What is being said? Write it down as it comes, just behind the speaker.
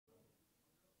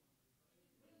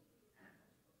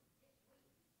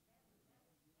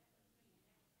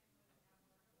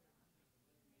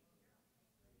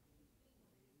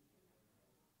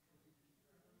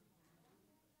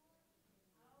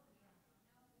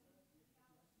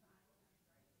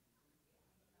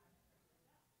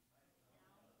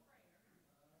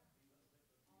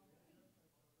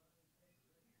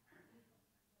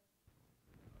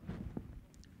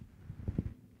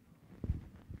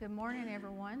Good morning,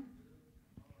 everyone.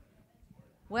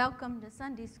 Welcome to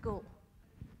Sunday School.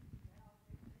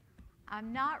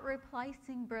 I'm not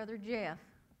replacing Brother Jeff.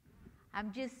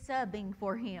 I'm just subbing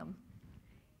for him.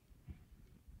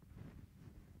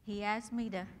 He asked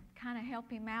me to kind of help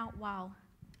him out while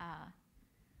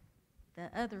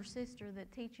the other sister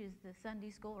that teaches the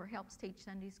Sunday school or helps teach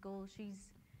Sunday school,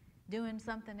 she's doing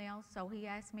something else. So he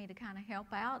asked me to kind of help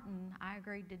out, and I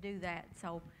agreed to do that.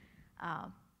 So,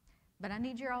 but I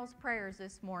need your all's prayers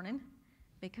this morning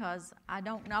because I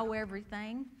don't know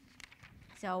everything.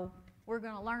 So we're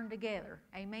going to learn together.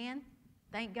 Amen?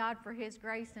 Thank God for His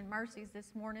grace and mercies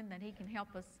this morning that He can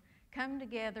help us come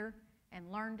together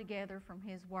and learn together from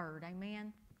His Word.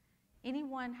 Amen?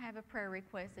 Anyone have a prayer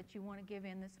request that you want to give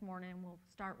in this morning? We'll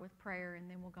start with prayer and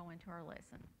then we'll go into our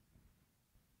lesson.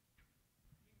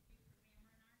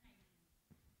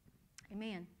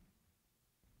 Amen.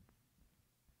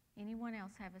 Anyone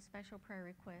else have a special prayer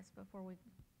request before we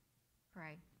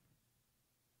pray?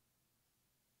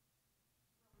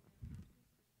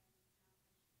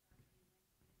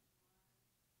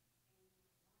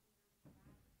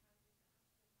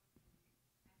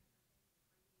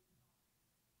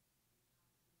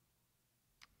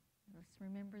 Let's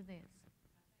remember this.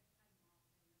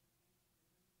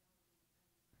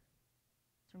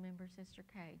 Let's remember Sister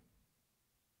Kay.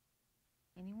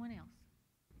 Anyone else?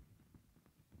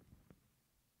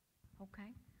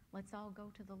 Okay, let's all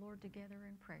go to the Lord together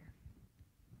in prayer.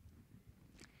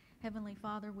 Heavenly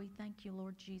Father, we thank you,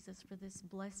 Lord Jesus, for this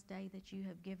blessed day that you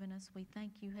have given us. We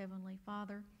thank you, Heavenly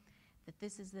Father, that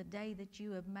this is the day that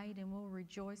you have made and we'll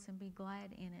rejoice and be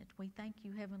glad in it. We thank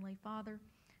you, Heavenly Father,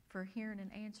 for hearing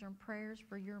and answering prayers,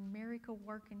 for your miracle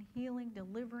working, healing,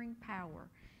 delivering power.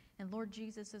 And Lord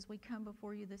Jesus, as we come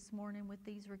before you this morning with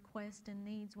these requests and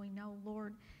needs, we know,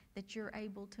 Lord, that you're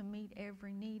able to meet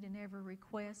every need and every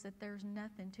request, that there's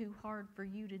nothing too hard for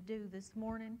you to do this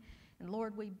morning. And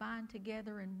Lord, we bind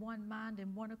together in one mind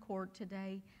and one accord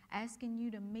today, asking you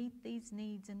to meet these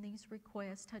needs and these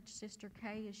requests. Touch Sister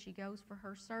Kay as she goes for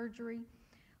her surgery.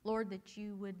 Lord, that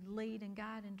you would lead and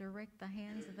guide and direct the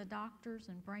hands of the doctors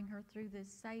and bring her through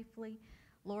this safely.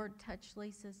 Lord, touch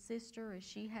Lisa's sister as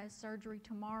she has surgery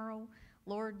tomorrow.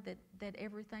 Lord, that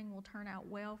everything will turn out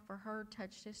well for her.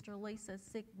 Touch Sister Lisa's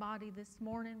sick body this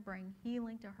morning. Bring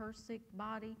healing to her sick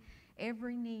body.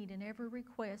 Every need and every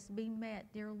request be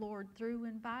met, dear Lord, through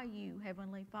and by you,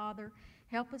 Heavenly Father.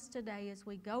 Help us today as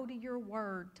we go to your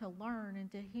word to learn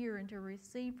and to hear and to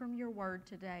receive from your word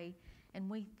today. And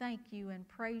we thank you and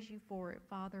praise you for it,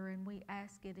 Father, and we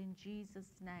ask it in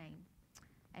Jesus' name.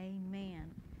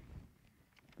 Amen.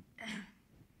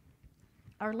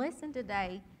 Our lesson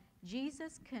today,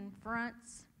 Jesus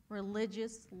confronts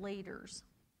religious leaders.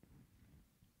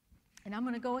 And I'm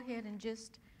going to go ahead and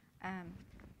just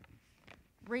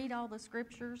read all the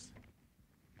scriptures,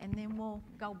 and then we'll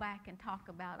go back and talk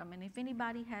about them. And if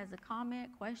anybody has a comment,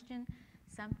 question,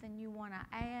 something you want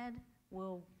to add,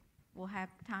 we'll have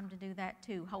time to do that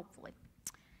too, hopefully.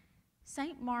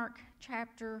 St. Mark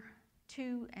chapter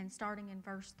 2 and starting in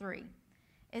verse 3.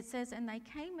 It says, "And they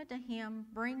came unto him,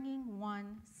 bringing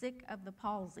one sick of the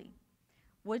palsy,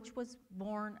 which was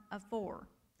borne of 4.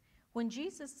 When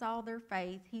Jesus saw their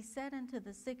faith, he said unto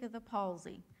the sick of the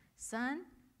palsy, Son,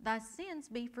 thy sins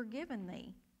be forgiven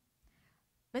thee.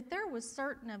 But there was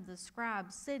certain of the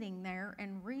scribes sitting there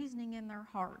and reasoning in their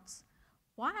hearts,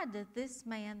 Why doth this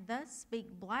man thus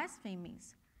speak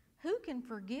blasphemies? Who can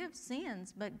forgive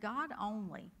sins but God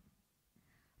only?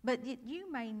 But that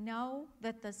you may know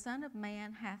that the Son of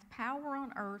Man hath power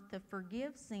on earth to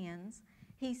forgive sins,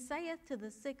 he saith to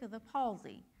the sick of the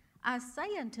palsy, I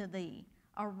say unto thee,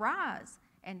 arise,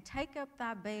 and take up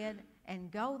thy bed,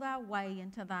 and go thy way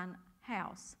into thine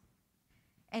house.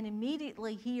 And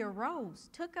immediately he arose,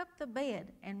 took up the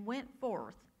bed, and went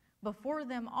forth before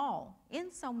them all,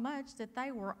 insomuch that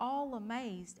they were all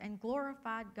amazed, and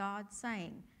glorified God,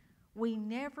 saying, We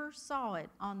never saw it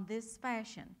on this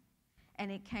fashion.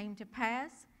 And it came to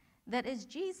pass that as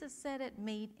Jesus sat at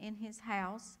meat in his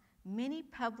house, many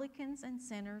publicans and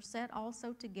sinners sat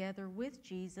also together with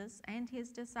Jesus and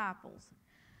his disciples.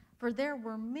 For there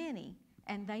were many,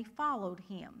 and they followed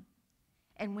him.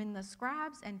 And when the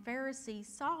scribes and Pharisees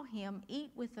saw him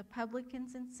eat with the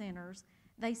publicans and sinners,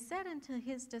 they said unto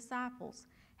his disciples,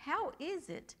 How is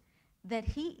it that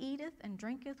he eateth and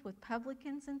drinketh with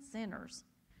publicans and sinners?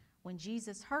 When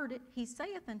Jesus heard it, he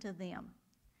saith unto them,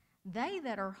 They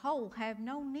that are whole have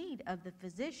no need of the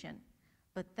physician,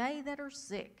 but they that are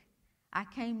sick. I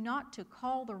came not to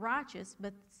call the righteous,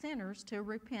 but sinners to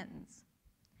repentance.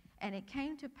 And it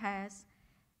came to pass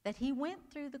that he went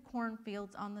through the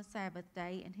cornfields on the Sabbath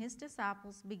day, and his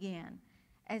disciples began,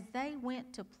 as they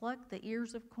went to pluck the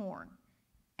ears of corn.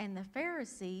 And the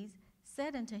Pharisees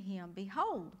said unto him,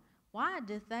 Behold, why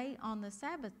doth they on the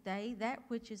Sabbath day that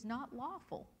which is not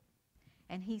lawful?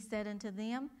 And he said unto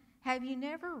them, Have you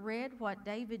never read what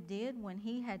David did when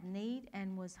he had need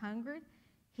and was hungry,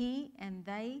 he and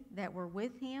they that were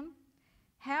with him?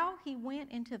 How he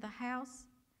went into the house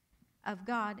of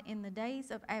God in the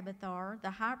days of Abiathar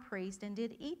the high priest, and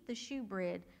did eat the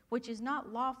shewbread, which is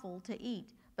not lawful to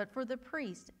eat, but for the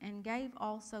priest, and gave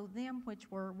also them which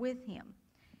were with him.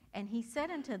 And he said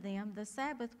unto them, The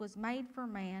Sabbath was made for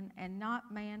man, and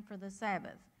not man for the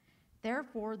Sabbath.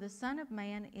 Therefore the Son of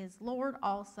Man is Lord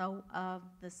also of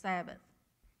the Sabbath.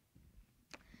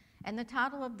 And the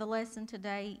title of the lesson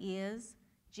today is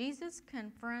Jesus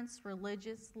Confronts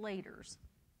Religious Leaders.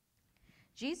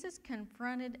 Jesus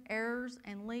confronted errors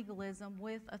and legalism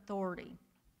with authority.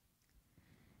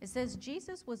 It says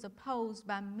Jesus was opposed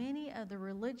by many of the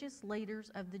religious leaders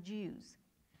of the Jews.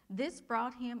 This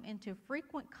brought him into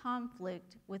frequent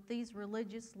conflict with these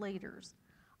religious leaders.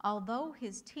 Although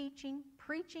his teaching,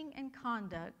 preaching, and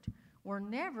conduct were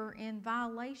never in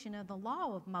violation of the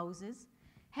law of Moses,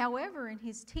 however, in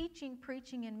his teaching,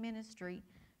 preaching, and ministry,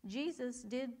 Jesus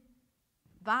did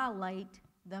violate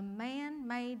the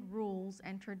man-made rules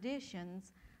and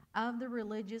traditions of the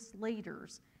religious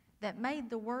leaders that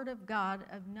made the Word of God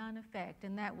of none effect,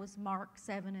 and that was Mark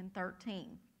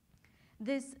 7:13.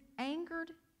 This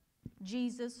angered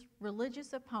Jesus'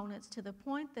 religious opponents to the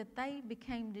point that they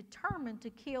became determined to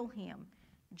kill him,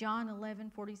 John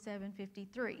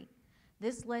 11:47-53.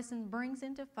 This lesson brings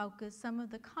into focus some of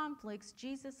the conflicts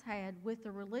Jesus had with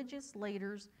the religious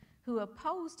leaders who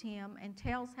opposed him, and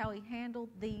tells how he handled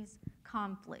these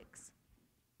conflicts.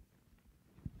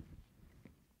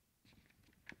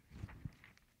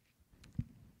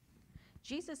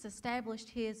 Jesus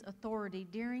established his authority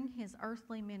during his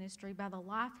earthly ministry by the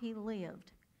life he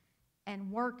lived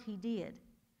and work he did.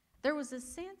 There was a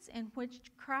sense in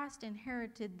which Christ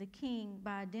inherited the king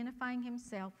by identifying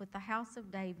himself with the house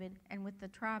of David and with the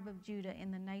tribe of Judah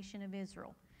in the nation of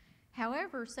Israel.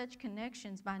 However, such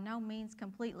connections by no means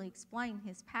completely explain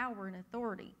his power and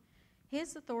authority.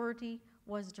 His authority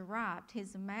was derived,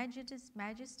 his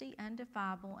majesty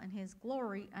undefiable, and his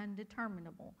glory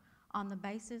undeterminable, on the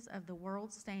basis of the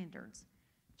world's standards.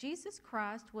 Jesus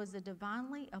Christ was a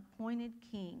divinely appointed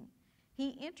king.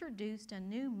 He introduced a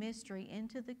new mystery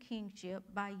into the kingship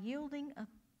by yielding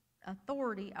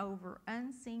authority over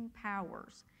unseen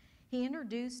powers. He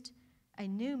introduced a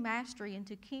new mastery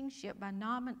into kingship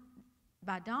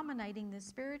by dominating the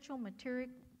spiritual,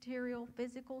 material,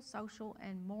 physical, social,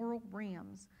 and moral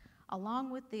realms. Along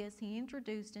with this, he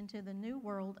introduced into the new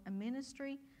world a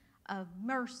ministry of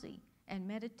mercy and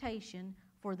meditation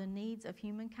for the needs of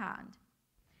humankind.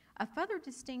 A further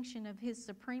distinction of his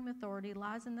supreme authority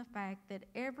lies in the fact that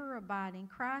ever abiding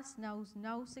Christ knows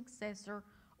no successor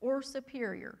or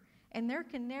superior, and there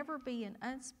can never be an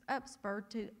upspurt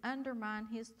to undermine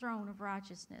his throne of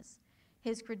righteousness.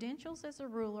 His credentials as a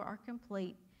ruler are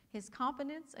complete, his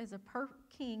competence as a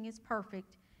king is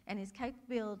perfect, and his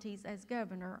capabilities as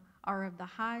governor are of the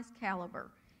highest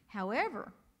caliber.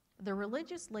 However, the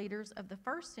religious leaders of the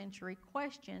first century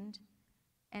questioned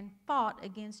and fought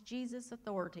against Jesus'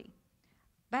 authority.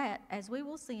 But, as we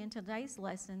will see in today's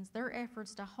lessons, their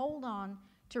efforts to hold on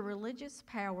to religious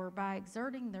power by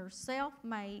exerting their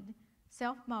self-made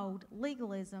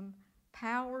legalism,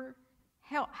 power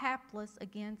hapless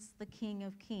against the King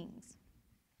of Kings.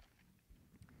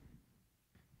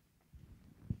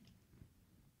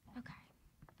 Okay,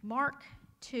 Mark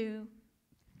 2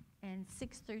 and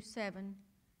 6-7.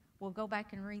 We'll go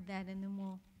back and read that, and then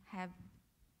we'll have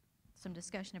some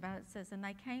discussion about it. It says, And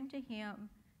they came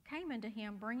unto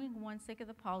him, bringing one sick of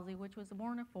the palsy, which was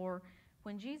born of 4.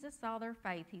 When Jesus saw their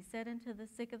faith, he said unto the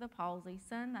sick of the palsy,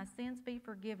 Son, thy sins be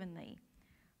forgiven thee.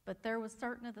 But there was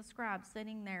certain of the scribes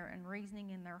sitting there and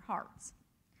reasoning in their hearts.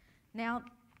 Now,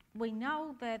 we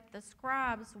know that the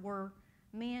scribes were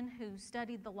men who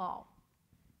studied the law.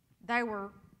 They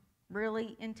were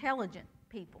really intelligent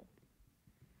people.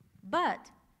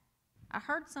 But I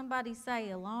heard somebody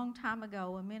say a long time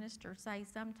ago, a minister say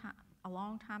a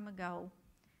long time ago,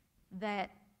 that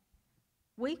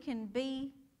we can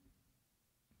be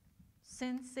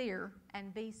sincere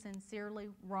and be sincerely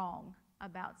wrong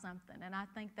about something. And I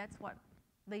think that's what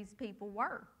these people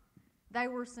were. They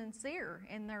were sincere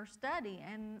in their study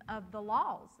and of the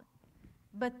laws,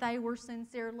 but they were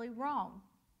sincerely wrong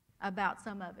about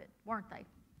some of it, weren't they?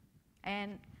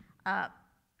 And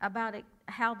about it,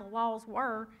 how the laws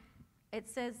were, it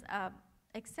says,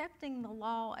 accepting the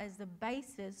law as the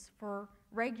basis for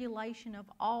regulation of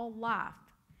all life.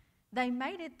 They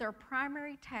made it their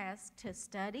primary task to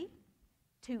study,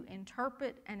 to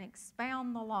interpret, and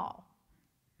expound the law.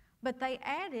 But they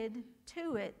added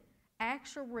to it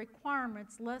actual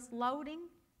requirements, thus loading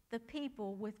the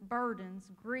people with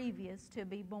burdens grievous to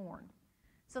be borne.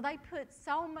 So they put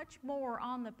so much more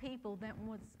on the people than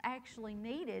was actually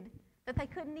needed that they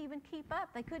couldn't even keep up.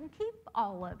 They couldn't keep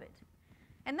all of it.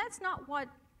 And that's not what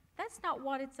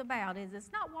it's about, is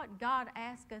it's not what God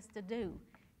asked us to do.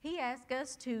 He asked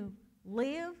us to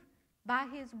live by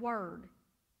His Word,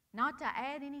 not to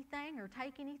add anything or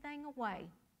take anything away,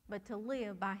 but to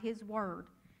live by His Word.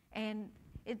 And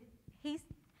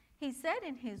He said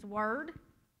in His Word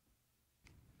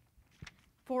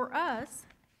for us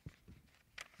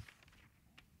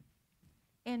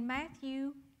in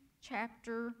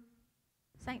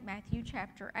St. Matthew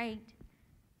chapter 8,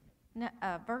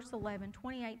 verse 11,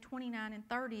 28, 29, and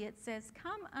 30, it says,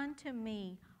 "Come unto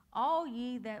me, all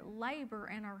ye that labor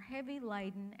and are heavy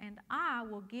laden, and I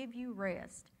will give you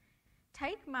rest.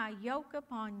 Take my yoke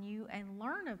upon you and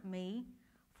learn of me,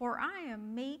 for I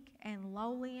am meek and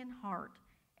lowly in heart,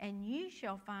 and ye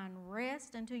shall find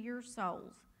rest unto your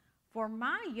souls. For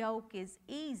my yoke is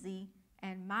easy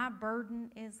and my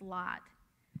burden is light."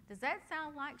 Does that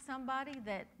sound like somebody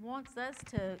that wants us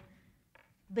to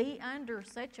be under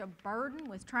such a burden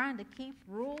with trying to keep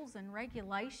rules and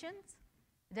regulations?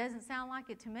 It doesn't sound like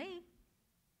it to me.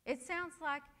 It sounds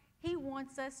like He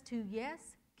wants us to,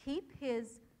 yes, keep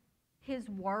His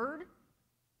Word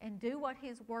and do what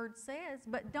His Word says,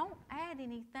 but don't add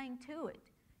anything to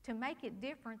it to make it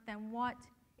different than what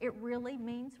it really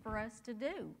means for us to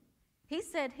do. He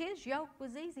said His yoke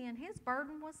was easy and His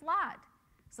burden was light.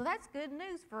 So that's good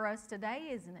news for us today,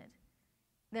 isn't it?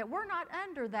 That we're not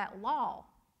under that law.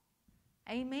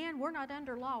 Amen? We're not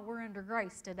under law, we're under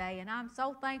grace today, and I'm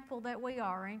so thankful that we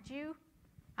are, ain't you?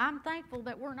 I'm thankful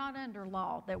that we're not under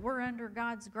law, that we're under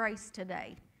God's grace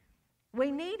today.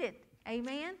 We need it.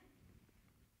 Amen?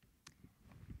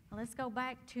 Let's go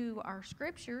back to our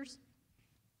scriptures.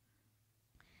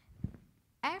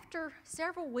 After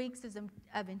several weeks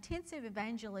of intensive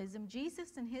evangelism,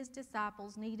 Jesus and His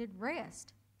disciples needed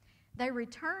rest. They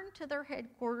returned to their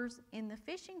headquarters in the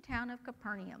fishing town of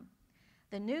Capernaum.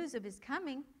 The news of His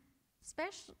coming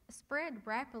spread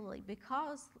rapidly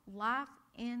because life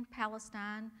in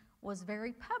Palestine was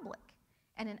very public,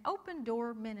 and an open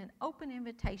door meant an open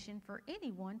invitation for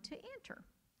anyone to enter.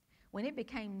 When it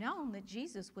became known that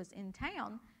Jesus was in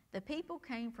town, the people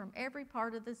came from every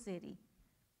part of the city.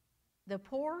 The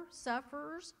poor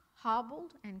sufferers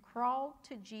hobbled and crawled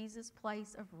to Jesus'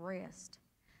 place of rest.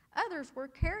 Others were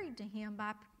carried to Him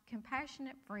by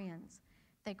compassionate friends.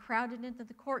 They crowded into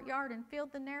the courtyard and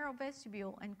filled the narrow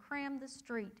vestibule and crammed the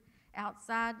street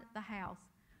outside the house.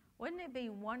 Wouldn't it be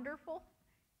wonderful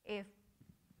if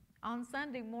on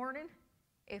Sunday morning,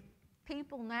 if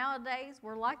people nowadays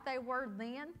were like they were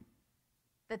then,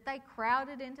 that they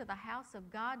crowded into the house of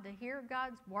God to hear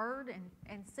God's Word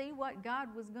and see what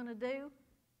God was going to do?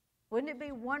 Wouldn't it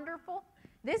be wonderful?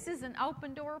 This is an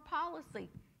open door policy.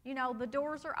 You know, the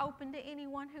doors are open to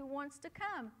anyone who wants to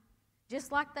come,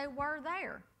 just like they were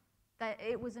there. That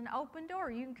it was an open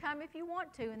door. You can come if you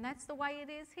want to, and that's the way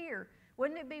it is here.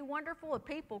 Wouldn't it be wonderful if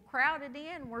people crowded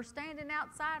in, were standing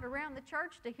outside around the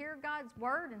church to hear God's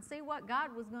Word and see what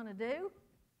God was going to do?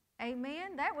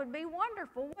 Amen? That would be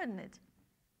wonderful, wouldn't it?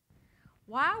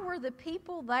 Why were the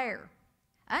people there?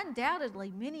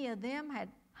 Undoubtedly, many of them had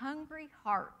hungry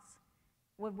hearts.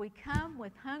 Would we come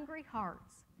with hungry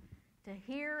hearts to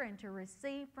hear and to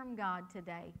receive from God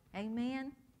today?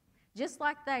 Amen? Just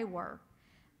like they were.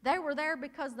 They were there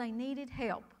because they needed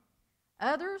help.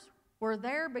 Others were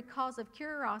there because of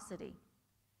curiosity.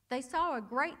 They saw a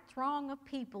great throng of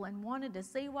people and wanted to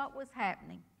see what was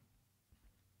happening.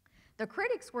 The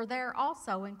critics were there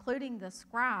also, including the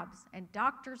scribes and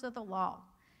doctors of the law.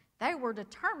 They were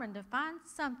determined to find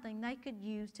something they could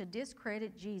use to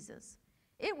discredit Jesus.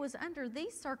 It was under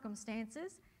these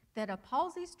circumstances that a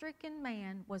palsy-stricken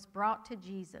man was brought to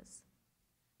Jesus.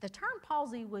 The term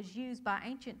palsy was used by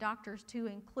ancient doctors to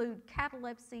include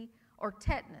catalepsy or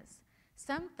tetanus.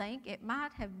 Some think it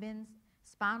might have been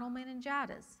spinal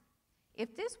meningitis.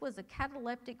 If this was a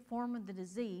cataleptic form of the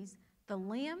disease, the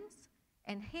limbs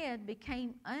and head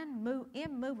became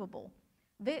immovable.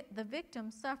 The victim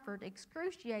suffered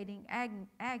excruciating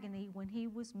agony when he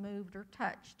was moved or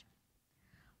touched.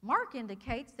 Mark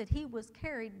indicates that he was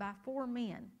carried by 4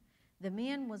 men. The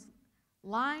man was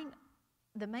lying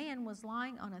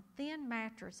on a thin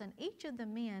mattress, and each of the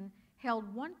men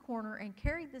held one corner and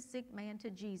carried the sick man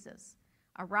to Jesus.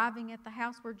 Arriving at the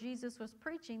house where Jesus was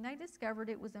preaching, they discovered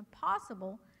it was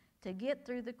impossible to get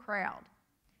through the crowd.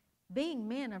 Being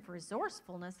men of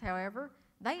resourcefulness, however,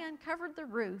 they uncovered the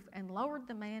roof and lowered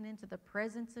the man into the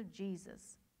presence of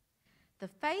Jesus. The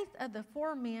faith of the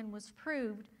 4 men was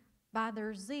proved by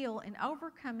their zeal in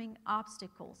overcoming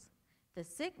obstacles. The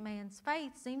sick man's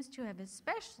faith seems to have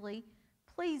especially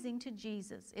pleasing to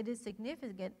Jesus. It is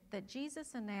significant that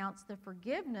Jesus announced the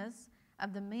forgiveness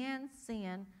of the man's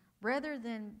sin rather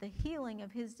than the healing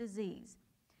of his disease.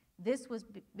 This was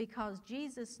because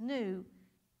Jesus knew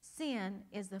sin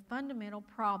is the fundamental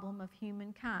problem of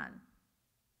humankind.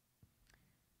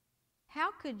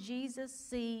 How could Jesus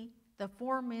see the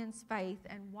 4 men's faith,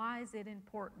 and why is it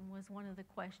important, was one of the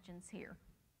questions here.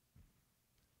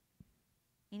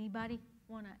 Anybody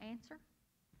want to answer?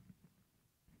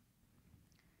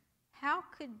 How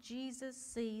could Jesus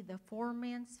see the 4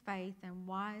 men's faith, and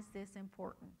why is this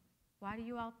important? Why do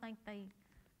you all think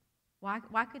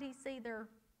why could he see their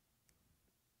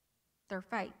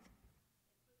faith?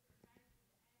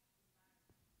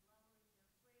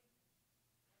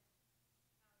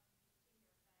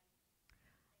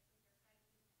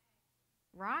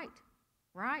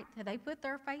 Right. They put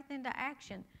their faith into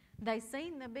action. They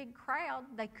seen the big crowd.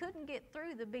 They couldn't get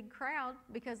through the big crowd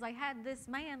because they had this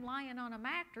man lying on a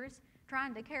mattress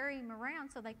trying to carry him around,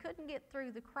 so they couldn't get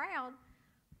through the crowd.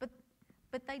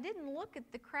 But they didn't look at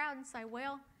the crowd and say,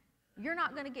 well, you're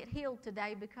not going to get healed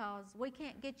today because we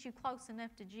can't get you close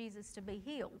enough to Jesus to be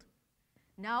healed.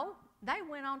 No, they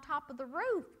went on top of the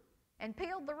roof and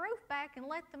peeled the roof back and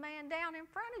let the man down in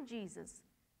front of Jesus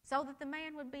so that the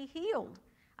man would be healed.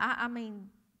 I mean,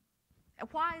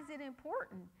 why is it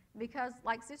important? Because,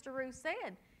 like Sister Ruth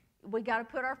said, we got to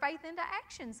put our faith into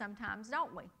action sometimes,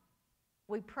 don't we?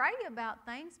 We pray about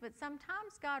things, but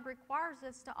sometimes God requires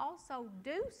us to also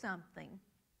do something.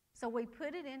 So we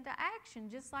put it into action,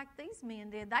 just like these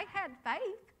men did. They had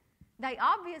faith. They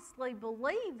obviously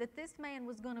believed that this man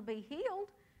was going to be healed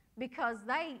because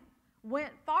they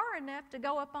went far enough to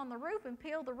go up on the roof and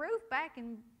peel the roof back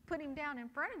and put him down in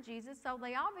front of Jesus. So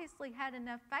they obviously had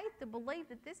enough faith to believe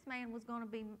that this man was going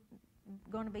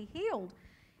to be healed.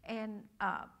 And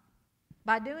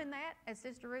by doing that, as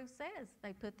Sister Ruth says,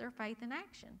 they put their faith in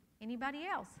action. Anybody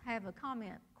else have a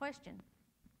comment, question?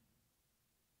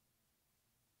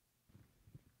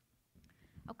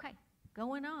 Okay,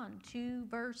 going on to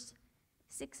verse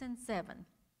 6 and 7.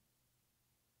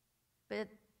 But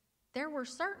there were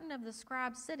certain of the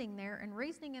scribes sitting there and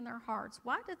reasoning in their hearts,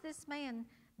 why does this man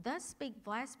thus speak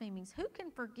blasphemings? Who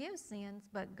can forgive sins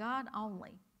but God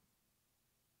only?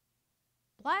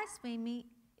 Blasphemy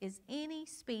is any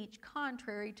speech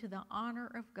contrary to the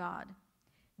honor of God.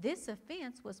 This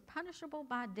offense was punishable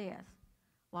by death.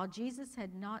 While Jesus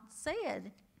had not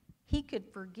said he could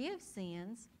forgive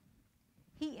sins,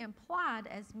 he implied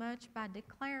as much by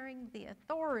declaring the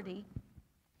authority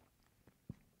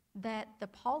that the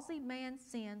palsied man's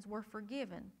sins were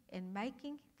forgiven. In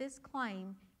making this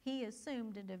claim, he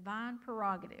assumed a divine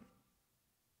prerogative.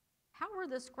 How were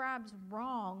the scribes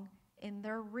wrong in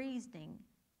their reasoning,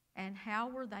 and how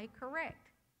were they correct?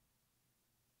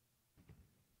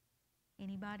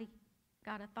 Anybody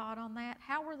got a thought on that?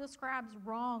 How were the scribes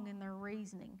wrong in their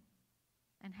reasoning,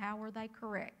 and how were they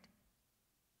correct?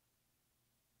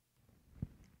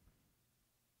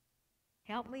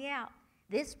 Help me out.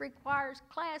 This requires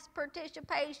class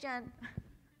participation.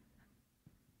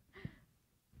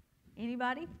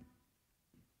 Anybody?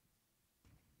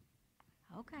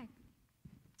 Okay.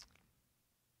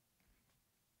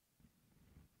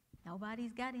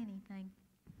 Nobody's got anything.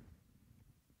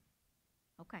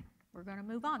 Okay, we're going to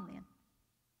move on then.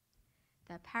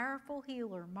 The powerful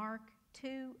healer, Mark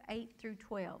 2, 8 through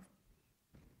 12.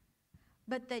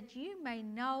 But that you may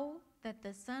know that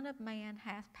the Son of Man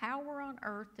hath power on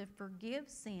earth to forgive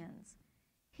sins.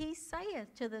 He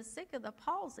saith to the sick of the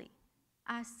palsy,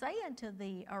 I say unto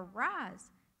thee, arise,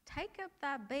 take up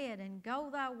thy bed, and go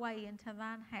thy way into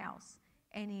thine house.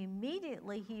 And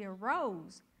immediately he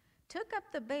arose, took up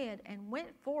the bed, and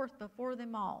went forth before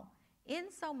them all,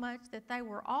 insomuch that they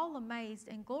were all amazed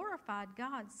and glorified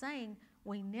God, saying,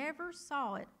 we never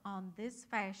saw it on this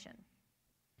fashion.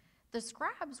 The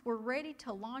scribes were ready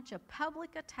to launch a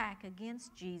public attack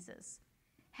against Jesus.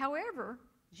 However,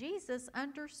 Jesus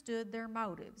understood their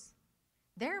motives.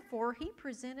 Therefore, he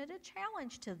presented a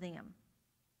challenge to them.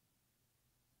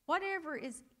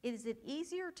 Is it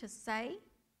easier to say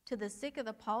to the sick of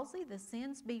the palsy, the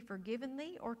sins be forgiven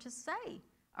thee, or to say,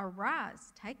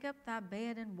 arise, take up thy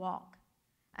bed and walk?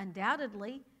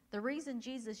 Undoubtedly, the reason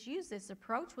Jesus used this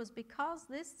approach was because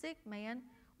this sick man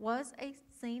was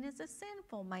seen as a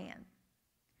sinful man.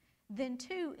 Then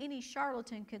too, any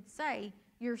charlatan could say,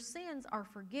 your sins are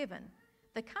forgiven.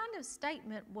 The kind of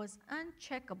statement was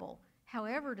uncheckable.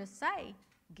 However, to say,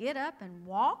 get up and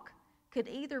walk, could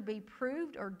either be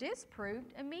proved or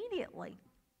disproved immediately.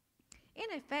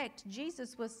 In effect,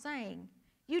 Jesus was saying,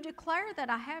 you declare that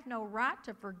I have no right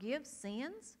to forgive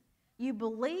sins? You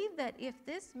believe that if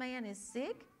this man is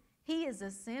sick, he is a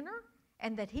sinner,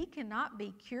 and that he cannot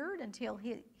be cured until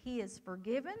he is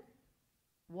forgiven?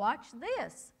 Watch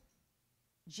this.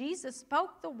 Jesus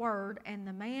spoke the word, and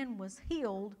the man was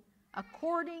healed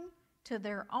according to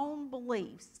their own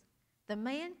beliefs. The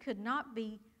man could not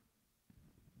be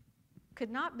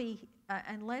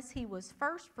unless he was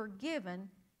first forgiven,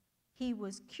 he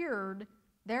was cured,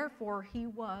 therefore he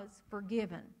was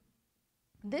forgiven.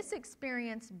 This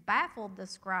experience baffled the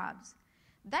scribes.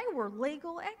 They were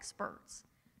legal experts,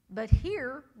 but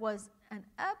here was an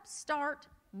upstart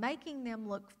making them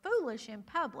look foolish in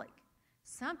public.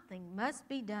 Something must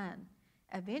be done.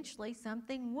 Eventually,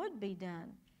 something would be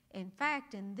done. In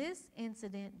fact, in this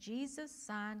incident, Jesus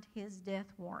signed his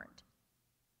death warrant.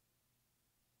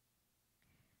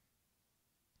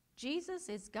 Jesus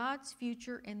is God's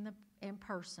future in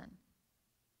person.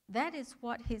 That is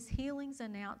what his healings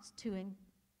announced. To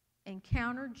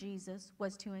encounter Jesus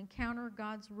was to encounter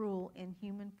God's rule in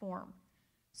human form.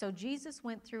 So Jesus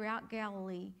went throughout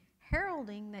Galilee,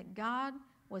 heralding that God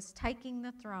was taking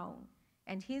the throne,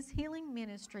 and his healing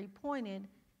ministry pointed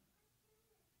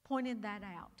that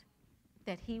out,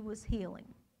 that he was healing.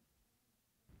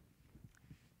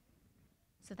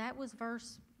 So that was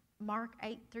Mark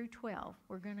 8 through 12.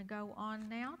 We're going to go on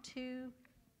now to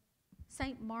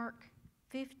St. Mark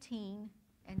 15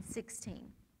 and 16.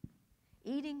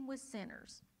 Eating with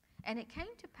sinners. And it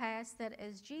came to pass that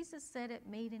as Jesus sat at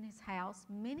meat in his house,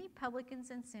 many publicans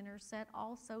and sinners sat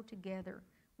also together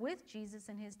with Jesus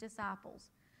and his disciples.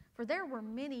 For there were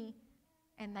many,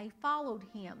 and they followed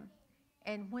him.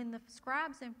 And when the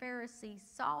scribes and Pharisees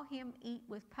saw him eat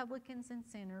with publicans and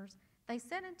sinners, they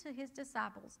said unto his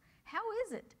disciples, How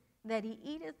is it that he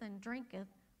eateth and drinketh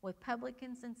with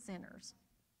publicans and sinners?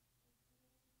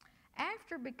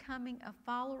 After becoming a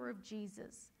follower of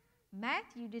Jesus,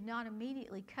 Matthew did not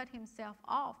immediately cut himself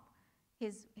off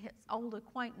his old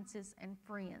acquaintances and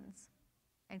friends.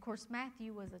 And of course,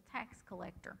 Matthew was a tax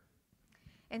collector.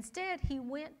 Instead, he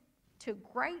went to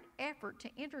great effort to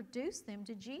introduce them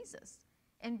to Jesus.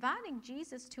 Inviting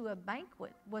Jesus to a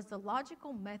banquet was the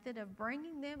logical method of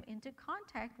bringing them into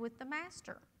contact with the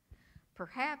Master.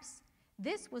 Perhaps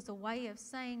this was a way of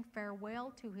saying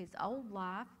farewell to his old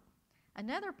life.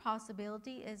 Another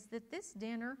possibility is that this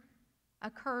dinner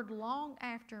occurred long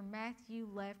after Matthew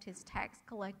left his tax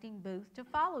collecting booth to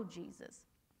follow Jesus.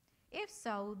 If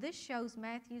so, this shows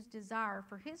Matthew's desire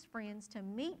for his friends to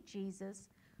meet Jesus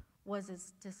was a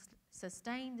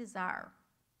sustained desire.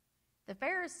 The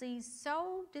Pharisees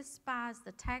so despised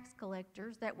the tax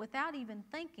collectors that without even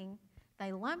thinking,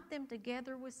 they lumped them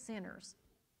together with sinners.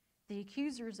 The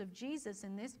accusers of Jesus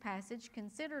in this passage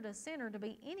considered a sinner to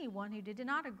be anyone who did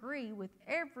not agree with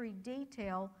every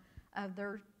detail of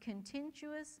their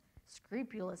contentious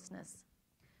scrupulousness.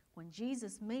 When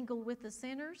Jesus mingled with the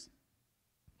sinners,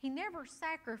 he never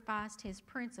sacrificed his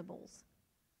principles.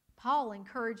 Paul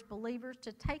encouraged believers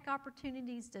to take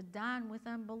opportunities to dine with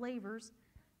unbelievers,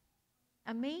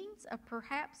 a means of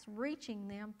perhaps reaching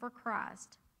them for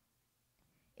Christ.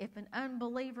 If an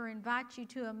unbeliever invites you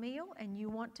to a meal and you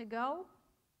want to go,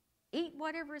 eat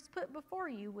whatever is put before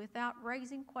you without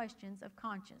raising questions of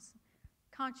conscience.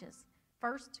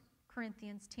 1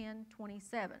 Corinthians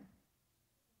 10:27.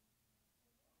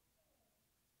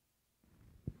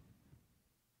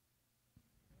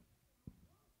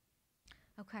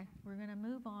 Okay, we're going to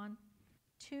move on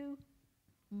to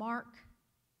Mark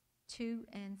 2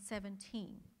 and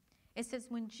 17. It says,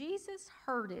 When Jesus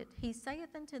heard it, he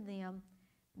saith unto them,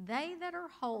 They that are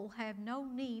whole have no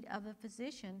need of a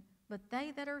physician, but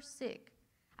they that are sick.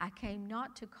 I came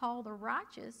not to call the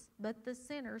righteous, but the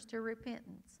sinners to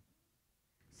repentance.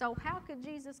 So how could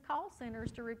Jesus call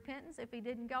sinners to repentance if he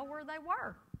didn't go where they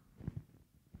were?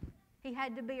 He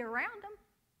had to be around them,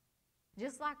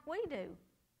 just like we do.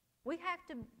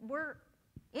 We're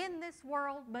in this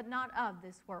world, but not of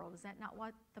this world. Is that not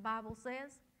what the Bible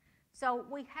says? So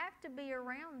we have to be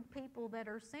around people that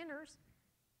are sinners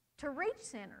to reach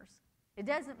sinners. It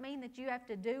doesn't mean that you have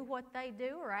to do what they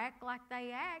do or act like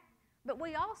they act, but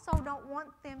we also don't want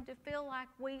them to feel like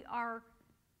we are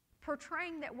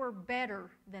portraying that we're better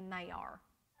than they are.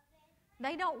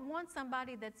 They don't want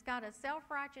somebody that's got a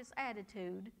self-righteous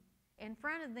attitude in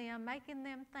front of them, making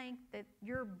them think that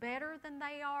you're better than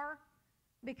they are,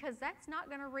 because that's not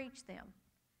going to reach them.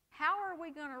 How are we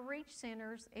going to reach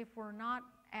sinners if we're not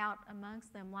out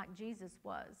amongst them like Jesus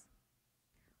was?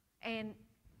 And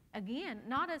again,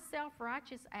 not a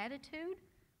self-righteous attitude,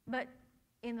 but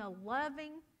in a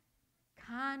loving,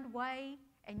 kind way.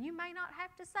 And you may not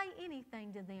have to say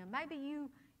anything to them. Maybe you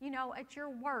know, at your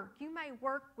work, you may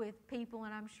work with people,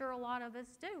 and I'm sure a lot of us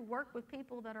do, work with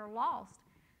people that are lost.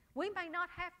 We may not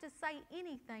have to say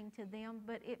anything to them,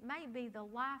 but it may be the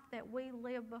life that we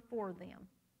live before them.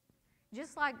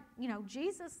 Just like, you know,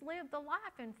 Jesus lived the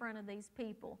life in front of these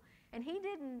people. And he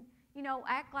didn't, you know,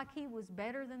 act like he was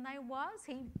better than they was.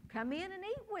 He'd come in and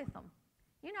eat with them.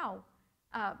 You know,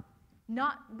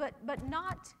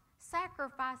 not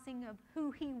sacrificing of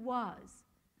who he was.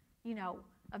 You know,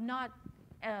 of not,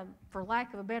 for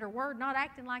lack of a better word, not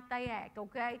acting like they act,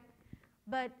 okay?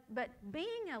 But being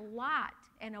a light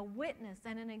and a witness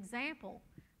and an example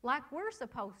like we're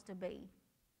supposed to be.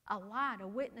 A light, a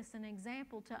witness, an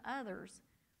example to others.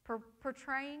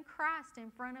 Portraying Christ in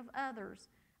front of others.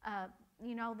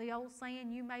 You know, the old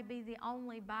saying, you may be the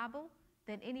only Bible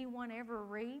that anyone ever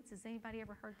reads. Has anybody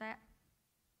ever heard that?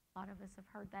 A lot of us have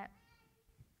heard that.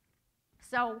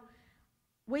 So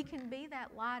we can be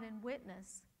that light and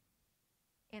witness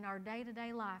in our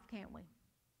day-to-day life, can't we?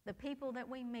 The people that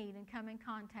we meet and come in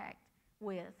contact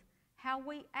with, how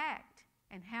we act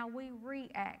and how we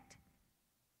react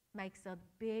makes a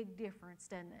big difference,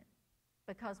 doesn't it?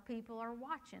 Because people are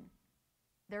watching.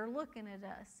 They're looking at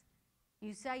us.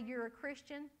 You say you're a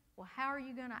Christian, well, how are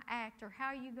you going to act or how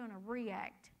are you going to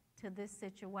react to this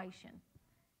situation?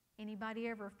 Anybody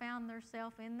ever found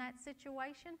themselves in that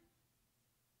situation?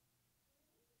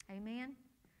 Amen?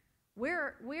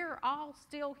 We're all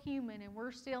still human and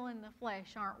we're still in the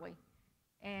flesh, aren't we?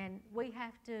 And we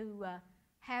have to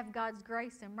have God's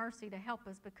grace and mercy to help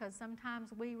us, because sometimes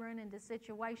we run into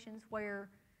situations where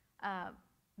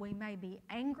we may be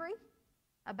angry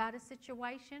about a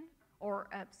situation or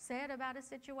upset about a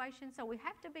situation. So we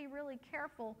have to be really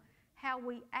careful how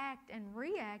we act and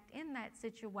react in that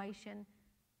situation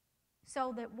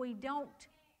so that we don't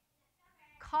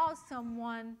cause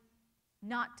someone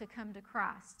not to come to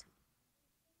Christ.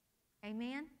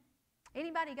 Amen?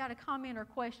 Anybody got a comment or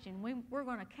question? We're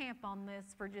going to camp on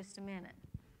this for just a minute.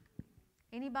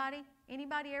 Anybody?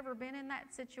 Anybody ever been in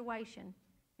that situation?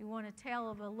 You want to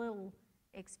tell of a little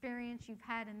experience you've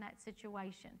had in that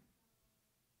situation?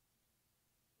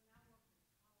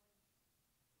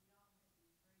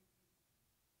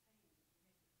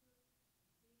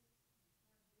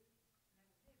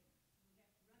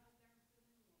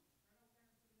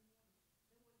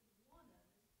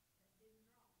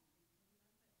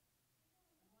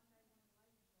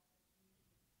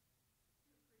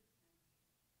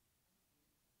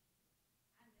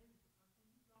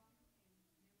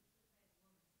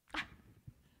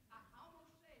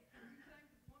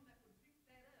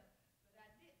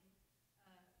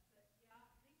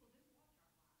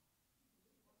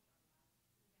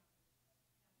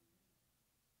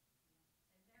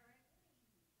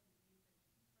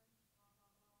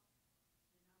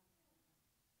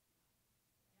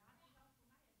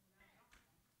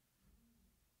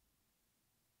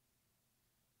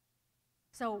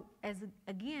 So,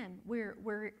 again,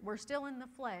 we're still in the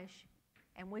flesh,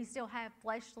 and we still have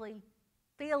fleshly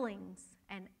feelings,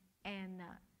 and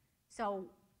so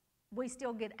we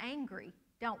still get angry,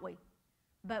 don't we?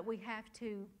 But we have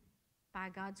to, by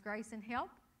God's grace and help,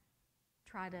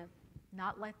 try to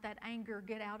not let that anger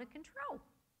get out of control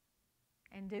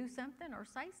and do something or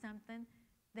say something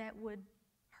that would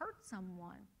hurt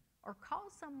someone or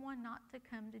cause someone not to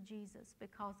come to Jesus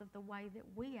because of the way that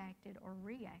we acted or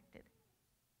reacted.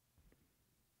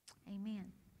 Amen.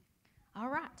 All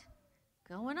right,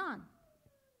 going on.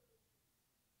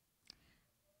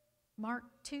 Mark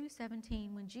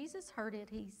 2:17, when Jesus heard it,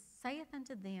 he saith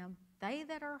unto them, they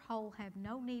that are whole have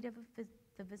no need of the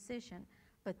physician,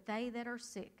 but they that are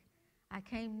sick. I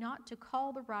came not to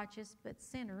call the righteous, but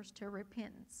sinners to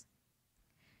repentance.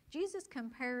 Jesus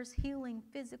compares healing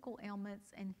physical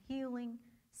ailments and healing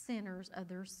sinners of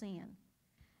their sin.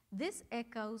 This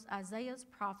echoes Isaiah's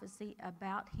prophecy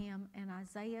about him in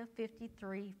Isaiah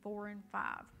 53, 4 and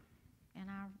 5. And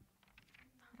I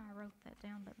thought I wrote that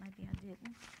down, but maybe I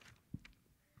didn't.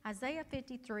 Isaiah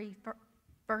 53,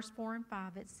 verse 4 and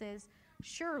 5, it says,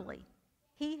 surely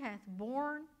he hath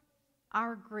borne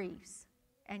our griefs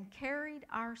and carried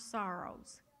our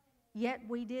sorrows, yet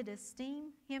we did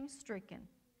esteem him stricken,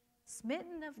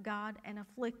 smitten of God and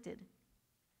afflicted.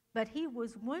 But he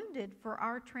was wounded for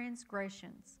our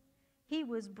transgressions. He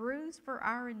was bruised for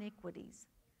our iniquities.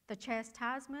 The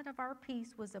chastisement of our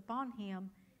peace was upon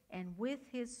him, and with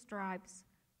his stripes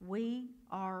we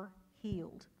are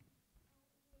healed.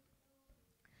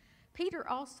 Peter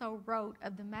also wrote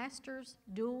of the Master's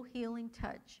dual healing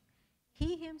touch.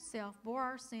 He himself bore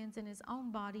our sins in his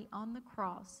own body on the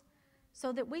cross,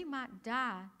 so that we might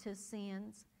die to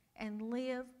sins and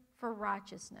live for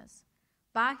righteousness.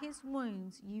 By his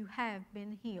wounds you have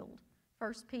been healed.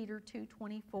 1 Peter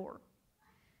 2:24.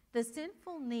 The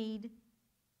sinful need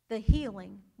the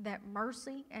healing that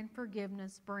mercy and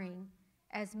forgiveness bring,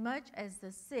 as much as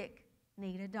the sick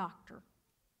need a doctor.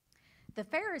 The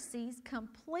Pharisees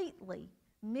completely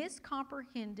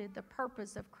miscomprehended the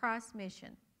purpose of Christ's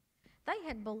mission. They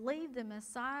had believed the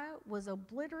Messiah was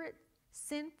obliterate,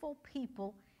 sinful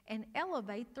people and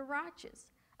elevate the righteous.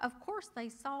 Of course, they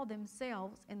saw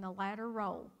themselves in the latter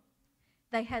role.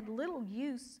 They had little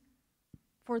use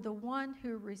for the one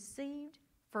who received,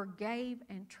 forgave,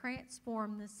 and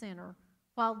transformed the sinner,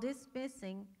 while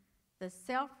dismissing the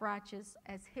self-righteous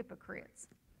as hypocrites.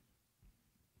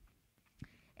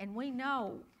 And we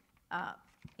know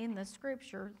in the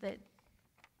scripture that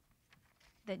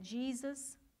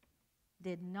Jesus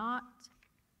did not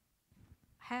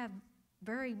have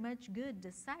very much good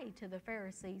to say to the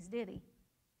Pharisees, did he?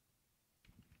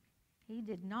 He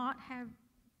did not have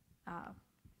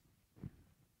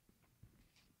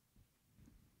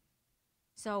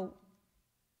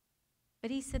but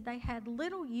he said they had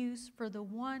little use for the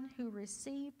one who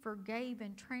received, forgave,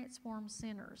 and transformed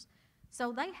sinners.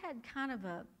 So they had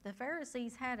the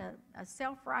Pharisees had a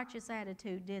self-righteous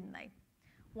attitude, didn't they?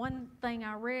 One thing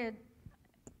I read,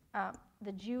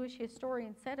 the Jewish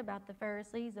historian said about the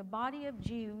Pharisees, a body of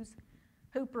Jews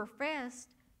who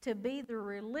professed to be the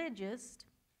religious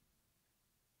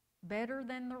better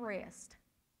than the rest,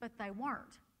 but they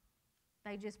weren't.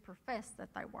 They just professed that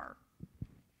they were.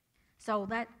 So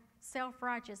that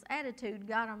self-righteous attitude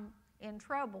got them in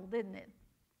trouble, didn't it?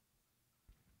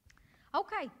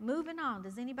 Okay, moving on.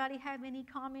 Does anybody have any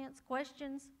comments,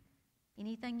 questions,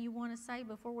 anything you want to say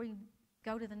before we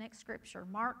go to the next scripture?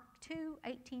 Mark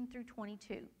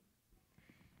 2:18-22.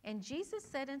 And Jesus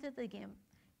said unto them,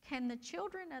 Can the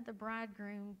children of the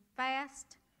bridegroom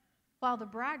fast while the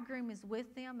bridegroom is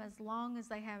with them? As long as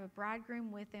they have a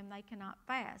bridegroom with them, they cannot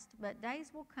fast. But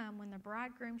days will come when the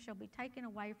bridegroom shall be taken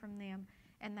away from them,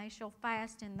 and they shall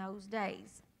fast in those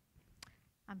days.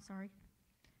 I'm sorry.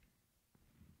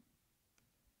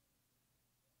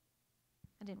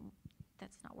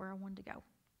 That's not where I wanted to go.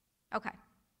 Okay.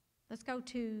 Let's go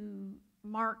to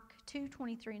Mark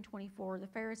 2:23-24, the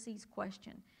Pharisees'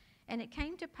 question. And it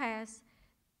came to pass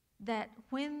that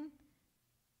when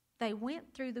they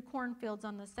went through the cornfields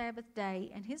on the Sabbath day,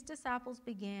 and his disciples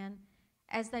began,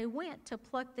 as they went, to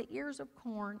pluck the ears of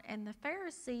corn, and the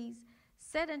Pharisees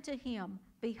said unto him,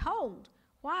 Behold,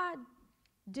 why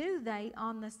do they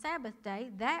on the Sabbath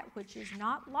day that which is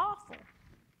not lawful?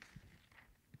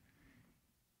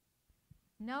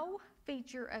 No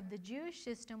feature of the Jewish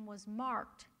system was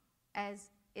marked as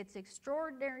its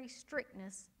extraordinary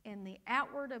strictness in the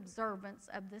outward observance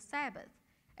of the Sabbath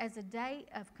as a day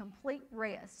of complete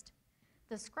rest.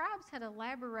 The scribes had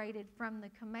elaborated from the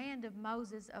command of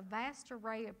Moses a vast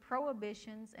array of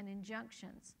prohibitions and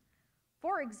injunctions.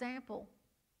 For example,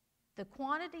 the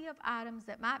quantity of items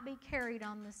that might be carried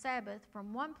on the Sabbath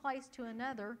from one place to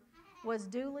another was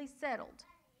duly settled.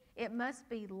 It must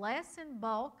be less in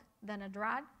bulk than a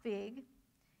dried fig,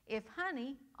 if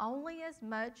honey, only as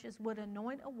much as would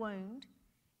anoint a wound,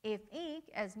 if ink,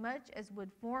 as much as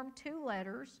would form 2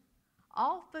 letters.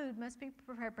 All food must be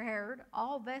prepared,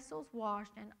 all vessels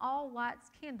washed, and all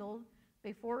lights kindled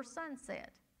before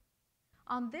sunset.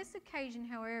 On this occasion,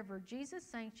 however, Jesus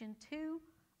sanctioned 2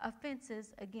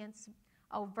 offenses against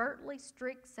overtly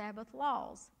strict Sabbath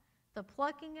laws. The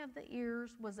plucking of the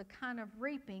ears was a kind of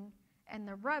reaping, and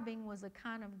the rubbing was a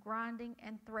kind of grinding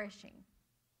and threshing.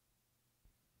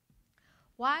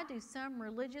 Why do some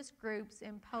religious groups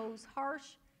impose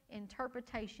harsh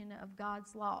interpretation of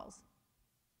God's laws?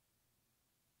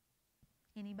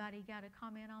 Anybody got a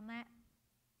comment on that?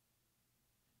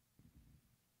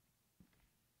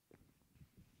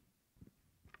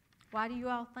 Why do you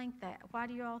all think that? Why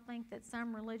do you all think that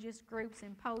some religious groups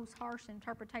impose harsh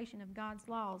interpretation of God's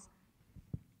laws?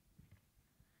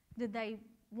 Did they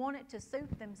want it to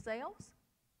suit themselves?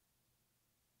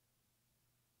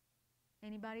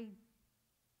 Anybody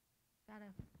got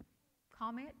a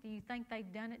comment? Do you think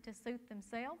they've done it to suit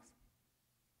themselves?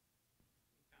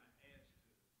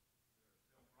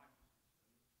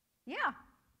 Yeah.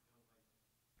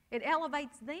 It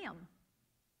elevates them.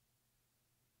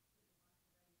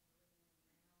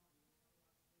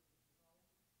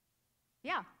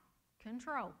 Yeah.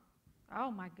 Control.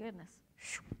 Oh my goodness.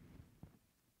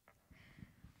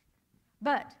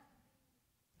 But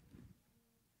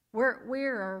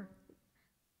we're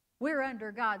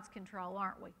under God's control,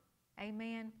 aren't we?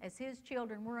 Amen. As His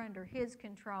children, we're under His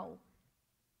control.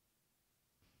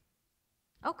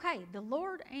 Okay, the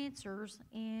Lord answers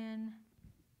in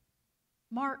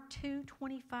Mark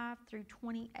 2:25 through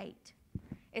 28.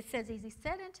 It says, He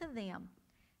said unto them,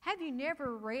 Have you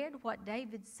never read what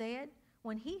David said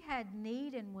when he had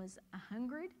need and was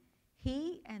hungered,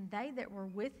 he and they that were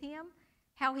with him,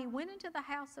 how he went into the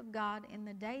house of God in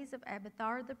the days of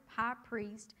Abiathar the high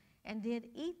priest, and did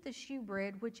eat the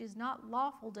shewbread, which is not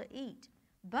lawful to eat,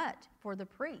 but for the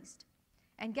priest,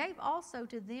 and gave also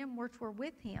to them which were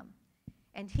with him.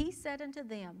 And he said unto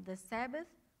them, The Sabbath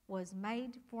was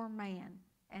made for man,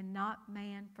 and not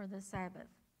man for the Sabbath.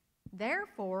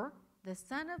 Therefore, the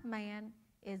Son of Man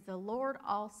is the Lord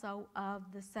also of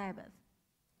the Sabbath.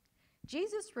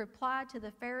 Jesus' reply to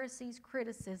the Pharisees'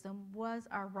 criticism was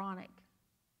ironic.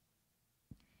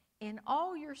 In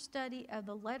all your study of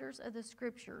the letters of the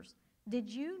Scriptures, did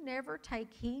you never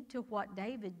take heed to what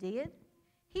David did?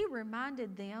 He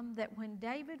reminded them that when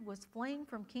David was fleeing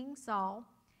from King Saul,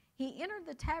 he entered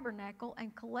the tabernacle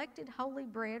and collected holy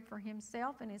bread for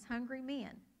himself and his hungry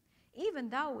men, even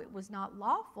though it was not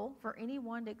lawful for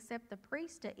anyone to except the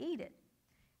priest to eat it.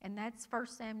 And that's 1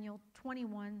 Samuel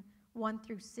 21, 1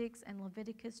 through 6, and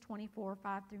Leviticus 24,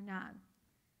 5 through 9.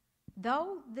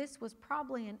 Though this was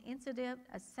probably an incident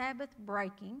of Sabbath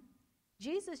breaking,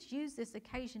 Jesus used this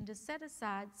occasion to set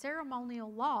aside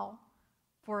ceremonial law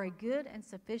for a good and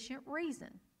sufficient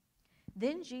reason.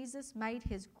 Then Jesus made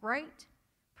his great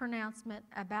pronouncement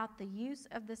about the use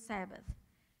of the Sabbath.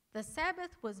 The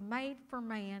Sabbath was made for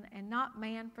man and not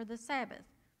man for the Sabbath.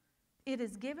 It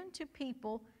is given to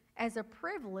people as a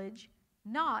privilege,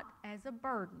 not as a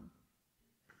burden.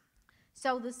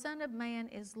 So the Son of Man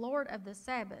is Lord of the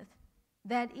Sabbath.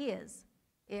 That is,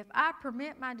 if I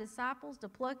permit my disciples to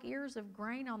pluck ears of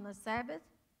grain on the Sabbath,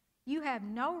 you have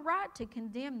no right to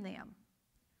condemn them.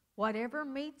 Whatever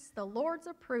meets the Lord's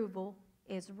approval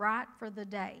is right for the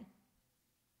day.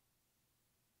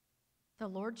 The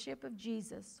Lordship of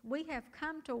Jesus. We have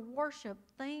come to worship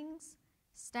things,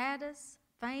 status,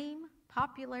 fame,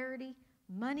 popularity,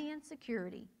 money, and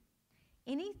security.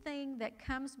 Anything that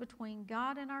comes between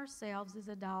God and ourselves is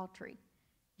idolatry.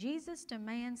 Jesus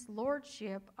demands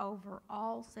lordship over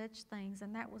all such things,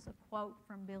 and that was a quote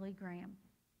from Billy Graham.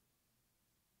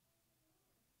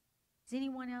 Does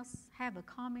anyone else have a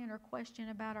comment or question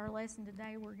about our lesson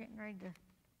today? We're getting ready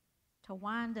to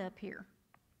wind up here.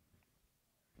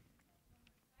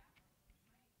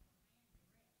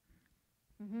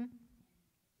 Mm-hmm.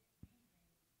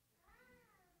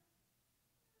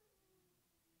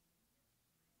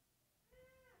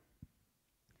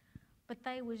 But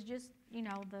they was just,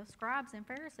 the scribes and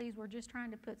Pharisees were just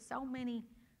trying to put so many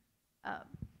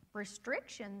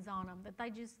restrictions on them that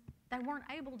they weren't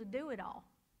able to do it all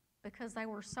because they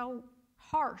were so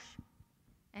harsh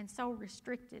and so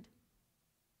restricted.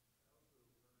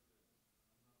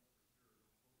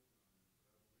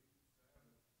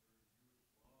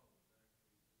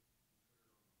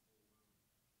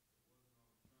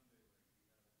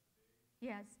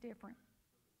 Yeah, it's different.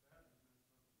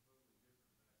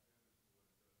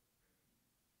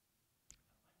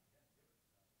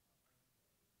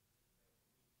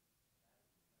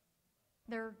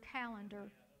 Their calendar,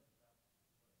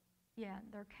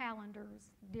 their calendar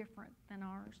is different than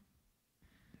ours.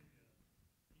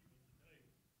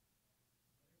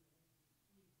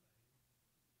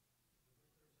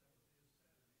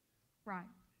 Right.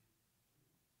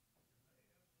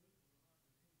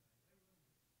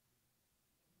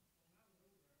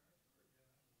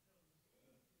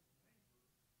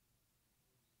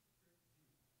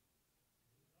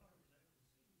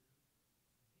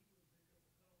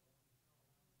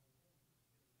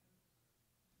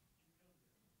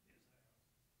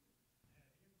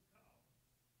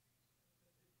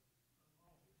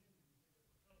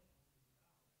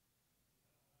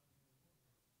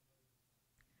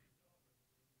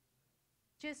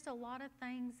 Just a lot of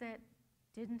things that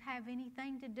didn't have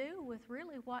anything to do with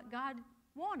really what God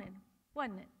wanted,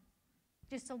 wasn't it?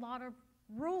 Just a lot of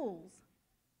rules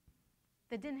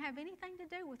that didn't have anything to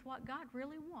do with what God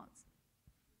really wants.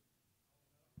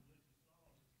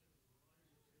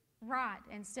 Right.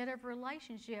 Instead of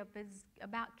relationship, it's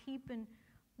about keeping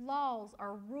laws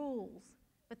or rules.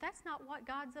 But that's not what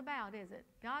God's about, is it?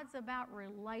 God's about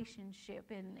relationship,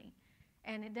 isn't He?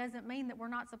 And it doesn't mean that we're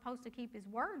not supposed to keep His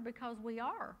word, because we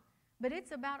are. But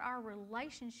it's about our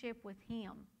relationship with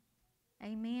Him.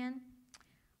 Amen.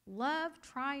 Love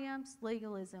triumphs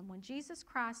legalism. When Jesus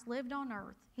Christ lived on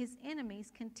earth, His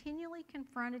enemies continually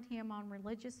confronted Him on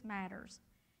religious matters.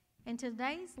 In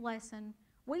today's lesson,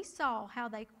 we saw how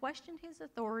they questioned His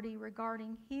authority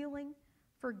regarding healing,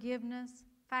 forgiveness,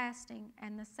 fasting,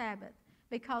 and the Sabbath,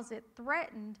 because it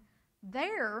threatened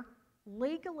their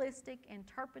legalistic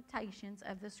interpretations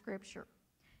of the Scripture.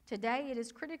 Today, it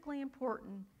is critically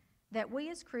important that we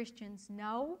as Christians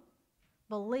know,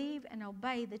 believe, and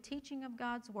obey the teaching of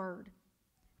God's Word.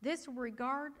 This will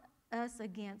regard us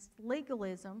against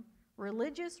legalism,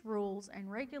 religious rules,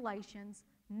 and regulations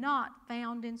not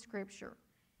found in Scripture.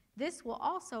 This will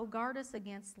also guard us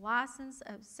against license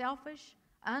of selfish,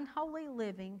 unholy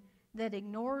living that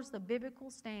ignores the biblical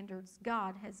standards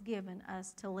God has given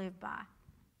us to live by.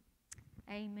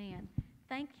 Amen.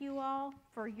 Thank you all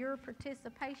for your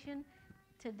participation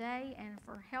today and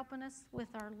for helping us with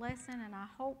our lesson, and I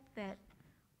hope that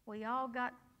we all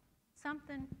got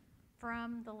something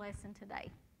from the lesson today.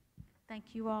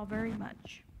 Thank you all very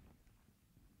much.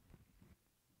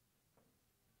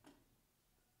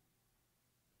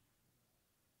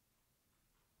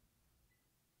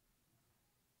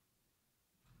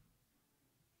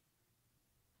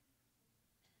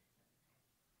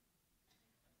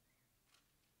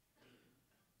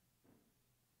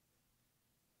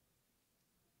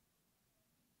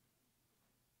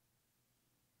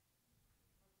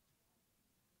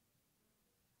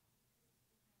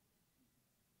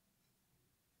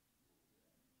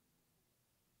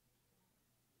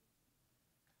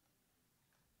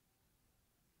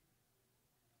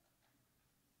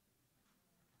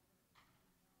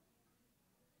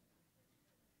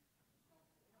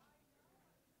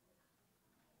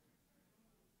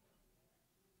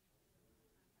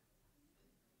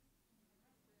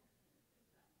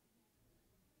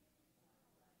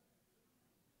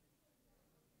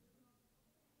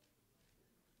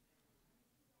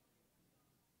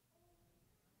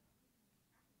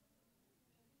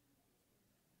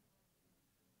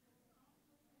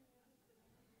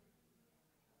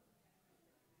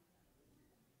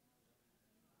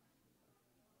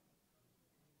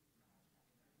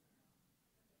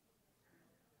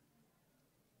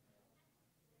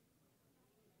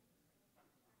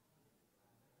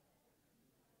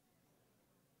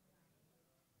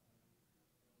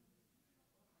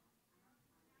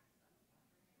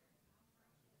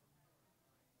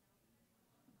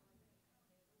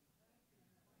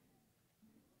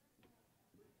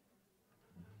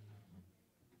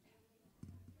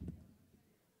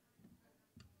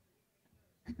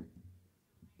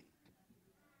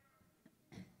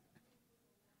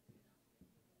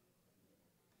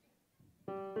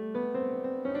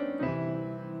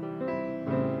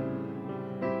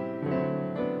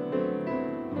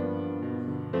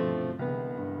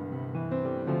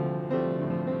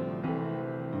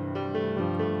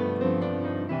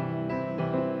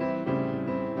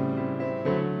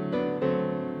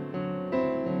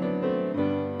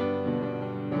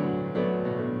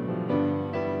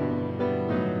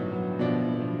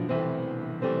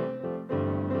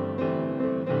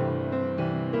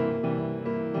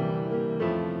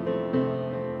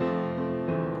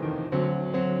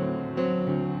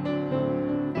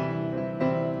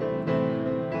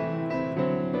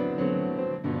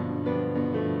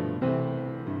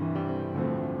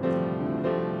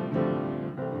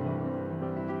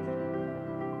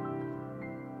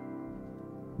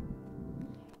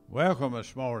 Welcome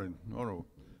this morning. I want to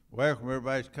welcome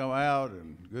everybody that's come out,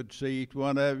 and good to see each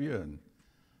one of you, and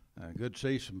good to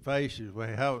see some faces we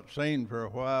haven't seen for a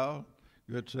while.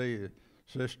 Good to see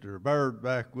Sister Bird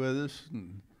back with us,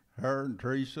 and her and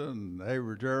Teresa and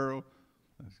Avery Gerald.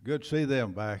 It's good to see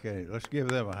them back. Let's give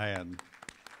them a hand.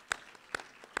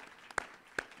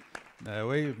 Now,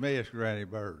 we've missed Granny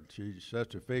Bird. She's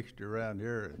such a fixture around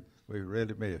here, and we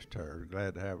really missed her.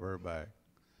 Glad to have her back.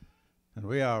 And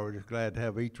we are. We're just glad to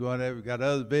have each one of you. We've got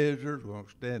other visitors. We want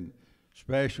to extend a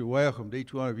special welcome to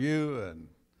each one of you, and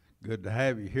good to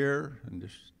have you here. And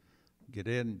just get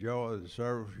in and enjoy the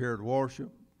service here at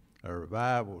worship. Our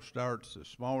revival starts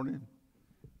this morning.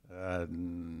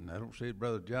 And I don't see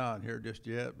Brother John here just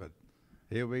yet, but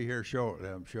he'll be here shortly,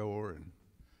 I'm sure. And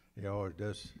he always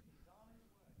does.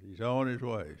 He's on his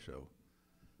way, so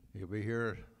he'll be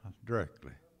here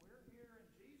directly.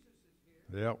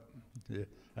 Yep. Yeah.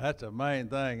 That's the main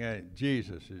thing, ain't it?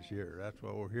 Jesus is here. That's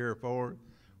what we're here for,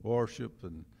 worship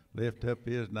and lift up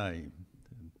his name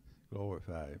and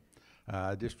glorify him.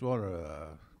 I just want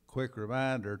a quick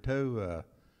reminder, too,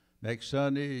 next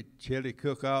Sunday, chili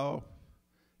cook-off.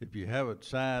 If you haven't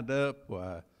signed up,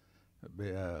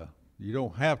 you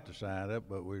don't have to sign up,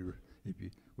 but we'd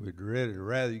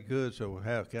rather you could, so we'll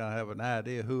have an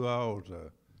idea who all's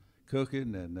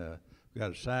cooking, and we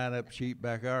got a sign-up sheet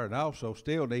back there, and also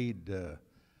still need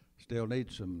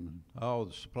some all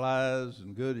the supplies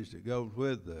and goodies that goes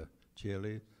with the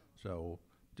chili. So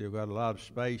still got a lot of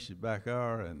spaces back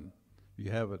there, and if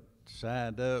you haven't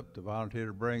signed up to volunteer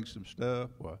to bring some stuff,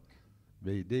 well,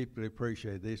 be deeply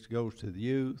appreciated. This goes to the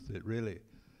youth. It really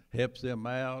helps them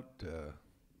out,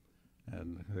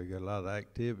 and they got a lot of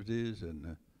activities,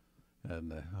 and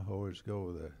I always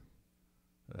go with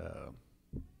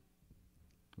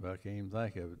well, I can't even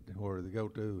think of it, where they go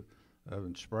to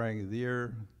in spring of the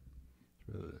year.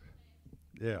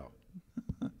 Yeah.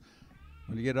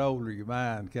 When you get older, your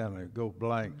mind kind of go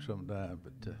blank sometimes,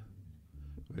 but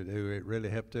we do. It really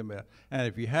helped them out. And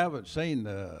if you haven't seen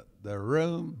the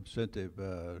room since they've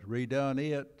redone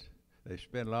it, they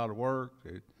spent a lot of work.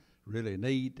 It's really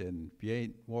neat. And if you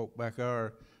ain't walked back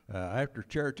there, after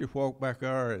church, just walk back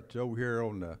there. It's over here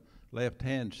on the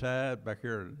left-hand side back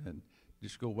here, and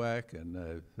just go back,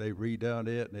 and they've redone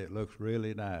it, and it looks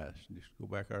really nice. Just go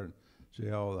back there and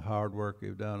see all the hard work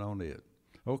they've done on it.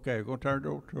 Okay, we're going to turn it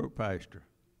over to our pastor.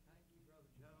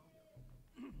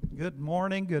 Good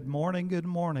morning, good morning, good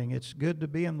morning. It's good to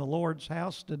be in the Lord's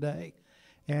house today.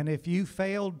 And if you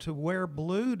failed to wear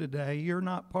blue today, you're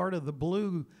not part of the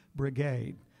Blue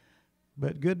Brigade.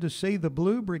 But good to see the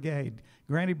Blue Brigade.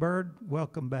 Granny Bird,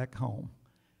 welcome back home.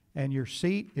 And your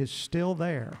seat is still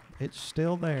there. It's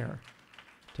still there.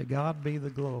 To God be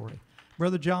the glory.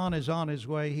 Brother John is on his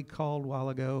way. He called a while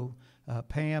ago.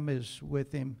 Pam is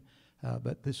with him.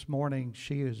 But this morning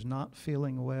she is not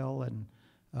feeling well, and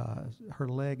her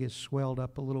leg is swelled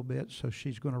up a little bit, so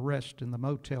she's going to rest in the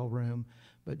motel room.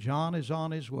 But John is on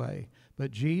his way.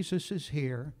 But Jesus is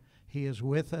here. He is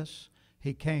with us.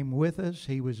 He came with us.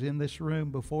 He was in this room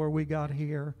before we got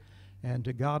here. And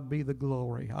to God be the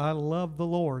glory. I love the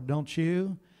Lord, don't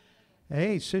you?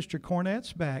 Hey, Sister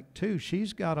Cornette's back too.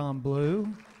 She's got on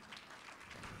blue.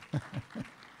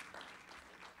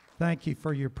 Thank you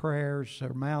for your prayers.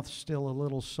 Her mouth's still a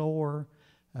little sore,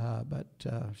 but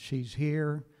she's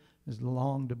here. Has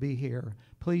longed to be here.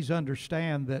 Please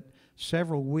understand that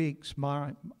several weeks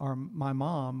my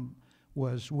mom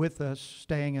was with us,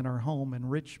 staying in her home in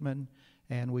Richmond,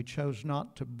 and we chose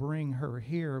not to bring her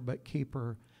here, but keep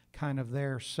her kind of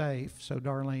there safe. So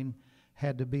Darlene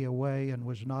had to be away and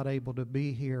was not able to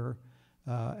be here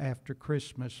after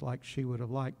Christmas like she would have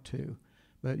liked to.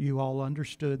 But you all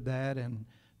understood that, and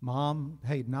Mom,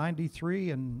 hey, 93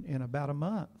 in about a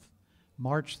month.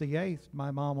 March the 8th,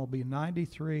 my mom will be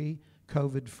 93,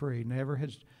 COVID-free, never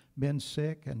has been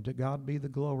sick, and to God be the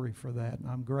glory for that, and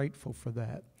I'm grateful for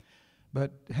that.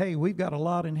 But, hey, we've got a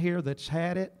lot in here that's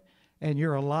had it, and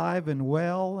you're alive and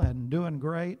well and doing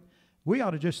great. We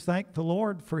ought to just thank the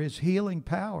Lord for His healing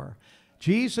power.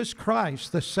 Jesus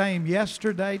Christ, the same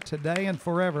yesterday, today, and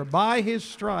forever. By His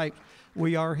stripes,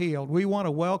 we are healed. We want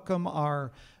to welcome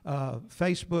our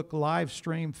Facebook live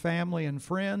stream family and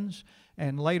friends,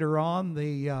 and later on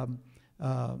the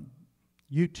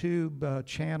YouTube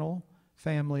channel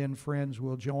family and friends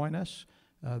will join us.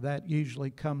 That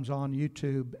usually comes on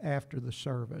YouTube after the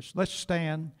service. Let's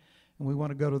stand, and we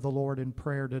want to go to the Lord in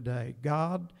prayer today.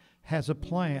 God has a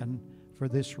plan for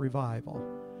this revival.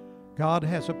 God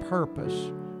has a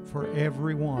purpose for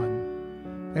everyone.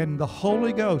 And the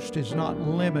Holy Ghost is not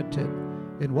limited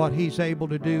in what He's able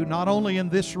to do, not only in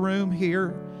this room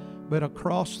here, but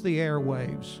across the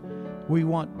airwaves. We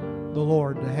want the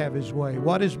Lord to have His way.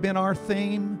 What has been our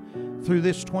theme through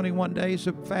this 21 days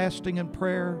of fasting and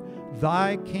prayer?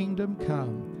 Thy kingdom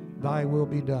come, Thy will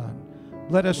be done.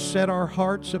 Let us set our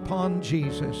hearts upon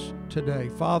Jesus today.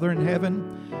 Father in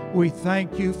heaven, we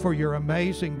thank You for Your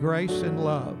amazing grace and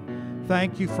love.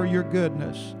 Thank You for Your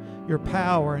goodness, Your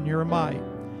power, and Your might.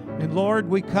 And Lord,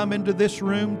 we come into this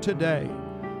room today,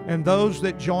 and those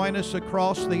that join us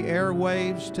across the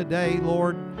airwaves today,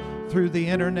 Lord, through the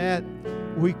internet,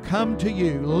 we come to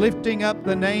You lifting up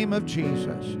the name of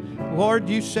Jesus. Lord,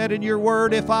 You said in Your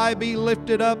word, if I be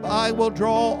lifted up, I will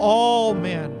draw all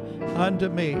men unto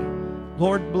Me.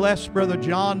 Lord, bless Brother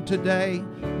John today.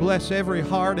 Bless every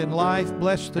heart and life.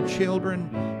 Bless the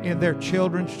children in their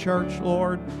children's church,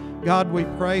 Lord. God, we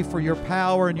pray for Your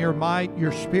power and Your might,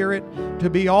 Your Spirit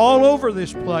to be all over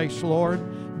this place, Lord.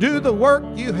 Do the work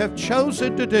You have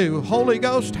chosen to do. Holy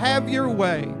Ghost, have Your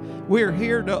way. We're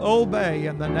here to obey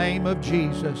in the name of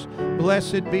Jesus.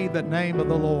 Blessed be the name of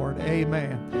the Lord.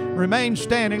 Amen. Remain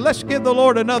standing. Let's give the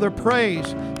Lord another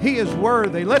praise. He is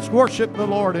worthy. Let's worship the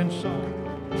Lord in song.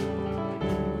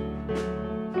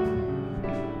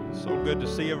 So good to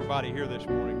see everybody here this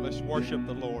morning. Let's worship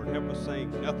the Lord. Help us sing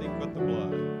Nothing But the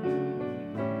Blood.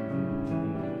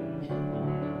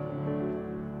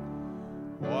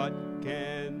 What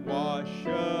can wash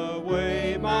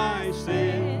away my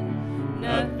sin?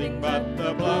 Nothing but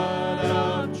the blood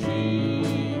of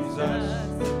Jesus.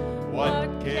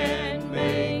 What can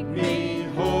make me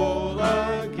whole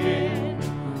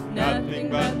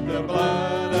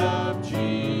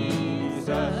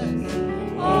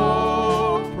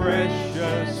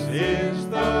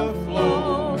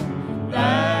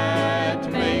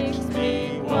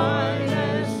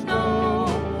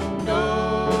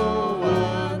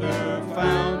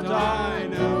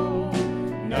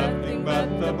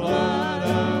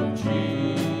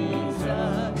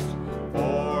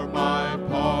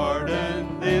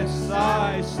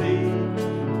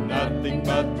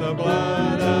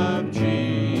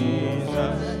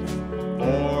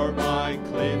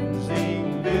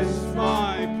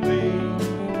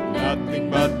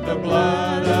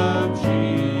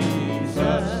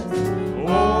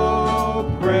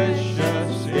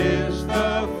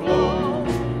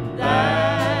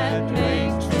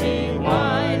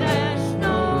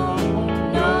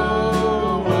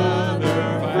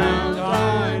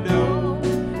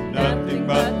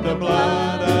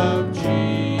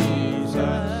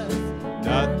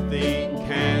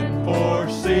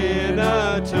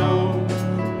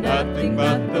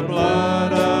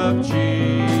blood of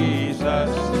Jesus,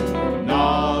 and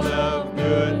all of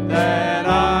good that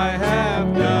I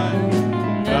have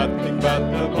done, nothing but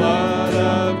the blood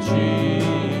of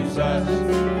Jesus.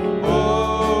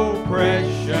 Oh,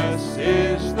 precious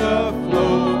is the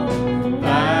flow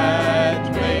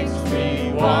that makes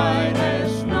me white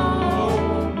as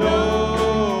snow.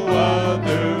 No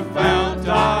other fount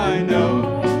I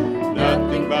know,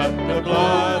 nothing but the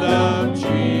blood of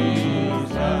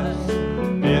Jesus.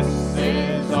 This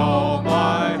is all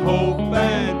my hope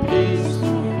and peace,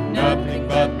 nothing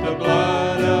but the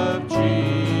blood of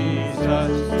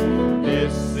Jesus.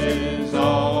 This is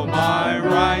all my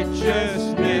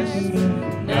righteousness,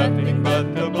 nothing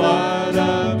but the blood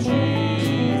of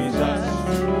Jesus.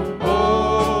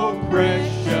 Oh,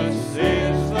 precious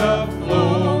is the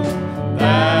flow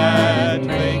that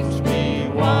makes me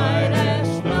white as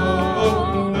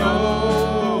snow.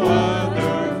 No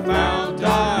other fount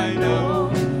I know,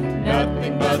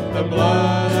 nothing but the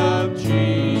blood of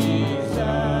Jesus.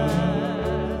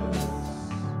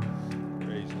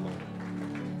 Praise the Lord.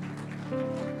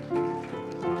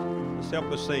 Let's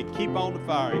help us sing, keep on the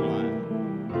firing line.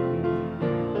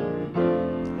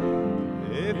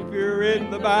 If you're in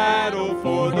the battle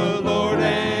for the Lord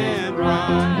and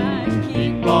right,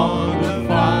 keep on the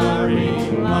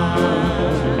firing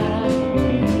line.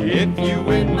 If you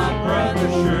win, my brother,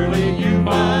 surely you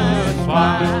must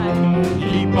fight.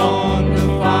 Keep on the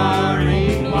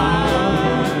firing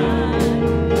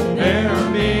line. There are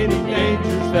many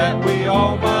dangers that we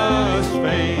all must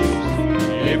face.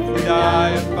 If we die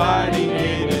of fighting,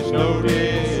 it is no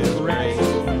disgrace.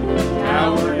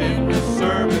 Coward in the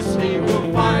service, he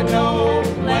will find no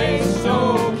place.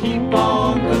 So keep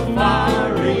on the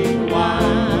firing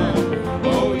line.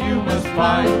 Oh, you must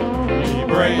fight, be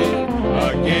brave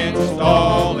against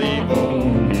all evil.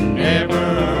 Never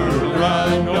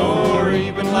run nor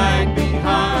even lag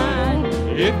behind.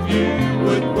 If you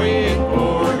would win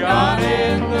for God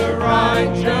and the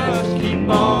righteous, keep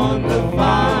on the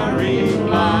firing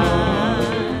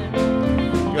line.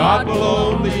 God will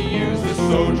only use a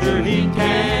soldier he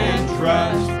can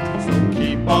trust, so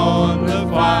keep on the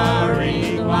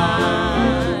firing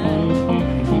line.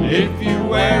 If you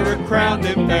wear a crown,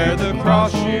 then bear the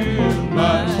cross you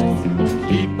must.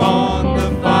 Keep on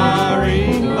the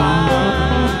firing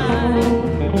line.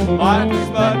 Life is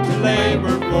but to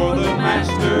labor for the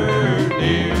Master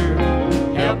dear.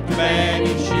 Help the man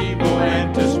each evil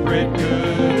and to spread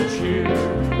good cheer.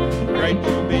 Great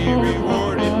you'll be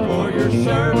rewarded for your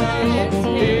service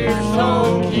here.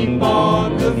 So keep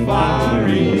on the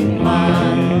firing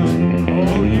line.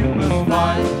 Oh, you must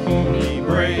fight, be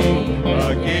brave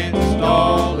against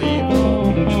all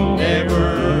evil.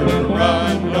 Never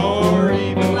run nor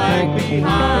even lag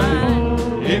behind.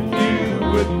 If you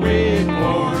would win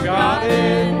for God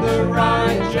and the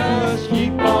righteous,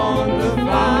 keep on the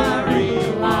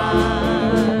firing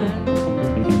line.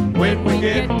 When we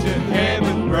get to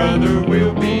heaven, brother,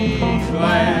 we'll be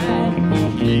glad.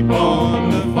 Keep on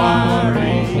the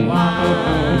firing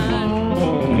line.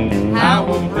 I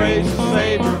will praise the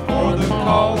Savior for the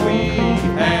call we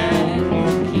had.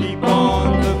 Keep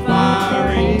on the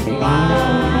firing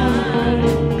line.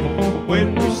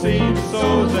 When we see the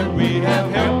souls that we have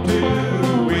helped to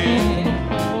win,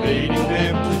 leading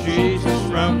them to Jesus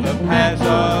from the paths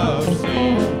of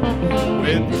sin,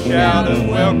 with a shout of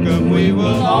welcome we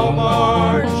will all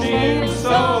march in.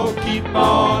 So keep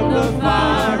on the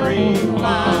firing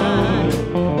line.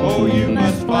 Oh, you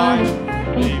must fight,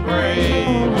 be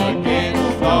brave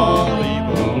against all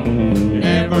evil.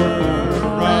 Never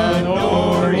run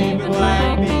nor even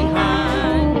lag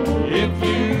behind. If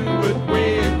you would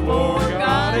win for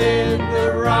God and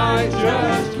the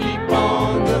righteous, keep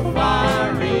on the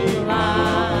firing line.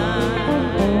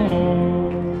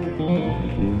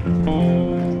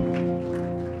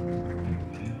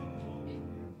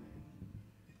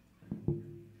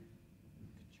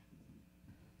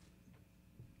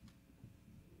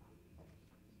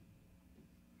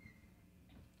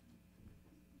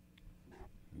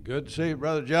 Good to see you,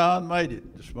 Brother John made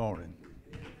it this morning.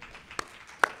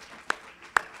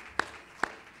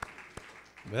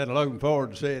 Been looking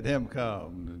forward to seeing him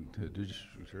come, and just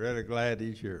really glad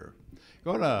he's here.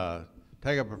 Going to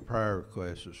take up a prayer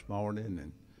request this morning,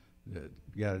 and that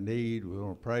you got a need, we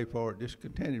want to pray for it. Just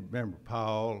continue to remember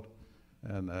Paul,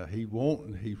 and he's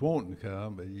wanting to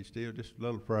come, but he's still just a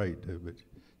little afraid to. But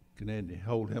continue to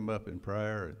hold him up in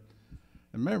prayer.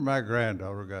 And remember my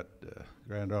granddaughter,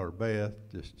 granddaughter Beth,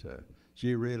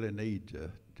 she really needs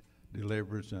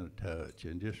deliverance and a touch,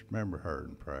 and just remember her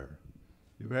in prayer.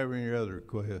 If you have any other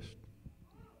requests?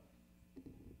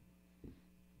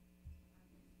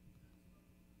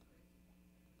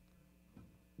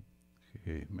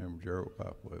 Okay, remember Gerald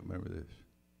Popwell, remember this.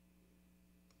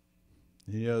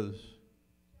 Any others?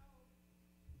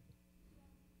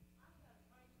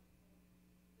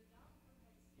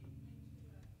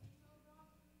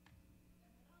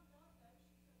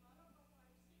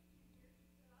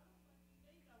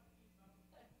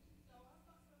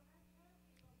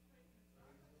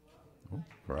 Oh,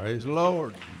 praise the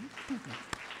Lord.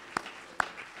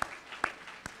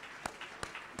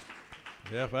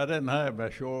 Yeah, if I didn't have them, I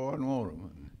sure wouldn't want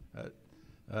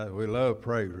them. We love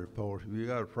praise reports. If you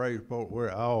got a praise report,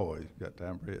 we're always got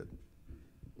time for it.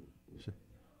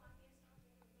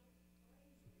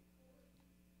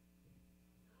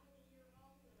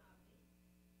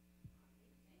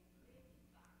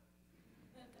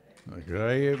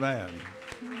 Okay, amen.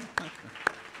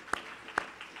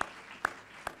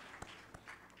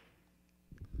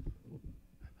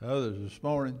 Others this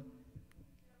morning?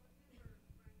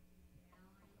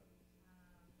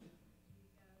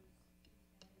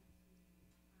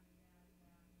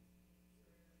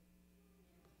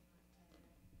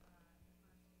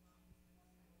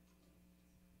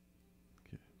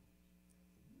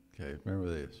 Okay, remember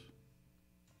this.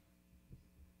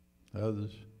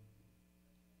 Others?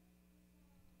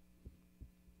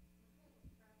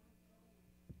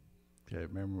 Okay,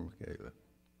 remember Michaela.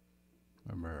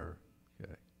 Remember her.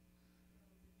 Okay.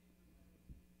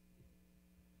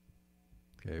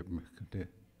 Okay, continue.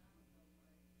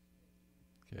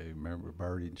 Okay, remember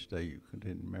Birdie and Steve.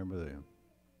 Continue to remember them.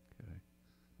 Okay.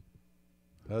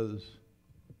 Others?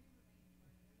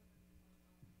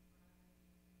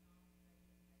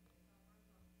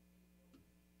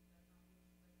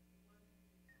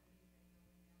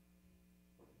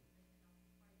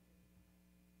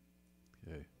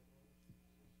 Okay.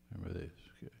 Remember this.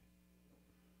 Okay.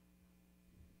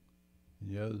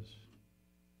 Any others?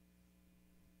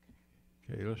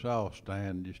 Okay, let's all stand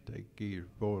and just take keys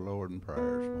before the Lord in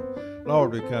prayers.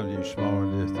 Lord, we come to you this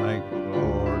morning just thankful,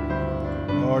 Lord.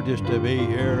 Lord, just to be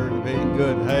here, to be in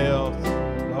good health.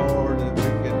 Lord, that we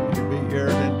can be here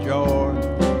and enjoy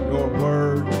your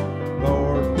word.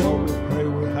 Lord, we pray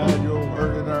we hide your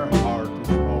word in our heart this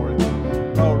morning.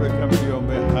 Lord, we come to you on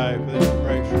behalf of this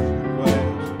precious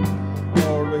request.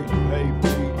 Lord, we pray for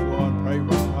each one. Pray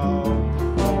for Paul.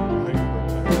 Lord, pray for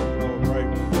Mary. Lord, pray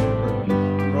for Deborah.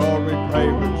 Lord, we pray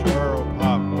for Gerald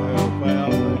Popwell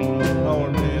family.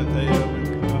 Lord, be with them and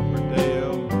comfort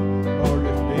them. Lord,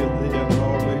 just be with them.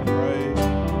 Lord, we pray.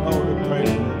 Lord, we pray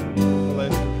for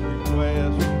Alexa's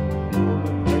request. Lord,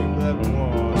 we pray for that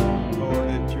one. Lord,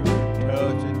 that you would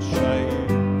touch and save.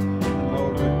 And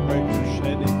Lord, we pray for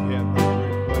Cindy Kemper's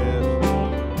request.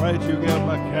 Pray that you give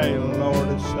Michaela, Lord, a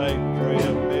safe trip.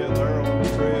 Be with her on the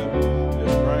trip.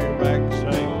 Just bring her back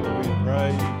safely, we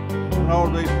pray. Lord,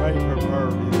 we pray for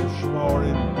Birdie this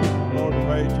morning. Lord,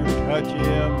 pray that you touch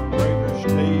him. Pray for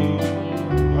Steve.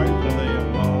 Pray for them,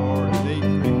 Lord. And each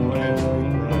request we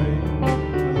pray.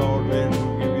 And Lord, we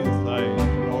give you thanks.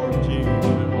 Lord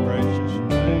Jesus' precious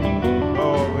name.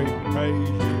 Lord, we praise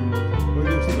you. We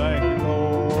just thank you,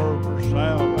 Lord, for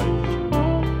salvation.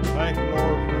 Thank you,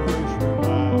 Lord, for this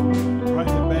revival. Pray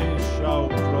that many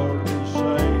souls, Lord, be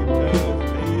saved,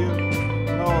 touched, healed.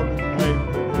 Lord, we pray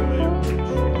for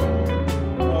deliverance, Lord.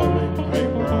 Lord, we pray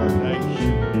for our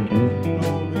nation.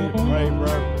 Lord, we pray for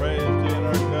our president,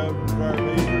 our governors, our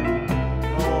leaders.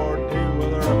 Lord, deal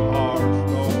with our hearts,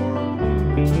 Lord.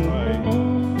 We pray.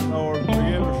 Lord,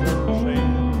 forgive us our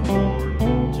sins, Lord.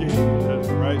 In Jesus'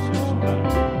 precious name.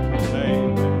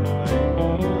 Amen.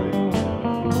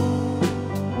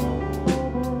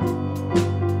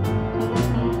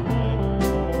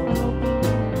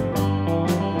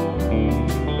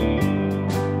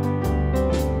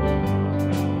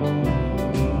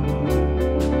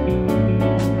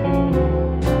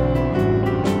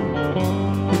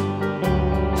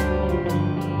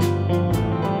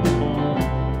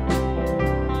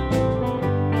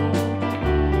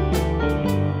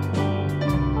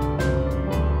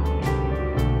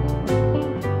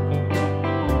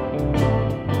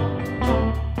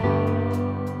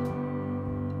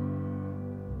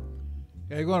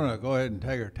 Okay, we're going to go ahead and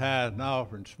take our tithe and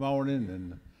offering this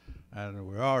morning, and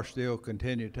we are still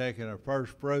continue taking our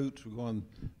first fruits. We're going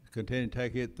to continue to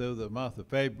take it through the month of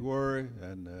February,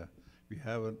 and if you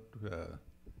haven't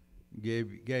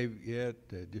gave yet,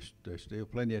 just there's still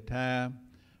plenty of time.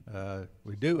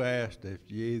 We do ask that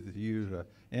you either use an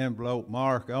envelope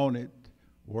mark on it,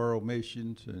 World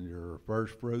Missions, and your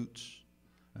first fruits,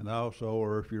 and also,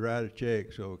 or if you write a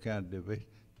check, so it kind of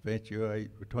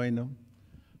differentiate between them.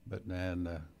 But then,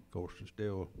 of course, it's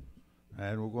still,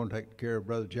 and we're going to take care of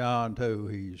Brother John too.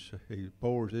 He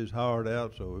pours his heart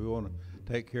out, so we want to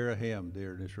take care of him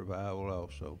during this revival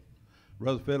also.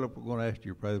 Brother Philip, we're going to ask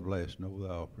you to pray the blessing over the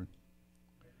offering.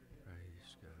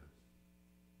 Praise God.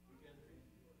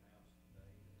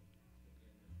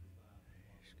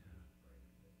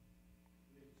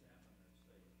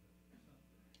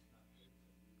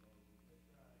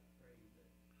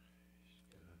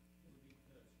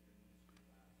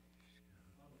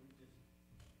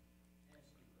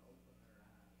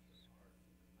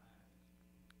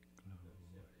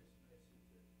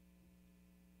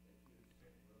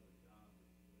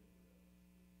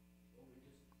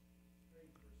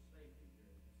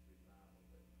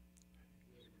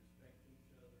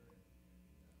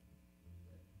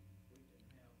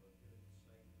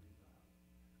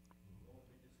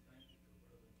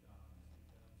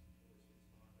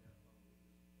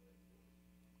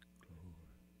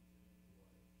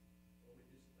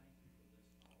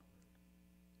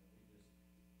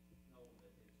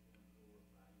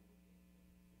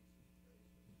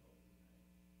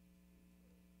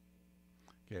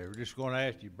 Okay, we're just going to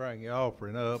ask you to bring your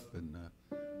offering up and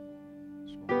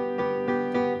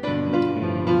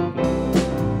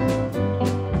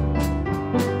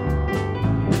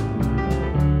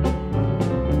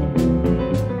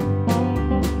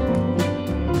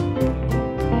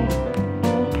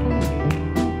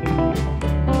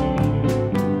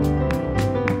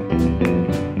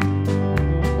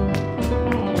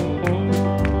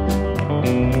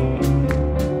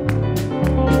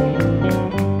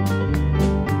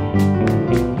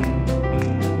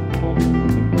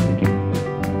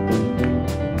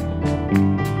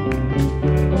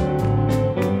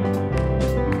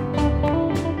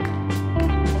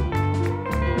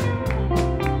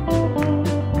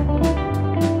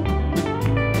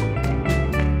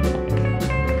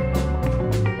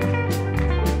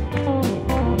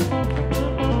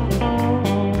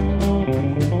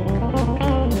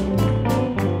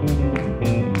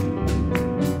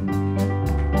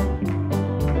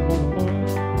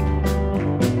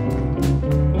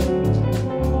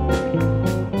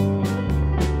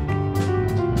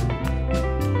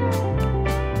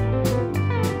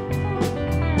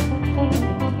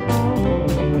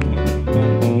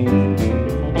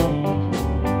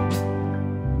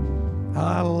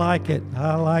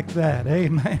I like that.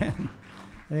 Amen.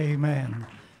 Amen.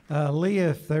 Leah,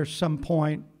 if there's some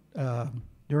point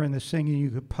during the singing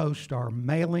you could post our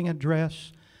mailing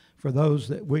address for those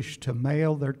that wish to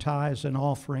mail their tithes and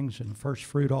offerings and first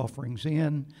fruit offerings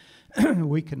in,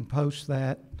 we can post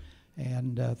that.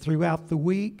 And throughout the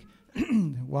week,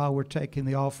 while we're taking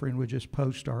the offering, we just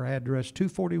post our address,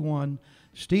 241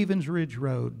 Stevens Ridge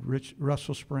Road,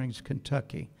 Russell Springs,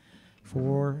 Kentucky,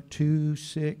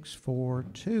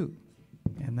 42642.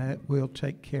 And that will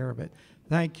take care of it.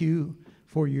 Thank you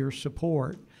for your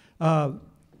support.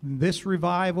 This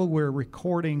revival, we're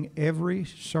recording every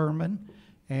sermon,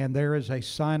 and there is a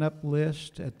sign-up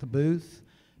list at the booth.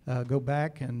 Go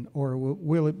back or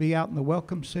will it be out in the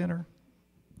Welcome Center?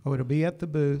 Oh, it'll be at the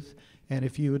booth. And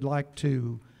if you would like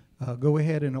to go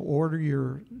ahead and order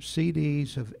your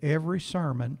CDs of every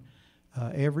sermon,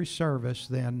 every service,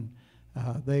 then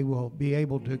they will be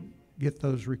able to get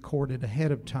those recorded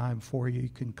ahead of time for you. You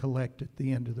can collect at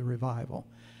the end of the revival.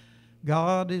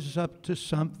 God is up to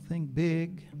something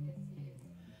big.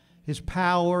 His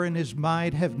power and His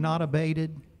might have not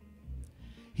abated.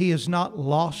 He has not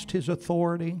lost His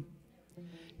authority.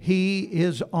 He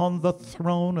is on the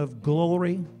throne of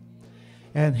glory,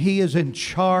 and He is in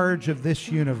charge of this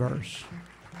universe.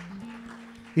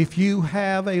 If you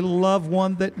have a loved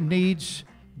one that needs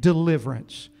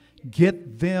deliverance,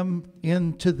 get them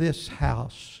into this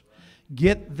house.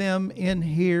 Get them in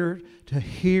here to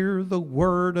hear the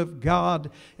Word of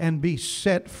God and be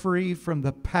set free from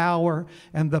the power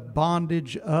and the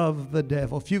bondage of the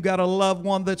devil. If you've got a loved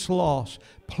one that's lost,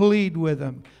 plead with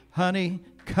them. Honey,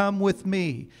 come with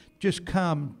me. Just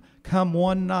come. Come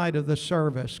one night of the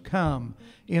service. Come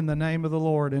in the name of the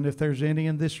Lord. And if there's any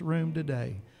in this room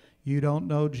today, you don't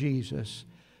know Jesus,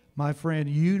 my friend,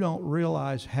 you don't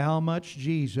realize how much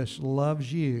Jesus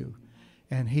loves you,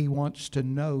 and He wants to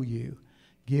know you.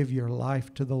 Give your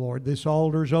life to the Lord. This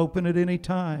altar's open at any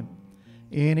time,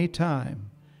 and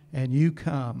you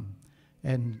come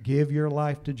and give your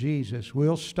life to Jesus.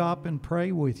 We'll stop and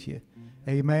pray with you.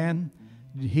 Amen.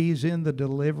 He's in the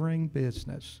delivering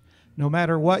business. No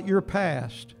matter what your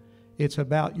past, it's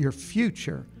about your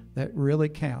future that really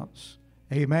counts.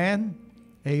 Amen.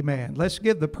 Amen. Let's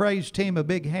give the praise team a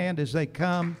big hand as they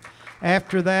come.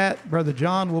 After that, Brother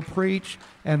John will preach,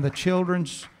 and the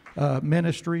children's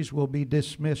ministries will be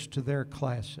dismissed to their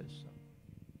classes.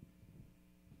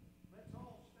 Let's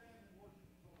all stand and worship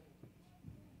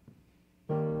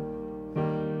the Lord.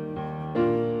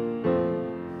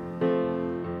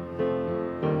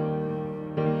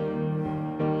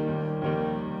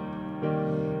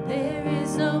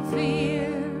 no fear,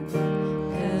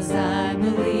 'cause I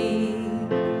believe.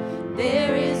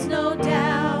 There is no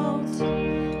doubt,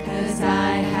 'cause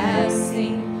I have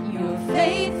seen your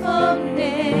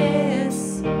faithfulness,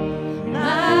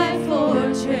 my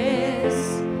fortress,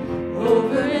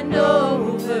 over and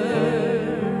over.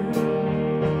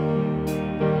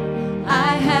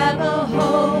 I have a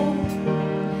hope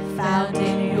found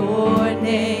in your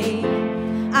name.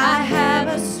 I have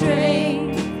a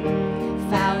strength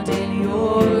found in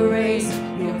your grace,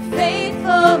 your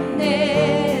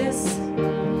faithfulness,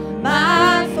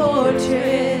 my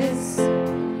fortress,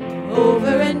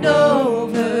 over and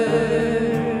over.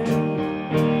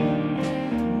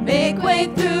 Make way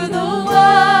through the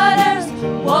waters,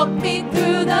 walk me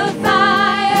through the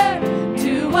fire.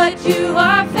 Do what you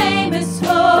are famous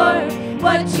for,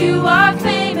 what you are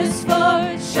famous for.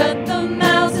 Shut the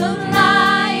mouths of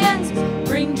lions,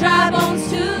 bring dry bones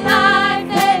to life.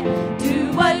 Then do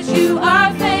what you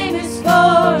are famous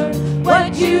for, what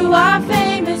you are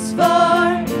famous for.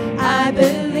 I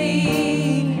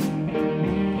believe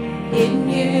in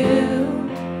you,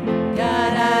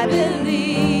 God, I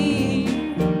believe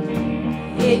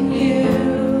in you.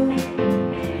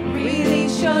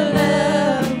 Release your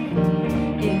love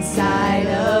inside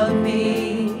of me.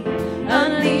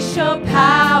 Unleash your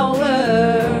power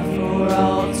for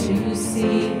all to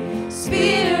see.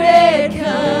 Spirit,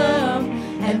 come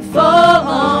and fall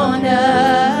on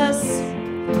us,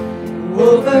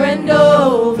 over and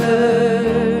over.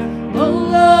 Oh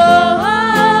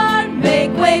Lord,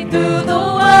 make way through the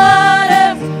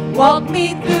waters, walk me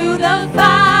through the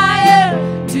fire.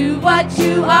 Do what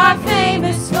you are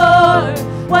famous for,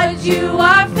 what you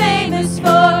are famous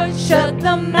for. Shut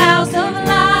the mouths of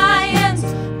lions,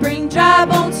 bring dry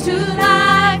bones to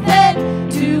life. Then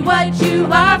do what you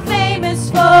are famous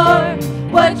for,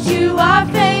 what you are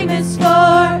famous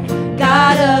for.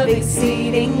 God of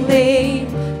exceedingly,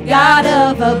 God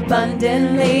of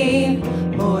abundantly,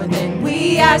 more than we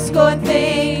ask or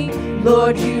think.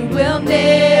 Lord, you will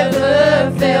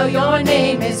never fail. Your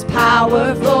name is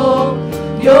powerful,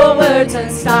 your word's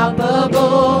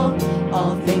unstoppable.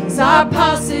 All things are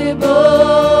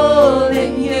possible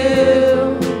in you.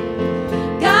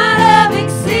 God of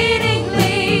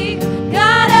exceedingly,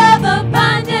 God of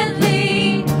abundantly,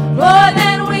 more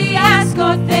than we ask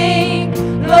or think.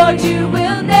 Lord, you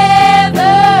will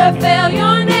never fail.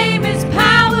 Your name is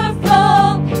powerful,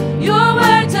 your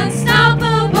word's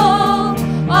unstoppable.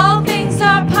 All things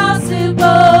are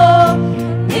possible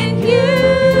in you.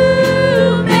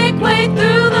 Make way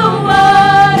through the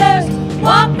waters,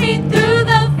 walk me through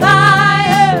the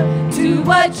fire. Do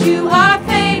what you are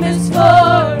famous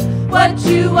for, what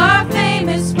you are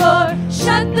famous for.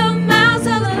 Shut the mouths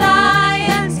of the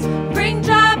lions, bring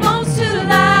dry bones to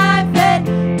life. And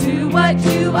do what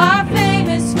you are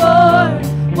famous for,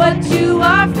 what you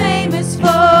are famous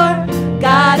for.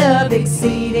 God of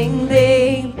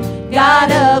exceedingly, God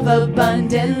of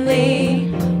abundantly,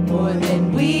 more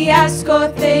than we ask or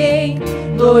think.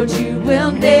 Lord, you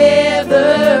will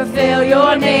never fail.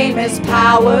 Your name is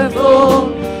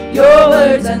powerful, your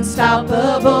word's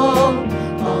unstoppable.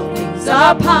 All things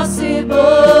are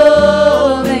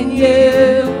possible in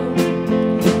you.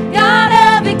 God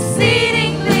of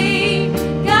exceedingly,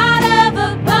 God of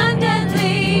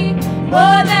abundantly,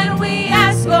 more than we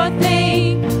ask or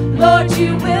think. Lord,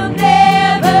 you will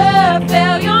never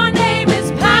fail. Your name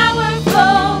is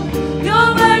powerful, your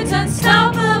word's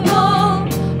unstoppable.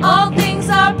 All things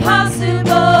are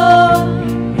possible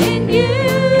in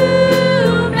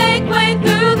you. Make way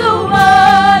through the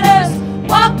waters,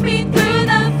 walk me through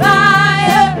the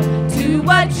fire. Do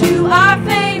what you are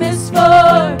famous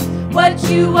for, what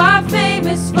you are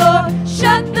famous for.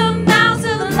 Shut the mouths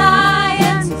of the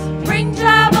lions, bring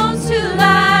dry bones to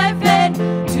life. And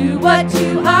do what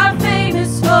you are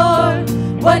famous for,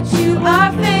 what you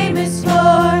are famous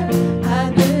for. I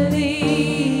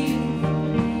believe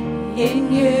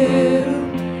in you,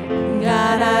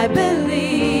 God, I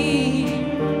believe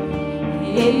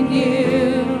in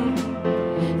you.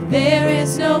 There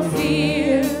is no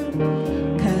fear,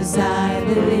 'cause I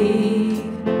believe.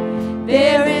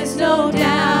 There is no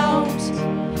doubt,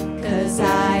 'cause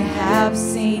I have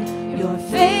seen your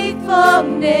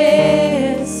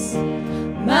faithfulness,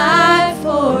 my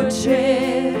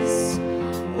fortress,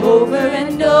 over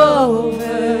and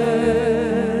over.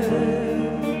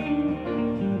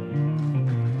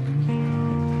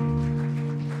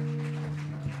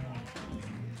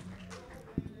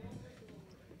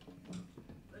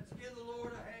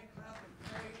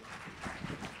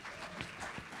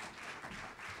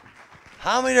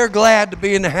 How many are glad to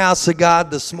be in the house of God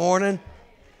this morning?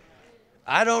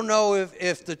 I don't know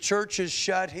if the church is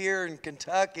shut here in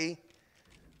Kentucky,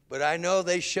 but I know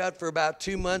they shut for about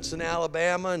 2 months in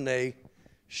Alabama, and they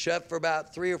shut for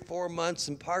about 3 or 4 months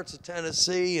in parts of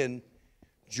Tennessee and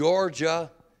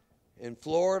Georgia and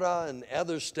Florida and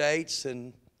other states.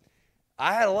 And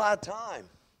I had a lot of time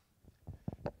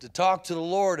to talk to the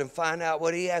Lord and find out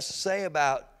what he has to say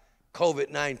about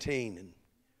COVID-19 and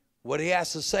what he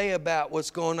has to say about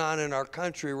what's going on in our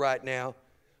country right now.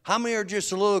 How many are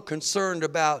just a little concerned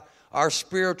about our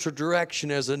spiritual direction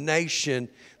as a nation?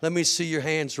 Let me see your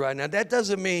hands right now. That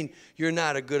doesn't mean you're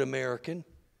not a good American.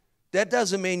 That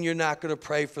doesn't mean you're not going to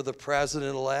pray for the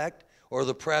president-elect or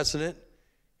the president.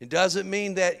 It doesn't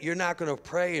mean that you're not going to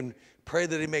pray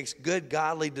that he makes good,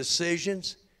 godly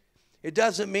decisions. It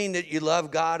doesn't mean that you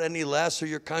love God any less or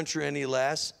your country any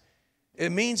less.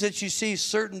 It means that you see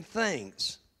certain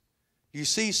things. You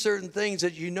see certain things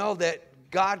that you know that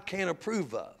God can't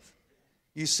approve of.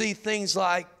 You see things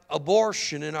like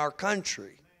abortion in our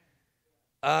country.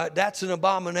 That's an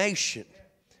abomination.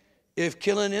 If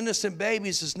killing innocent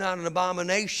babies is not an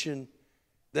abomination,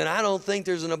 then I don't think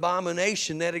there's an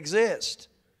abomination that exists.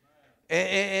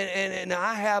 And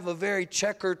I have a very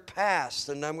checkered past,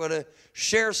 and I'm going to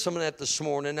share some of that this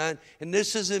morning. And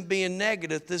this isn't being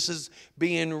negative. This is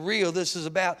being real. This is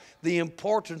about the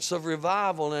importance of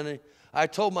revival. And I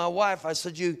told my wife, I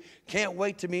said, you can't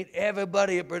wait to meet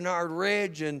everybody at Bernard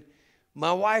Ridge. And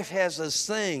my wife has this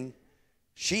thing.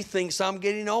 She thinks I'm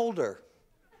getting older.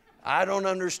 I don't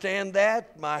understand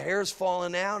that. My hair's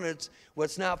falling out, and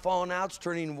what's not falling out is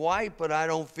turning white, but I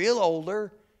don't feel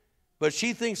older. But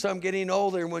she thinks I'm getting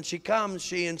older, and when she comes,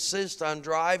 she insists on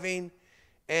driving.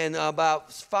 And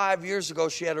about 5 years ago,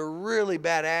 she had a really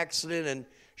bad accident and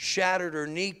shattered her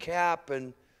kneecap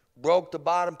and broke the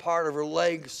bottom part of her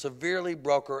leg severely,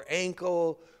 broke her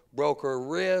ankle, broke her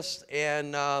wrist,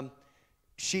 and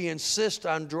she insists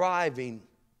on driving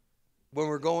when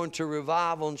we're going to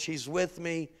revival, and she's with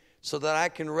me so that I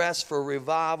can rest for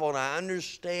revival. And I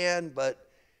understand, but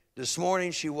this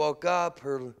morning she woke up,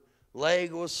 her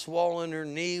leg was swollen, her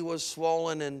knee was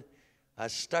swollen, and I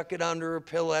stuck it under her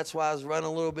pillow. That's why I was running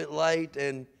a little bit late.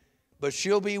 But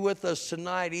she'll be with us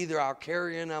tonight. Either I'll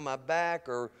carry her in on my back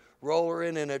or roll her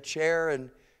in a chair, and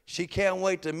she can't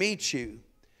wait to meet you.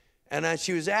 And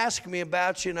she was asking me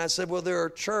about you, and I said, well, they're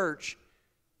a church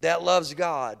that loves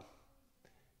God.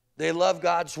 They love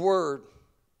God's word.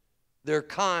 They're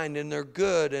kind, and they're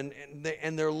good, and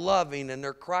they're loving, and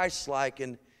they're Christ-like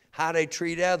in how they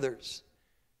treat others.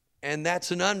 And that's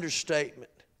an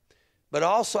understatement. But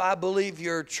also, I believe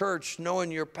you're a church,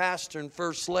 knowing your pastor and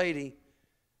first lady,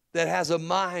 that has a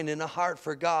mind and a heart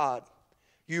for God.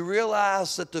 You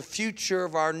realize that the future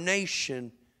of our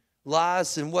nation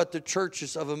lies in what the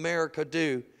churches of America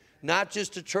do. Not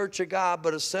just the Church of God,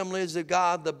 but Assemblies of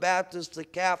God, the Baptists, the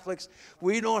Catholics.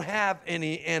 We don't have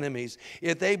any enemies.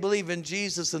 If they believe in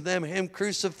Jesus and Him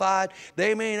crucified,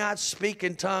 they may not speak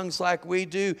in tongues like we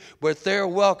do, but they're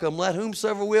welcome. Let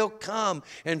whomsoever will come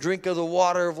and drink of the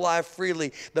water of life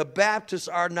freely. The Baptists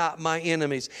are not my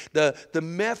enemies. The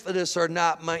Methodists are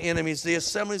not my enemies. The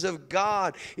Assemblies of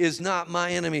God is not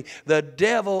my enemy. The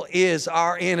devil is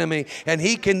our enemy, and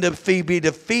he can be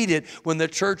defeated when the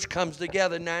church comes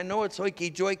together. Now, I know it's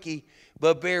hoiky-joiky,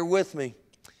 but bear with me.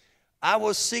 I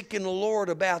was seeking the Lord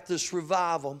about this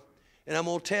revival, and I'm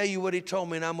going to tell you what He told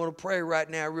me, and I'm going to pray right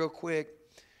now real quick.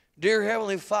 Dear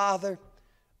Heavenly Father,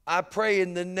 I pray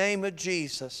in the name of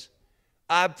Jesus.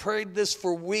 I prayed this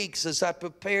for weeks as I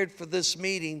prepared for this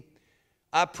meeting.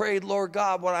 I prayed, Lord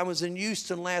God, when I was in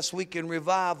Houston last week in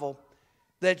revival,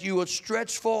 that you would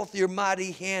stretch forth your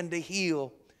mighty hand to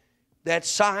heal, that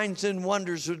signs and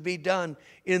wonders would be done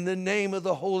in the name of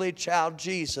the Holy Child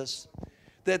Jesus,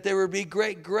 that there would be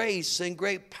great grace and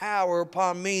great power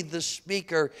upon me, the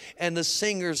speaker, and the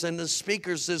singers and the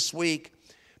speakers this week,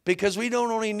 because we don't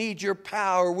only need your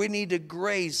power, we need the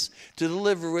grace to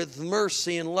deliver with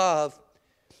mercy and love.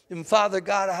 And Father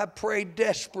God, I pray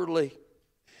desperately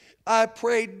that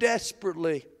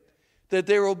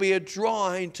there will be a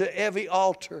drawing to every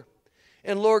altar.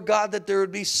 And Lord God, that there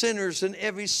would be sinners in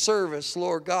every service,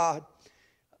 Lord God.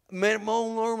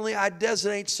 Normally I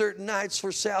designate certain nights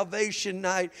for salvation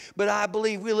night, but I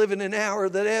believe we live in an hour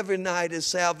that every night is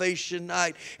salvation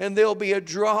night, and there'll be a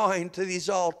drawing to these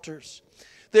altars.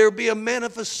 There'll be a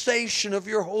manifestation of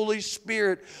your Holy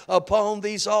Spirit upon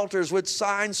these altars with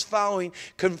signs following,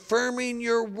 confirming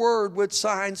your word with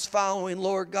signs following,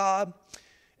 Lord God.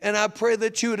 And I pray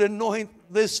that you would anoint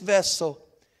this vessel.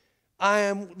 I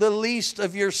am the least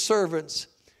of your servants,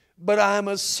 but I am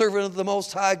a servant of the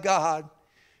Most High God.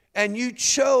 And you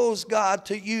chose, God,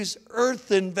 to use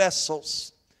earthen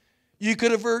vessels. You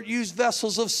could have used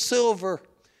vessels of silver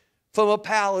from a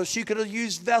palace. You could have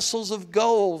used vessels of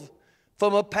gold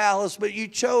from a palace, but you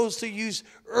chose to use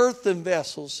earthen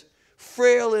vessels,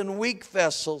 frail and weak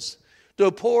vessels,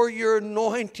 to pour your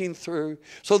anointing through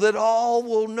so that all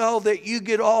will know that you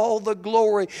get all the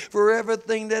glory for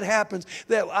everything that happens,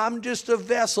 that I'm just a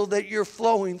vessel that you're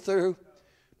flowing through.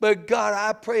 But God,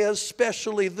 I pray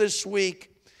especially this week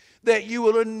that you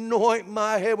will anoint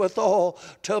my head with oil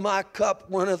till my cup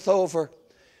runneth over.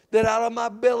 That out of my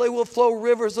belly will flow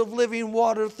rivers of living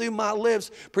water through my lips,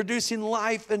 producing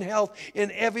life and health in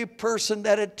every person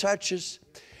that it touches.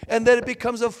 And that it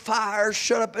becomes a fire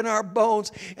shut up in our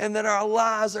bones, and that our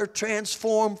lives are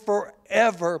transformed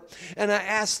forever. And I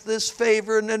ask this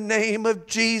favor in the name of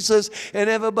Jesus. And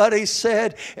everybody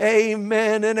said,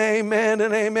 amen and amen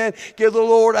and amen. Give the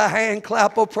Lord a hand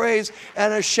clap of praise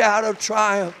and a shout of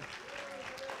triumph.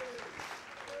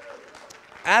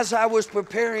 As I was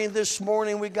preparing this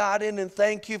morning, we got in, and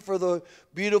thank you for the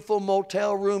beautiful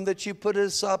motel room that you put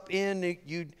us up in.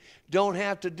 You don't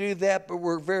have to do that, but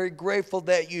we're very grateful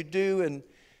that you do,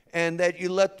 and that you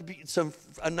left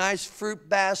a nice fruit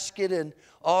basket and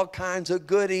all kinds of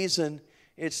goodies. And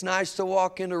it's nice to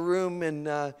walk in a room and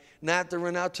not to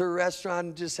run out to a restaurant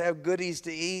and just have goodies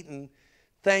to eat. And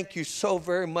thank you so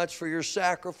very much for your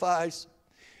sacrifice.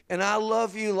 And I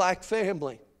love you like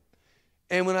family.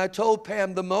 And when I told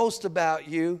Pam the most about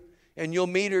you, and you'll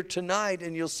meet her tonight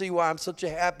and you'll see why I'm such a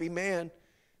happy man,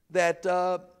 that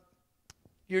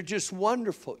you're just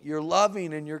wonderful. You're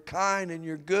loving and you're kind and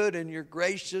you're good and you're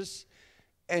gracious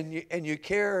and you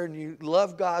care and you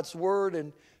love God's word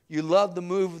and you love the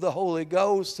move of the Holy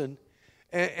Ghost.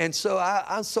 And so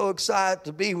I'm so excited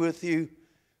to be with you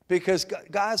because,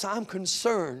 guys, I'm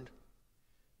concerned.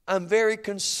 I'm very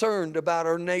concerned about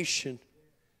our nation.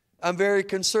 I'm very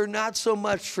concerned, not so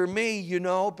much for me,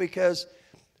 because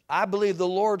I believe the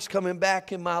Lord's coming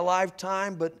back in my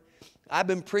lifetime, but I've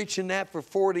been preaching that for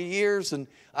 40 years, and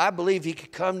I believe He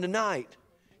could come tonight.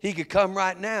 He could come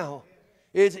right now.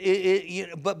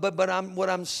 But what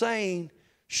I'm saying,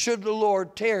 should the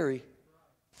Lord tarry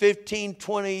 15,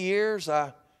 20 years,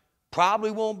 I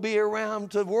probably won't be around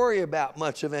to worry about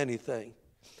much of anything.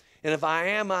 And if I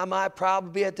am, I might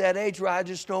probably be at that age where I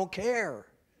just don't care.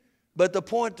 But the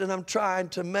point that I'm trying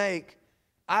to make,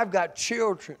 I've got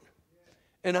children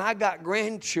and I got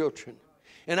grandchildren,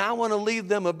 and I want to leave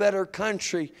them a better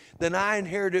country than I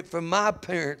inherited from my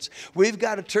parents. We've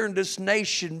got to turn this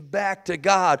nation back to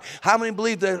God. How many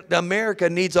believe that America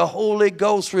needs a Holy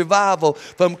Ghost revival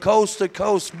from coast to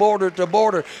coast, border to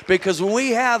border? Because when we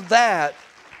have that,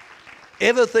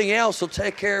 everything else will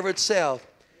take care of itself.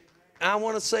 I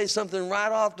want to say something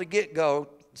right off the get-go.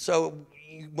 So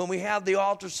when we have the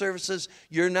altar services,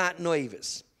 you're not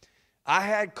nervous. I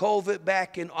had COVID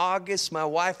back in August. My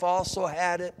wife also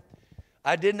had it.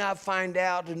 I did not find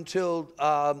out until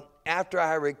after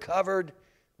I recovered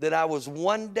that I was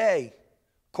 1 day,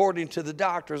 according to the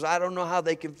doctors. I don't know how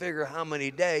they can figure how many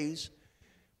days,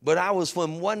 but I was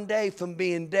from 1 day from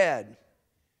being dead.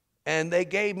 And they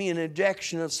gave me an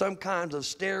injection of some kinds of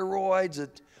steroids.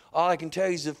 All I can tell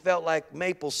you is it felt like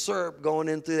maple syrup going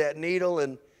in through that needle,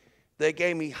 and they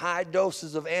gave me high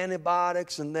doses of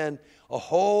antibiotics and then a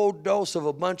whole dose of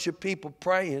a bunch of people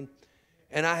praying.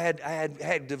 And I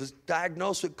was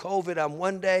diagnosed with COVID on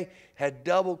 1 day, had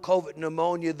double COVID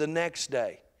pneumonia the next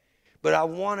day. But I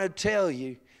want to tell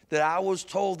you that I was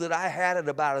told that I had it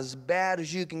about as bad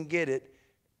as you can get it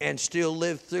and still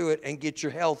live through it and get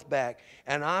your health back.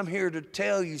 And I'm here to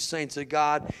tell you, saints of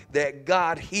God, that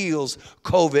God heals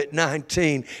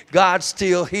COVID-19. God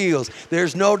still heals.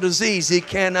 There's no disease He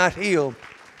cannot heal.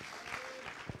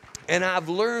 And I've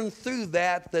learned through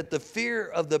that the fear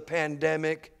of the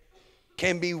pandemic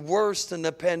can be worse than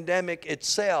the pandemic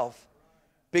itself.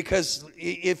 Because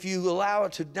if you allow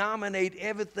it to dominate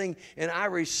everything, and I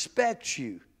respect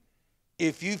you,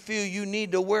 if you feel you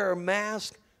need to wear a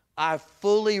mask, I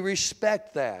fully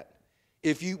respect that.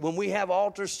 When we have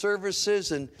altar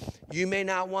services and you may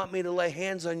not want me to lay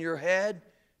hands on your head,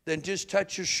 then just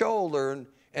touch your shoulder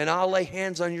and I'll lay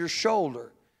hands on your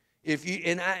shoulder.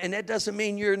 And that doesn't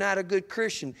mean you're not a good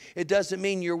Christian. It doesn't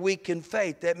mean you're weak in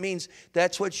faith. That means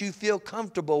that's what you feel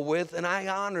comfortable with, and I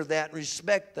honor that and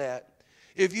respect that.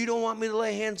 If you don't want me to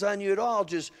lay hands on you at all,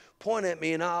 just point at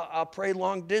me and I'll pray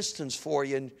long distance for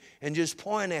you and just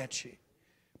point at you.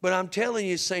 But I'm telling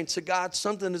you, saints of God,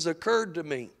 something has occurred to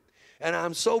me. And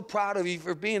I'm so proud of you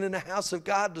for being in the house of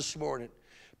God this morning.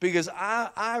 Because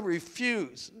I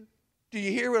refuse. Do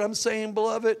you hear what I'm saying,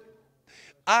 beloved?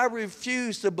 I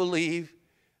refuse to believe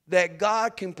that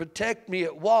God can protect me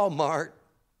at Walmart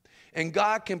and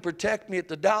God can protect me at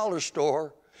the dollar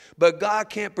store, But God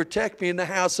can't protect me in the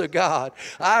house of God.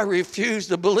 I refuse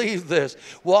to believe this.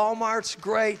 Walmart's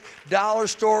great, dollar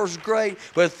store's great,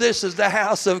 but this is the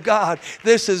house of God.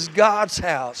 This is God's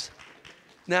house.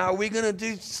 Now, are we going to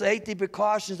do safety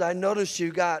precautions? I noticed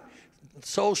you got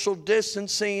social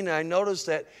distancing. I noticed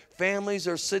that families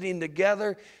are sitting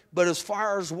together. But as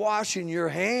far as washing your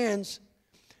hands,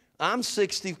 I'm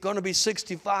going to be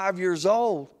 65 years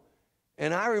old.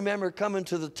 And I remember coming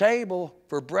to the table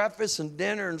for breakfast and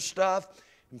dinner and stuff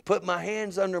and put my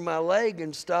hands under my leg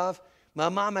and stuff. My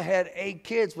mama had 8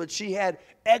 kids, but she had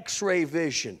x-ray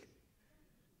vision.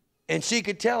 And she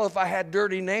could tell if I had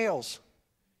dirty nails.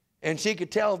 And she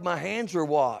could tell if my hands were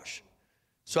washed.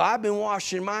 So I've been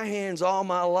washing my hands all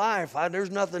my life.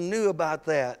 There's nothing new about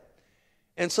that.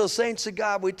 And so, saints of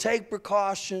God, we take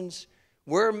precautions.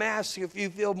 Wear masks if you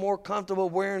feel more comfortable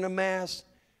wearing a mask.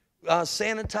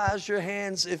 Sanitize your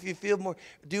hands if you feel more.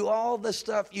 Do all the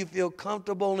stuff you feel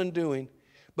comfortable in doing.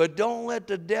 But don't let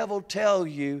the devil tell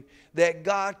you that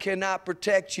God cannot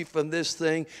protect you from this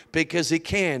thing, because he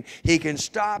can. He can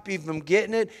stop you from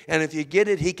getting it, and if you get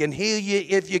it, he can heal you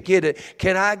if you get it.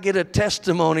 Can I get a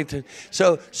testimony?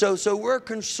 So we're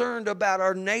concerned about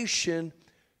our nation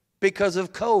because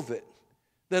of COVID.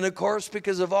 Then, of course,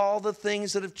 because of all the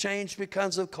things that have changed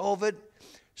because of COVID,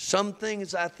 some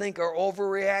things I think are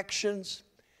overreactions.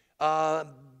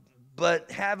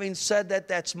 But having said that,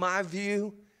 that's my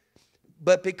view.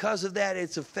 But because of that,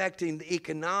 it's affecting the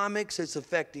economics, it's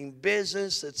affecting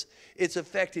business, it's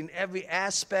affecting every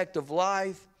aspect of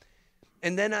life.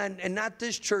 And then, and not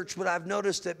this church, but I've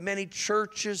noticed that many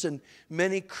churches and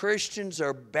many Christians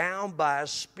are bound by a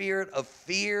spirit of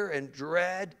fear and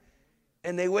dread.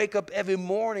 And they wake up every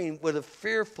morning with a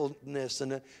fearfulness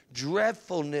and a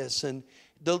dreadfulness. And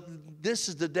this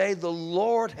is the day the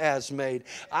Lord has made.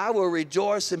 I will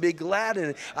rejoice and be glad in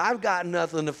it. I've got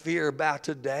nothing to fear about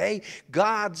today.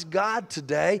 God's God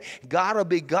today. God will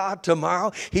be God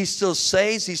tomorrow. He still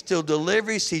saves. He still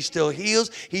delivers. He still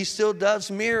heals. He still does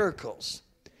miracles.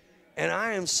 And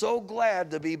I am so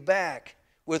glad to be back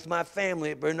with my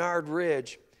family at Bernard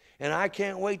Ridge. And I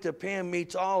can't wait till Pam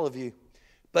meets all of you.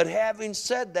 But having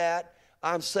said that,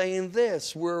 I'm saying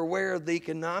this. We're aware of the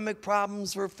economic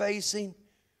problems we're facing.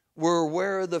 We're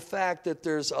aware of the fact that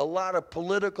there's a lot of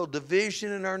political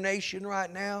division in our nation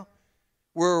right now.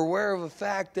 We're aware of the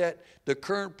fact that the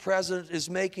current president is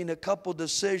making a couple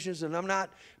decisions, and I'm not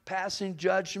passing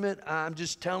judgment. I'm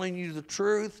just telling you the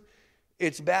truth.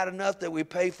 It's bad enough that we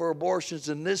pay for abortions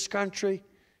in this country.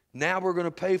 Now we're going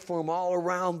to pay for them all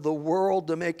around the world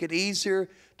to make it easier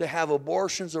to have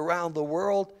abortions around the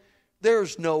world.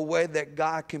 There's no way that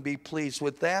God can be pleased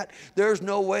with that. There's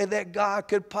no way that God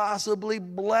could possibly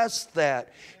bless that.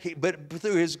 But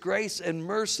through his grace and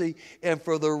mercy and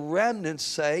for the remnant's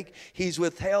sake, he's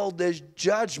withheld this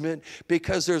judgment,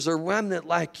 because there's a remnant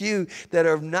like you that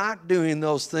are not doing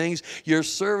those things. You're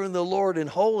serving the Lord in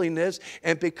holiness,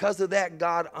 and because of that,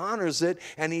 God honors it,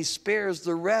 and he spares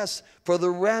the rest for the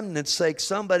remnant's sake.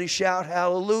 Somebody shout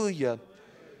hallelujah.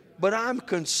 But I'm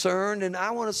concerned, and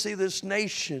I want to see this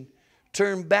nation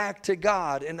turn back to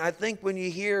God. And I think when you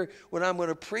hear what I'm going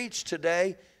to preach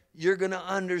today, you're going to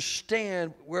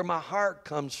understand where my heart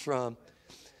comes from.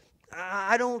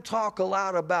 I don't talk a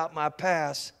lot about my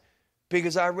past,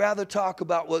 because I'd rather talk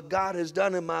about what God has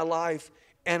done in my life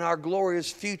and our glorious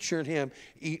future in him.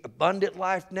 Abundant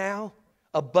life now,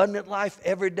 abundant life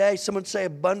every day. Someone say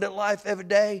abundant life every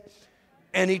day,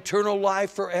 and eternal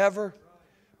life forever.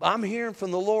 I'm hearing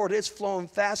from the Lord. It's flowing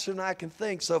faster than I can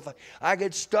think. So if I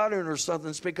get stuttering or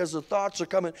something, it's because the thoughts are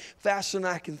coming faster than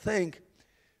I can think.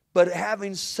 But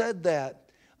having said that,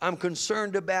 I'm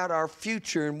concerned about our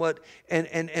future, and what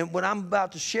I'm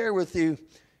about to share with you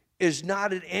is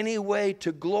not in any way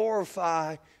to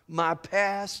glorify my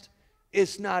past.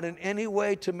 It's not in any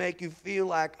way to make you feel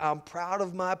like I'm proud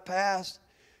of my past,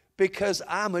 because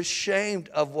I'm ashamed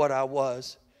of what I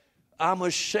was. I'm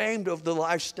ashamed of the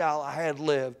lifestyle I had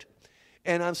lived.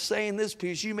 And I'm saying this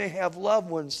because you may have loved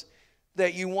ones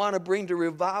that you want to bring to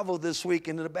revival this week.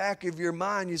 And in the back of your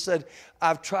mind, you said,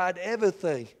 I've tried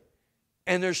everything,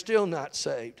 and they're still not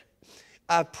saved.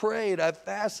 I prayed, I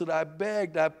fasted, I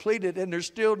begged, I pleaded, and they're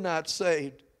still not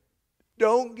saved.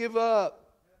 Don't give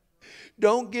up.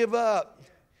 Don't give up.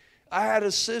 I had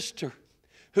a sister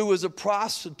who was a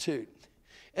prostitute.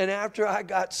 And after I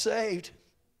got saved,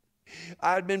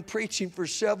 I had been preaching for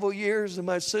several years, and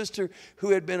my sister,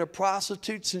 who had been a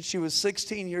prostitute since she was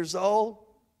 16 years old,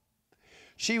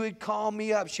 she would call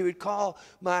me up. She would call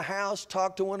my house,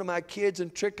 talk to one of my kids,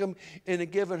 and trick them into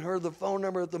giving her the phone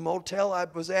number of the motel I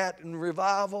was at in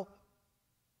revival.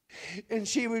 And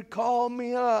she would call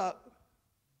me up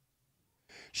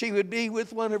she would be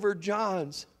with one of her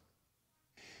Johns,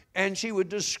 and she would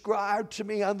describe to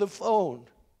me on the phone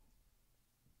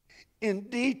in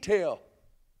detail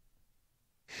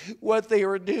what they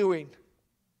were doing.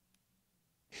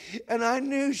 And I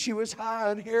knew she was high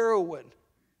on heroin.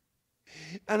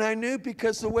 And I knew,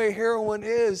 because the way heroin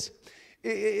is,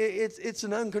 it's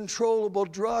an uncontrollable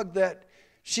drug, that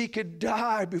she could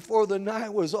die before the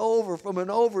night was over from an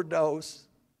overdose.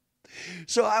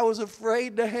 So I was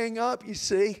afraid to hang up, you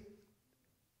see.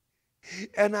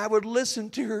 And I would listen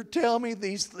to her tell me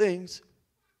these things.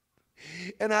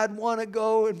 And I'd want to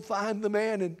go and find the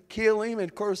man and kill him. And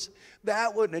of course,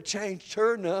 that wouldn't have changed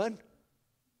her none.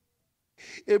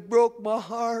 It broke my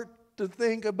heart to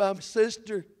think about my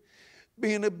sister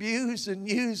being abused and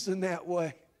used in that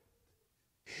way.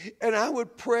 And I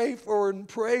would pray for her and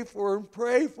pray for her and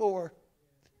pray for her.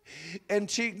 And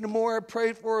the more I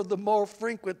prayed for her, the more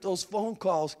frequent those phone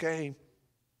calls came.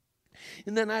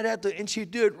 And then I'd have to, and she'd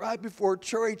do it right before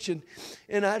church, and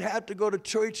I'd have to go to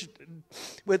church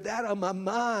with that on my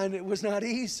mind. It was not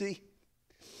easy.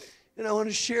 And I want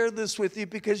to share this with you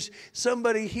because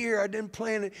somebody here, I didn't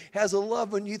plan it, has a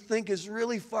loved one you think is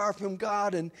really far from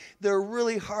God, and they're a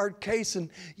really hard case, and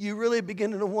you really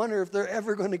begin to wonder if they're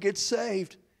ever going to get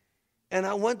saved. And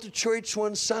I went to church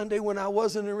one Sunday when I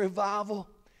wasn't in revival,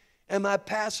 and my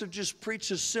pastor just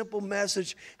preached a simple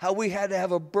message, how we had to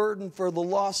have a burden for the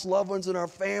lost loved ones in our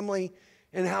family,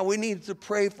 and how we needed to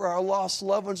pray for our lost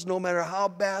loved ones no matter how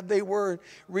bad they were, and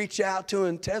reach out to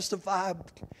and testify.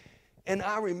 And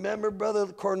I remember, Brother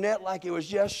Cornett, like it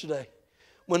was yesterday.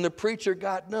 When the preacher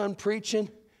got done preaching,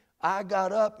 I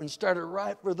got up and started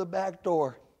right for the back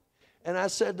door. And I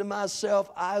said to myself,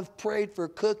 I've prayed for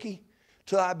Cookie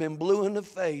till I've been blue in the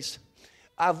face.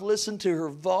 I've listened to her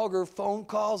vulgar phone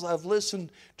calls. I've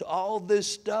listened to all this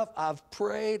stuff. I've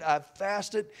prayed. I've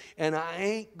fasted. And I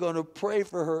ain't going to pray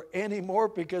for her anymore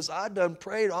because I done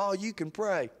prayed all you can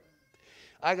pray.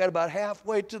 I got about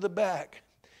halfway to the back.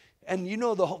 And you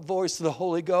know the voice of the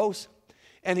Holy Ghost.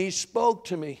 And he spoke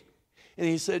to me. And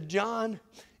he said, John,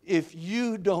 if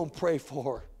you don't pray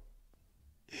for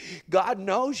her, God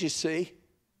knows, you see.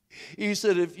 He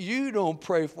said, if you don't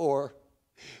pray for her,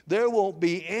 there won't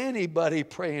be anybody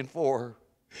praying for her.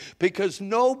 Because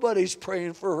nobody's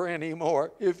praying for her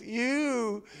anymore. If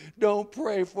you don't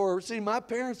pray for her. See, my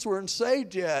parents weren't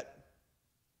saved yet.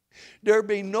 There'd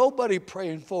be nobody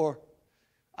praying for her.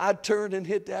 I turned and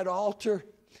hit that altar.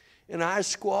 And I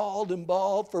squalled and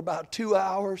bawled for about 2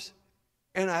 hours.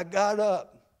 And I got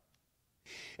up.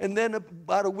 And then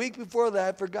about a week before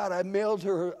that, I forgot I mailed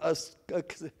her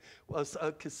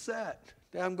a cassette.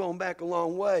 I'm going back a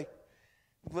long way.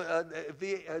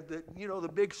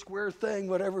 The big square thing,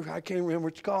 whatever, I can't remember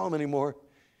what you call them anymore.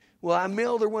 Well, I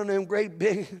mailed her one of them great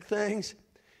big things.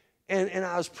 And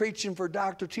I was preaching for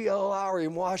Dr. T.L. Lowry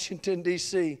in Washington,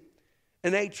 D.C.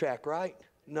 An 8-track, right?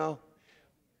 No.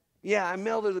 Yeah, I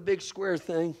mailed her the big square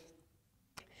thing.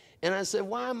 And I said,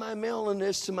 why am I mailing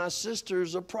this to my sister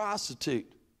who's a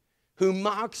prostitute, who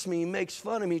mocks me, makes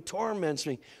fun of me, torments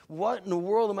me? What in the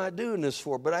world am I doing this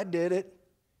for? But I did it.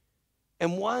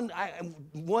 And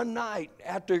one night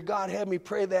after God had me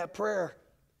pray that prayer,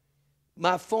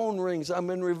 my phone rings. I'm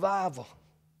in revival.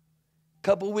 A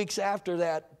couple weeks after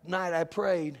that night I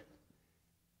prayed,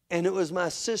 and it was my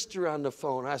sister on the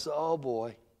phone. I said, oh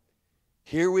boy,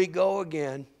 here we go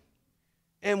again.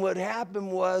 And what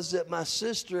happened was that my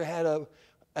sister had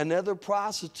another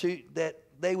prostitute that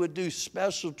they would do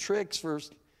special tricks for.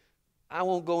 I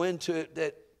won't go into it,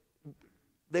 that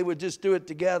they would just do it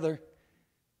together.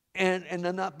 And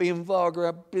I'm not being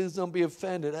vulgar. Please don't be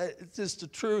offended. It's just the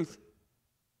truth.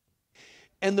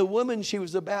 And the woman she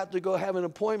was about to go have an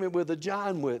appointment with a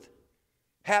John with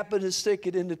happened to stick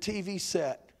it in the TV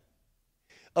set.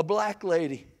 A black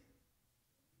lady.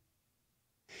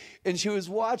 And she was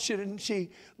watching, and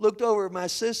she looked over at my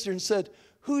sister and said,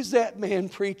 who's that man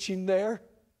preaching there?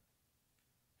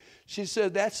 She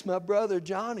said, that's my brother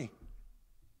Johnny.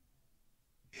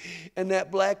 And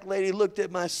that black lady looked at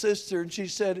my sister and she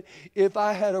said, if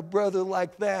I had a brother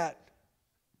like that,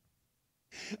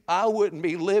 I wouldn't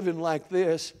be living like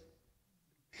this.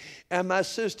 And my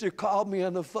sister called me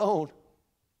on the phone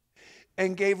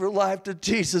and gave her life to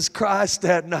Jesus Christ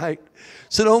that night.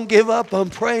 So don't give up on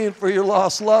praying for your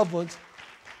lost loved ones.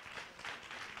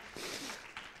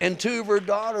 And 2 of her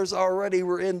daughters already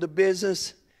were into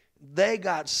business. They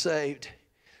got saved.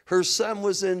 Her son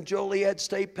was in Joliet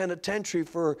State Penitentiary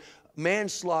for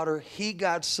manslaughter. He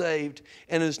got saved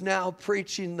and is now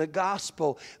preaching the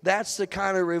gospel. That's the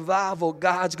kind of revival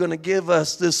God's going to give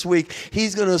us this week.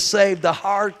 He's going to save the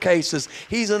hard cases.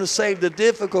 He's going to save the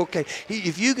difficult cases.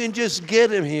 If you can just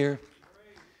get him here.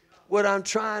 what I'm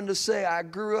trying to say, I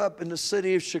grew up in the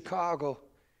city of Chicago.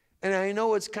 And I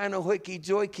know it's kind of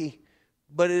hoiky-joiky,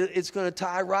 but it's going to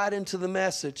tie right into the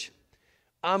message.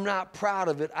 I'm not proud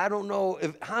of it. I don't know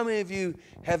how many of you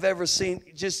have ever seen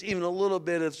just even a little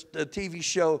bit of the TV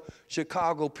show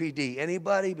Chicago PD.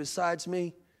 Anybody besides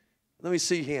me? Let me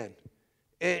see your hand.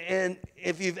 And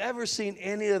if you've ever seen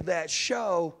any of that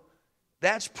show,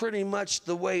 that's pretty much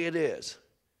the way it is.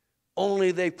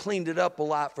 Only they've cleaned it up a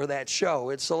lot for that show.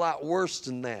 It's a lot worse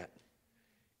than that.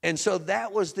 And so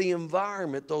that was the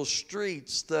environment, those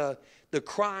streets, the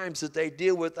crimes that they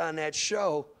deal with on that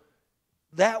show.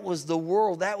 That was the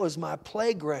world. That was my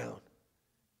playground.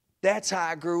 That's how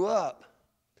I grew up.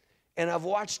 And I've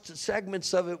watched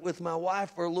segments of it with my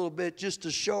wife for a little bit just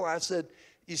to show her. I said,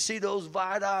 you see those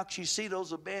viaducts, you see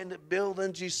those abandoned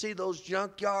buildings, you see those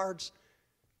junkyards?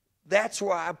 That's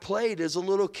where I played as a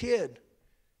little kid.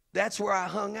 That's where I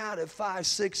hung out at 5,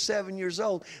 6, 7 years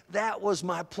old. That was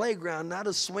my playground, not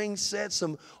a swing set,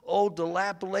 some old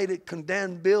dilapidated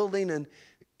condemned building and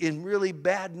in really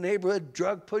bad neighborhood,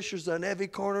 drug pushers on every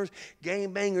corner,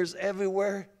 gangbangers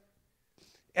everywhere.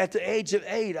 At the age of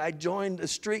 8, I joined a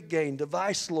street gang, the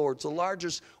Vice Lords, the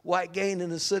largest white gang in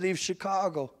the city of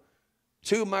Chicago.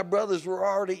 2 of my brothers were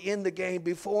already in the gang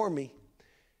before me.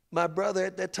 My brother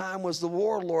at that time was the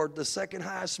warlord, the second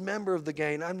highest member of the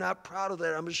gang. I'm not proud of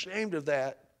that. I'm ashamed of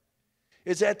that.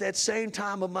 It's at that same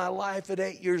time of my life at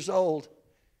 8 years old,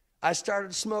 I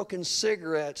started smoking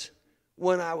cigarettes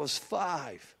when I was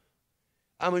 5.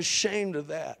 I'm ashamed of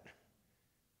that.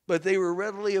 But they were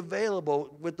readily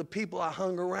available with the people I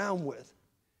hung around with.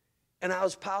 And I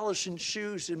was polishing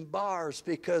shoes in bars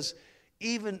because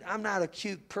I'm not a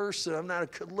cute person. I'm not a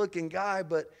good-looking guy,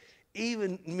 but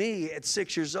even me at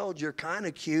 6 years old, you're kind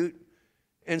of cute.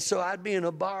 And so I'd be in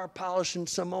a bar polishing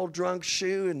some old drunk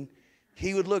shoe, and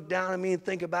he would look down at me and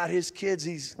think about his kids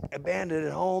he's abandoned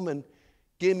at home and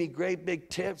give me great big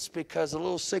tips because a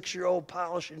little 6-year-old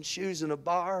polishing shoes in a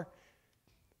bar.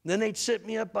 And then they'd sit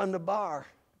me up on the bar.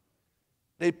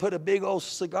 They'd put a big old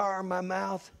cigar in my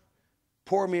mouth,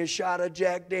 pour me a shot of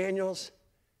Jack Daniels.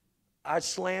 I'd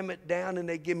slam it down, and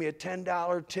they'd give me a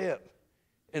 $10 tip.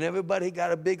 And everybody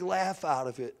got a big laugh out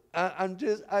of it.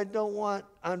 I don't want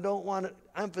to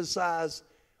emphasize,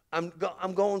 I'm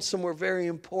going somewhere very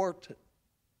important.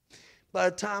 By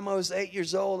the time I was 8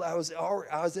 years old, I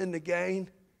was in the gang.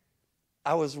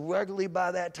 I was regularly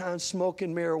by that time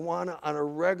smoking marijuana on a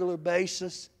regular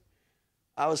basis.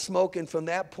 I was smoking from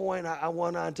that point. I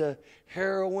went on to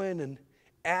heroin and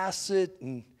acid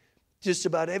and just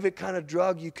about every kind of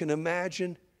drug you can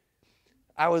imagine.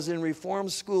 I was in reform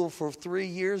school for 3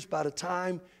 years. By the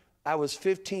time I was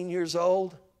 15 years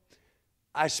old,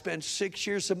 I spent 6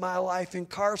 years of my life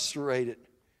incarcerated.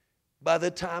 By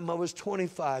the time I was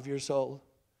 25 years old,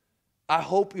 I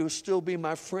hope you'll still be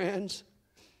my friends.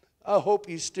 I hope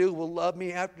you still will love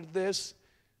me after this.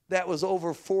 That was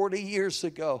over 40 years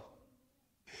ago.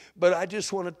 But I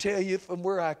just want to tell you from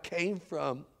where I came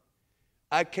from.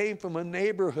 I came from a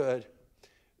neighborhood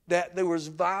that there was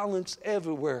violence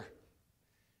everywhere.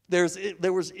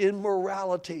 There was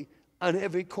immorality on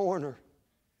every corner.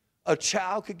 A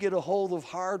child could get a hold of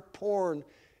hard porn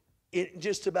in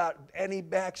just about any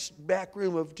back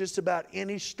room of just about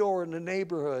any store in the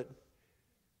neighborhood.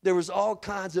 There was all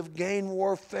kinds of gang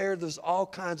warfare. There's all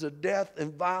kinds of death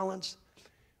and violence.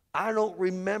 I don't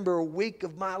remember a week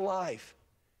of my life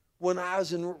when I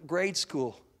was in grade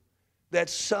school that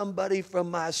somebody from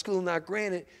my school, now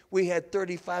granted, we had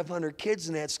 3,500 kids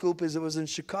in that school because it was in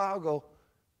Chicago,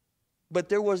 but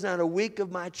there was not a week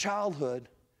of my childhood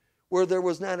where there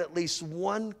was not at least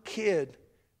one kid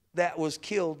that was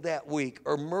killed that week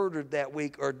or murdered that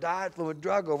week or died from a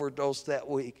drug overdose that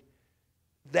week.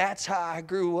 That's how I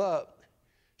grew up.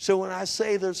 So when I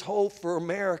say there's hope for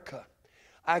America,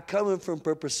 I come in from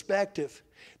a perspective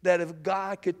that if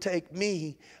God could take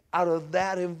me out of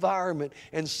that environment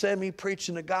and send me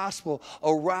preaching the gospel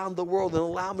around the world and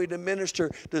allow me to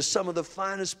minister to some of the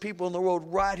finest people in the world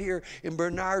right here in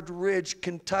Bernard Ridge,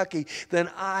 Kentucky, then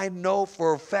I know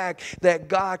for a fact that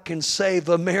God can save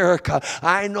America.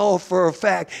 I know for a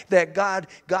fact that God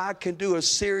can do a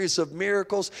series of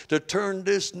miracles to turn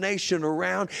this nation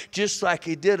around, just like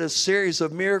He did a series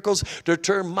of miracles to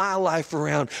turn my life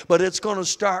around. But it's going to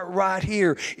start right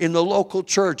here in the local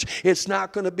church. It's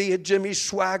not going to be a Jimmy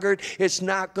Swaggart. It's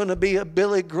not going to be a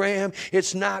Billy Graham.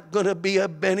 It's not going to be a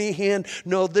Benny Hinn.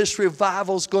 No, this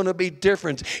revival is going to be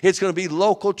different. It's going to be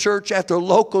local church after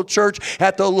local church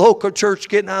after local church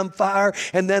getting on fire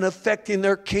and then affecting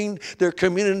their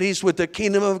communities with the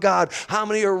kingdom of God. How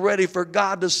many are ready for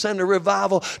God to send a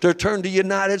revival to turn the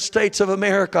United States of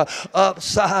America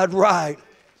upside right?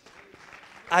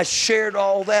 I shared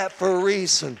all that for a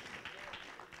reason.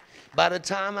 By the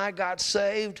time I got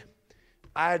saved,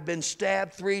 I had been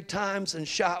stabbed 3 times and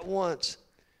shot once.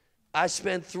 I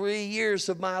spent 3 years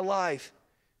of my life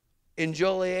in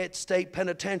Joliet State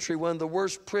Penitentiary, one of the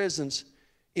worst prisons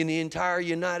in the entire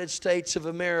United States of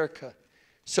America.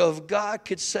 So if God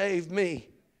could save me,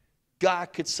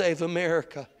 God could save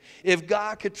America. If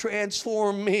God could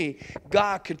transform me,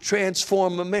 God could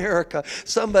transform America.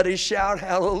 Somebody shout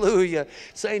hallelujah.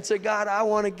 Saints of God, I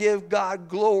want to give God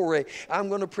glory. I'm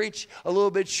going to preach a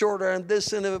little bit shorter on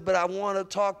this end of it, but I want to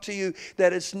talk to you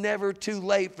that it's never too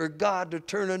late for God to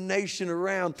turn a nation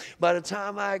around. By the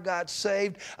time I got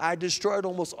saved, I destroyed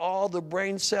almost all the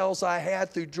brain cells I had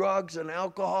through drugs and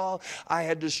alcohol. I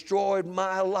had destroyed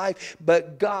my life,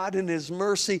 but God in His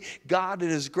mercy, God in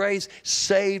His grace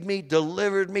saved me,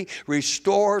 delivered me,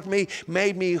 restored me,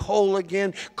 made me whole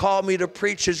again, called me to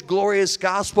preach His glorious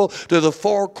gospel to the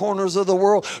 4 corners of the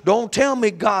world. Don't tell me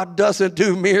God doesn't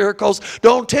do miracles.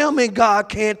 Don't tell me God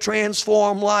can't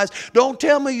transform lives. Don't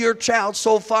tell me your child's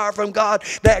so far from God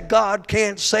that God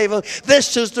can't save them.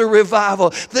 This is the revival.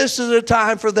 This is the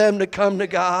time for them to come to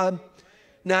God.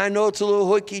 Now I know it's a little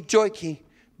hoiky-joiky,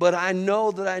 but I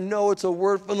know it's a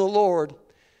word from the Lord.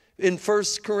 In 1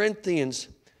 Corinthians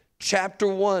chapter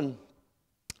 1,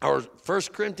 or 1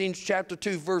 Corinthians chapter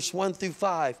 2, verse 1 through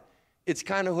 5. It's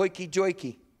kind of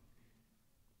hoiky-joiky.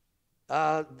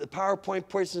 The PowerPoint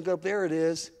person up there it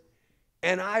is.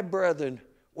 And I, brethren,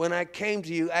 when I came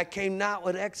to you, I came not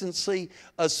with excellency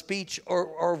of speech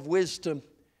or of wisdom.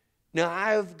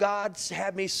 Now God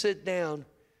had me sit down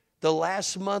the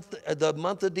last month, the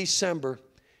month of December,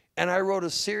 and I wrote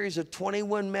a series of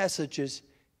 21 messages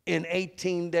in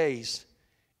 18 days.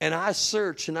 And I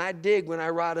search and I dig when I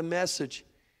write a message.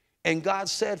 And God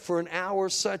said, for an hour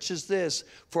such as this,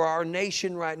 for our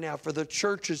nation right now, for the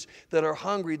churches that are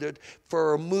hungry,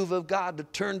 for a move of God, to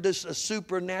turn this a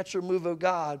supernatural move of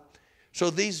God. So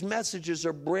these messages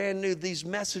are brand new. These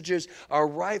messages are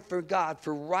right for God,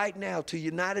 for right now, to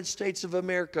United States of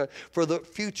America, for the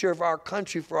future of our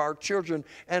country, for our children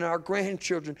and our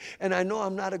grandchildren. And I know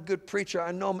I'm not a good preacher.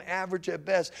 I know I'm average at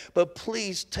best. But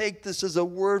please take this as a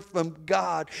word from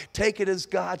God. Take it as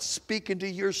God speaking to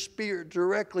your spirit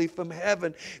directly from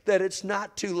heaven, that it's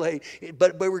not too late.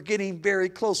 But we're getting very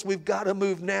close. We've got to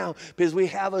move now because we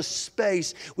have a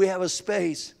space. We have a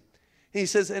space. He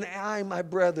says, and I, my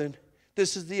brethren,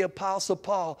 this is the Apostle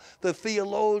Paul, the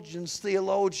theologian's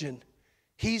theologian.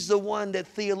 He's the one that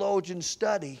theologians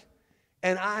study.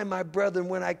 And I, my brethren,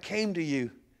 when I came to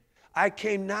you, I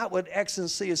came not with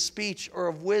excellency of speech or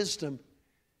of wisdom.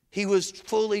 He was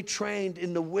fully trained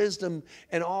in the wisdom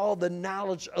and all the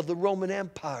knowledge of the Roman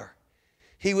Empire.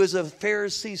 He was a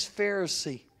Pharisee's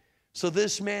Pharisee. So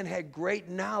this man had great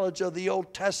knowledge of the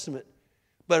Old Testament.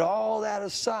 But all that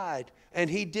aside, and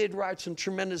he did write some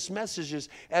tremendous messages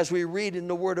as we read in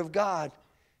the Word of God.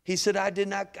 He said,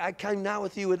 I came not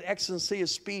with you with excellency of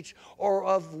speech or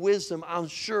of wisdom. I'm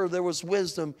sure there was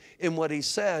wisdom in what he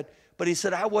said. But he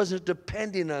said, I wasn't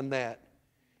depending on that.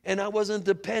 And I wasn't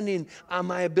depending on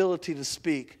my ability to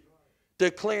speak.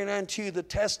 Declaring unto you the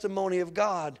testimony of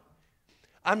God.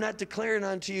 I'm not declaring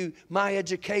unto you my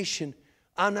education.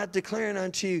 I'm not declaring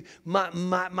unto you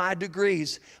my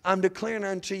degrees. I'm declaring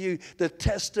unto you the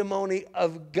testimony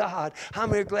of God. How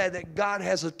many are glad that God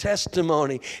has a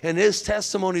testimony? And His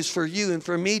testimony is for you and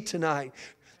for me tonight.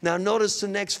 Now notice the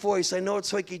next voice. I know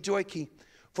it's hoiky-joiky.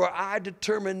 For I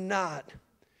determined not,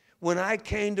 when I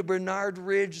came to Bernard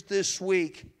Ridge this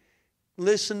week,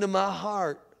 listen to my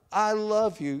heart. I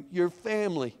love you, your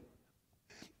family.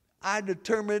 I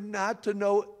determined not to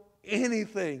know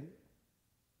anything.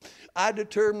 I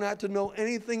determined not to know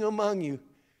anything among you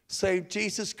save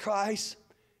Jesus Christ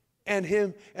and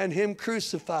Him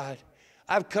crucified.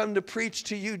 I've come to preach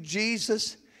to you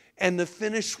Jesus and the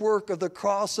finished work of the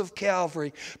cross of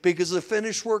Calvary, because the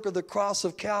finished work of the cross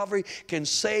of Calvary can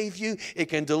save you, it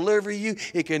can deliver you,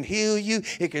 it can heal you,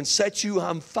 it can set you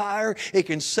on fire, it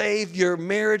can save your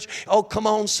marriage. Oh, come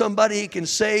on, somebody, it can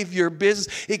save your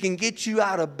business, it can get you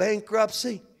out of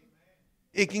bankruptcy,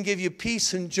 it can give you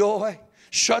peace and joy.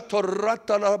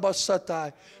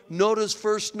 Notice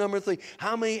verse number 3.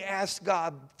 How many asked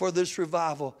God for this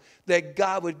revival that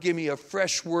God would give me a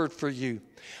fresh word for you?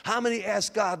 How many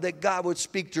asked God that God would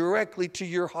speak directly to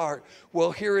your heart?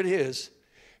 Well, here it is.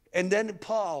 And then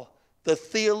Paul, the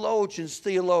theologian's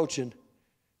theologian,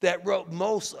 that wrote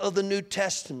most of the New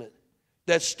Testament,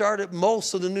 that started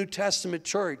most of the New Testament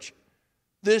church.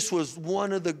 This was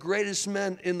one of the greatest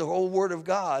men in the whole Word of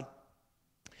God.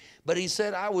 But he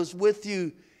said, I was with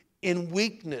you in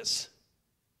weakness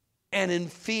and in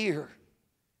fear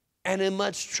and in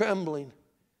much trembling.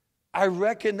 I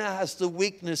recognize the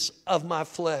weakness of my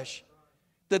flesh,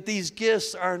 that these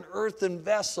gifts are an earthen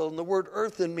vessel, and the word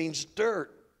earthen means dirt.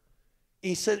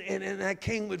 He said, and I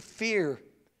came with fear,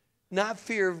 not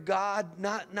fear of God,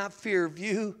 not fear of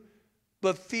you,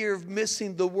 but fear of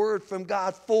missing the word from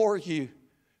God for you.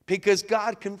 Because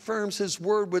God confirms His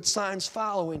word with signs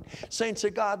following. Saints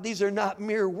of God, these are not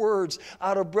mere words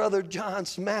out of Brother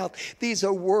John's mouth. This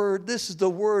is the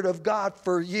word of God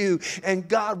for you. And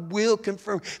God will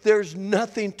confirm. There's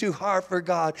nothing too hard for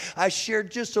God. I shared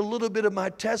just a little bit of my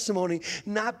testimony,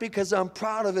 not because I'm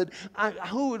proud of it.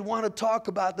 Who would want to talk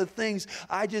about the things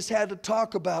I just had to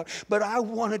talk about? But I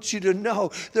wanted you to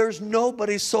know there's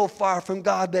nobody so far from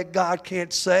God that God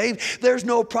can't save. There's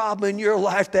no problem in your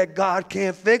life that God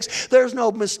can't fix. There's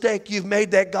no mistake you've made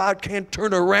that God can't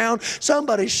turn around.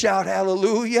 Somebody shout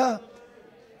hallelujah.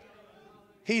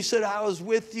 He said, I was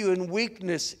with you in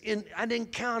weakness. I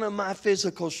didn't count on my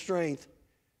physical strength.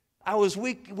 I was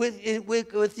weak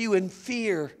with you in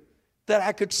fear that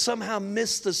I could somehow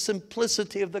miss the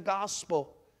simplicity of the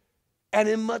gospel. And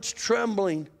in much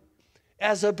trembling,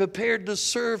 as I prepared to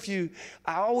serve you,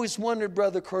 I always wondered,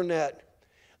 Brother Cornett,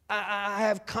 I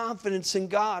have confidence in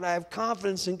God. I have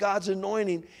confidence in God's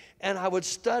anointing. And I would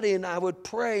study and I would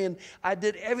pray. And I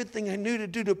did everything I knew to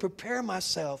do to prepare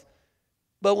myself.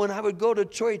 But when I would go to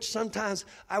church, sometimes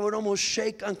I would almost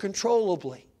shake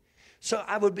uncontrollably. So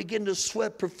I would begin to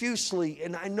sweat profusely.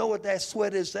 And I know what that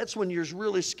sweat is. That's when you're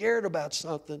really scared about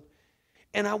something.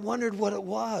 And I wondered what it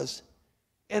was.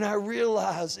 And I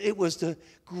realized it was the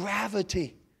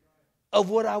gravity of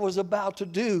what I was about to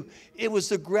do. It was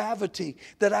the gravity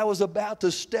that I was about to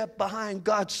step behind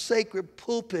God's sacred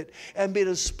pulpit and be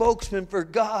the spokesman for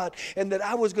God, and that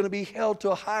I was going to be held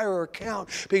to a higher account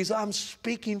because I'm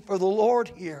speaking for the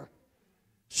Lord here.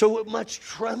 So with much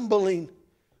trembling,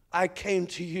 I came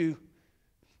to you.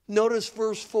 Notice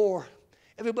verse 4.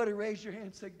 Everybody raise your hand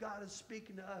and say, God is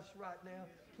speaking to us right now.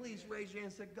 Please raise your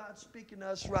hand and say, God's speaking to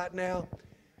us right now.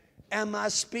 And my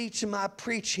speech and my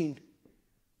preaching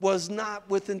was not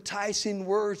with enticing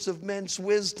words of men's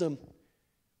wisdom.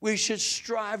 We should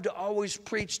strive to always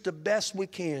preach the best we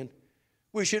can.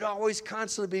 We should always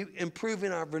constantly be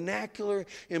improving our vernacular,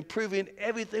 improving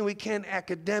everything we can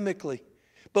academically.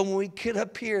 But when we get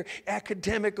up here,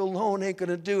 academic alone ain't going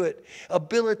to do it.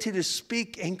 Ability to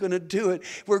speak ain't going to do it.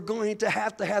 We're going to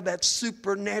have that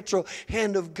supernatural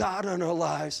hand of God on our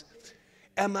lives.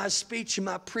 And my speech and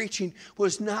my preaching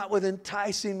was not with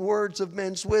enticing words of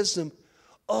men's wisdom.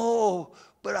 Oh,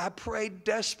 but I prayed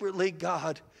desperately,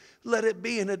 God, let it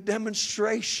be in a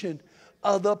demonstration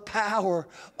of the power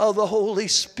of the Holy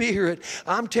Spirit.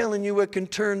 I'm telling you, it can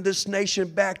turn this nation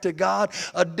back to God.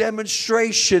 A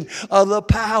demonstration of the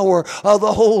power of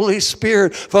the Holy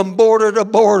Spirit from border to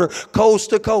border,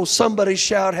 coast to coast. Somebody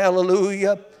shout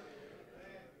hallelujah.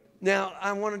 Now,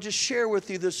 I want to just share with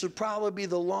you, this would probably be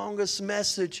the longest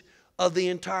message of the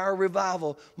entire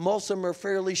revival. Most of them are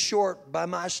fairly short by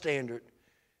my standard.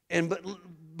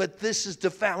 But this is the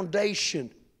foundation.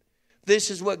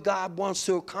 This is what God wants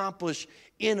to accomplish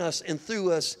in us and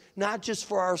through us, not just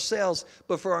for ourselves,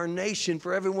 but for our nation,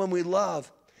 for everyone we love.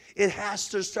 It has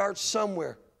to start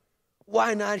somewhere.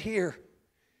 Why not here?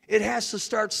 It has to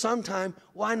start sometime.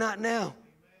 Why not now?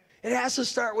 It has to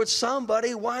start with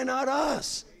somebody. Why not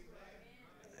us?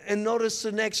 And notice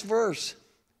the next verse.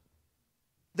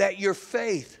 That your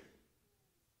faith.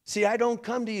 See, I don't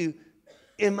come to you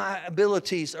in my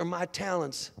abilities or my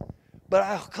talents, but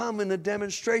I'll come in the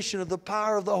demonstration of the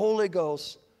power of the Holy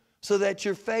Ghost, so that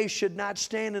your faith should not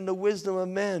stand in the wisdom of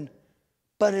men,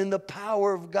 but in the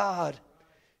power of God.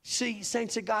 See,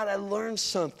 saints of God, I learned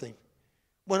something.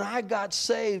 When I got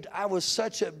saved, I was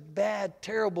such a bad,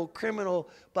 terrible criminal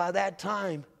by that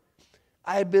time.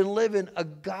 I had been living a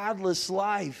godless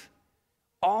life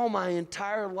all my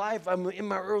entire life. I'm in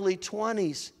my early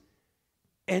 20s.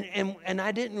 And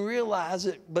I didn't realize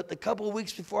it, but the couple of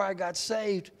weeks before I got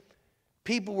saved,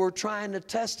 people were trying to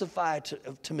testify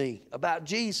to me about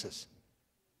Jesus.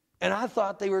 And I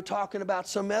thought they were talking about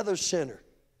some other sinner.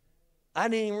 I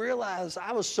didn't even realize,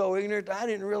 I was so ignorant, I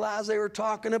didn't realize they were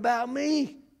talking about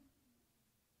me.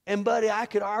 And buddy, I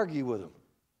could argue with them.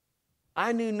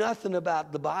 I knew nothing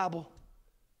about the Bible,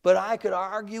 but I could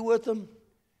argue with them,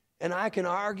 and I can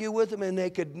argue with them, and they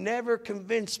could never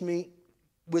convince me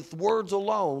with words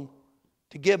alone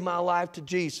to give my life to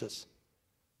Jesus.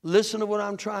 Listen to what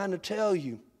I'm trying to tell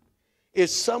you. If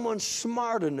someone's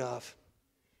smart enough,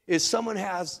 if someone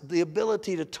has the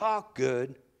ability to talk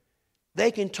good,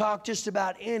 they can talk just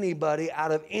about anybody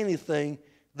out of anything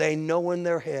they know in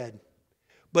their head.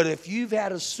 But if you've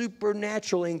had a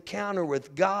supernatural encounter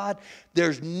with God,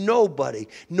 there's nobody,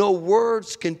 no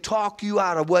words can talk you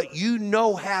out of what you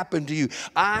know happened to you.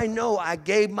 I know I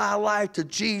gave my life to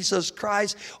Jesus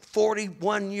Christ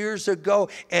 41 years ago,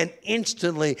 and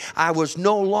instantly I was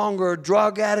no longer a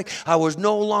drug addict. I was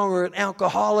no longer an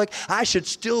alcoholic. I should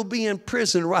still be in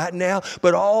prison right now,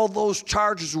 but all those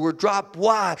charges were dropped.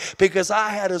 Why? Because I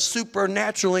had a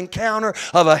supernatural encounter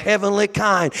of a heavenly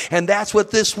kind. And that's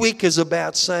what this week is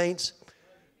about, saints.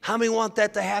 How many want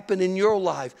that to happen in your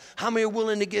life? How many are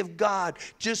willing to give God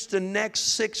just the next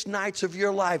 6 nights of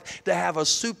your life to have a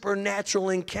supernatural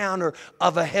encounter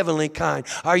of a heavenly kind?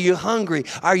 Are you hungry?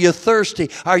 Are you thirsty?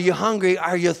 Are you hungry?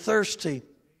 Are you thirsty?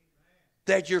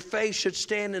 That your faith should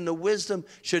stand in the wisdom,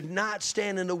 should not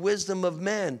stand in the wisdom of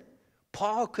men.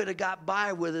 Paul could have got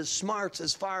by with his smarts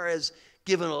as far as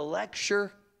giving a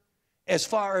lecture, as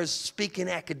far as speaking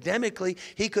academically.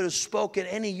 He could have spoken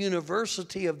at any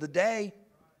university of the day.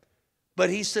 But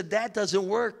he said that doesn't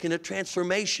work in a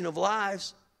transformation of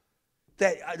lives.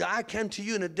 That I come to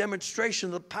you in a demonstration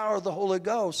of the power of the Holy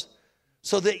Ghost,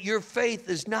 so that your faith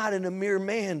is not in a mere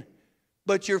man,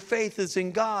 but your faith is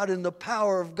in God and the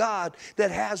power of God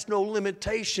that has no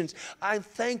limitations. I'm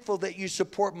thankful that you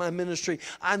support my ministry.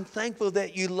 I'm thankful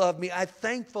that you love me. I'm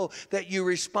thankful that you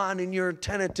respond and you're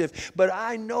attentive. But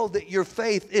I know that your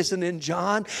faith isn't in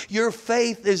John. Your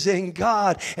faith is in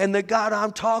God and the God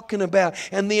I'm talking about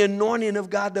and the anointing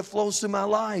of God that flows through my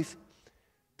life.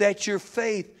 That your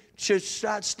faith should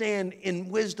not stand in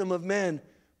wisdom of men,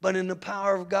 but in the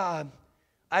power of God.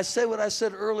 I said what I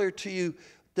said earlier to you,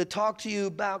 to talk to you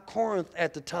about Corinth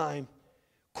at the time.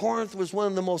 Corinth was one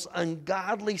of the most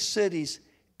ungodly cities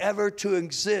ever to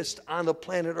exist on the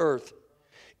planet Earth.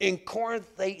 In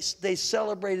Corinth, they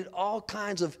celebrated all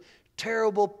kinds of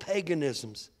terrible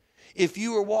paganisms. If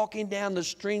you were walking down the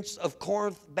streets of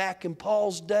Corinth back in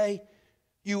Paul's day,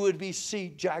 you would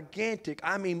see gigantic,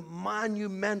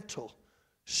 monumental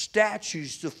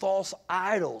statues to false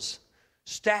idols,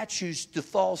 statues to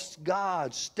false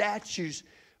gods, statues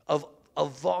of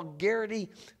vulgarity,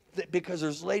 because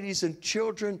there's ladies and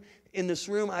children in this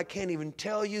room, I can't even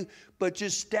tell you, but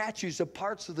just statues of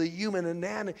parts of the human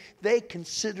anatomy. They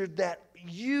considered that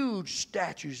huge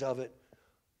statues of it.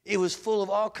 It was full of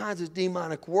all kinds of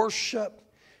demonic worship.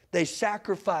 They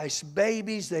sacrificed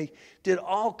babies. They did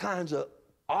all kinds of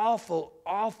awful,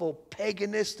 awful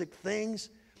paganistic things.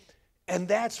 And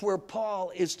that's where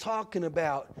Paul is talking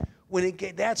about.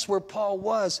 That's where Paul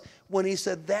was when he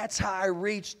said, that's how I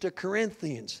reached the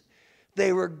Corinthians.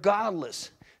 They were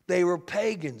godless. They were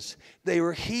pagans. They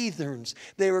were heathens.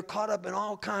 They were caught up in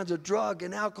all kinds of drug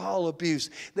and alcohol abuse.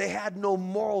 They had no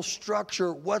moral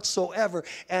structure whatsoever.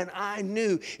 And I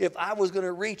knew if I was going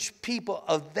to reach people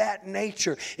of that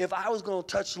nature, if I was going to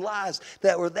touch lives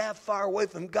that were that far away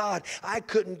from God, I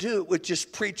couldn't do it with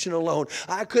just preaching alone.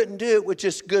 I couldn't do it with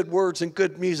just good words and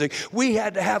good music. We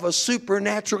had to have a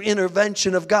supernatural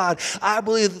intervention of God. I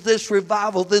believe that this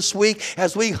revival this week,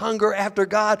 as we hunger after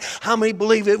God, how many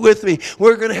believe it with me?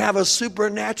 We're going to have a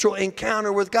supernatural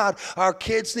encounter with God. Our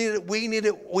kids need it. We need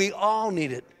it. We all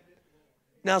need it.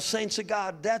 Now, saints of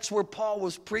God, that's where Paul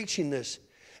was preaching this.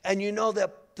 And you know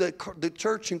that the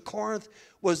church in Corinth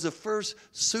was the first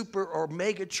super or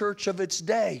mega church of its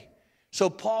day. So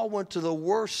Paul went to the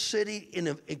worst city in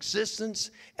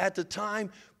existence at the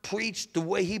time, preached the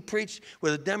way he preached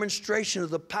with a demonstration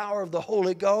of the power of the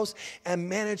Holy Ghost, and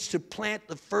managed to plant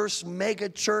the first mega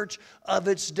church of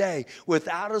its day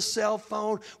without a cell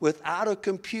phone, without a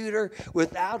computer,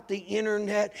 without the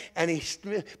internet. And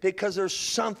because there's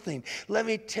something, let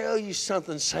me tell you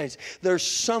something, saints, there's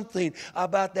something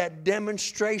about that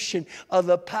demonstration of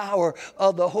the power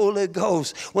of the Holy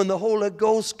Ghost. When the Holy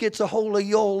Ghost gets a hold of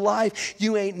your life,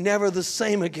 you ain't never the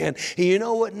same again. And you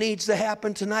know what needs to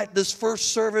happen tonight? This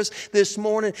first service this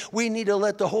morning, we need to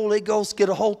let the Holy Ghost get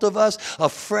a hold of us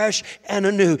afresh and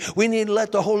anew. We need to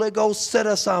let the Holy Ghost set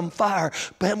us on fire.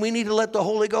 And we need to let the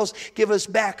Holy Ghost give us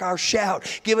back our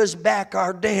shout, give us back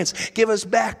our dance, give us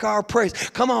back our praise.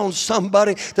 Come on,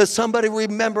 somebody. Does somebody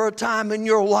remember a time in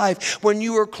your life when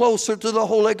you were closer to the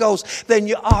Holy Ghost than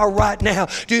you are right now?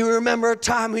 Do you remember a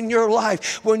time in your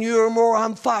life when you were more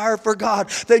on fire for God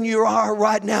than you are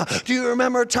right now? Do you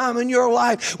remember a time in your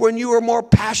life when you were more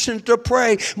passionate to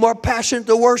pray, more passionate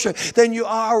to worship than you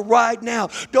are right now?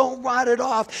 Don't write it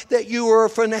off that you were a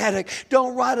fanatic.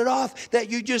 Don't write it off that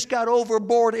you just got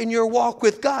overboard in your walk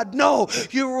with God. No,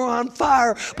 you were on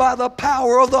fire by the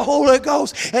power of the Holy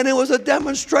Ghost, and it was a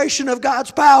demonstration of God's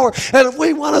power. And if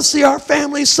we want to see our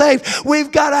family saved,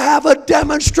 we've got to have a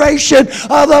demonstration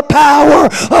of the power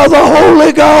of the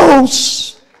Holy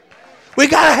Ghost. We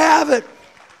got to have it.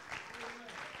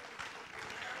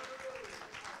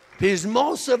 Because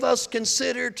most of us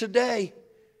consider today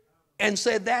and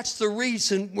say that's the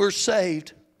reason we're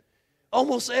saved.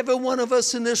 Almost every one of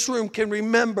us in this room can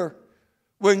remember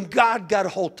when God got a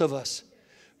hold of us.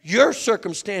 Your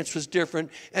circumstance was different,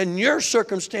 and your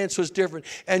circumstance was different,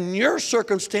 and your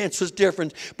circumstance was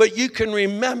different. But you can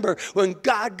remember when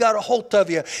God got a hold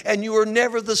of you, and you were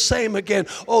never the same again.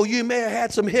 Oh, you may have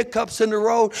had some hiccups in the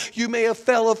road. You may have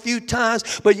fell a few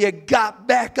times, but you got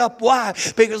back up. Why?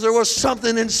 Because there was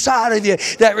something inside of you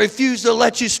that refused to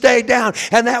let you stay down,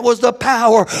 and that was the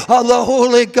power of the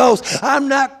Holy Ghost. I'm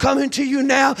not coming to you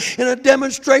now in a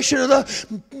demonstration of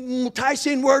the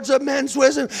enticing words of men's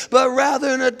wisdom, but rather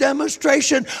in a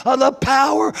demonstration of the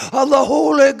power of the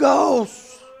Holy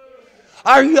Ghost.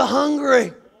 Are you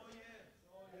hungry?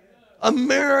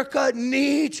 America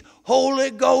needs Holy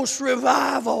Ghost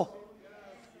revival.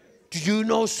 Do you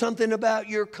know something about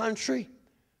your country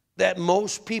that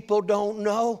most people don't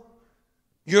know?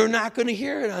 You're not going to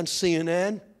hear it on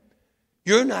CNN.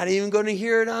 You're not even going to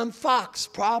hear it on Fox,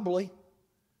 probably.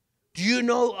 Do you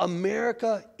know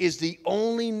America is the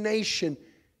only nation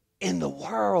in the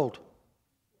world?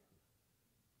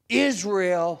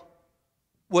 Israel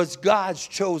was God's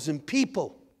chosen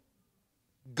people.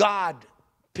 God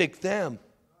picked them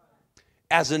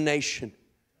as a nation.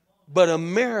 But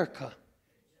America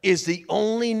is the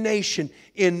only nation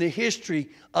in the history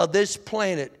of this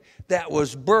planet that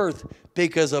was birthed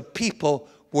because of people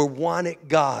were wanted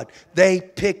God. They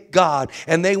picked God,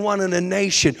 and they wanted a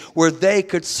nation where they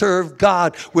could serve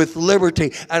God with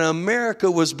liberty. And America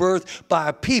was birthed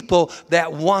by people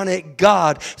that wanted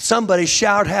God. Somebody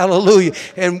shout hallelujah.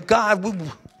 And God,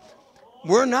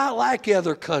 we're not like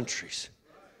other countries.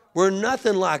 We're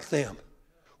nothing like them.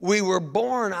 We were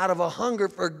born out of a hunger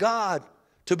for God,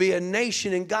 to be a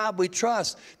nation in God we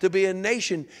trust, to be a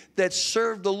nation that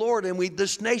served the Lord. And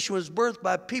this nation was birthed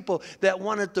by people that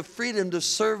wanted the freedom to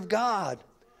serve God.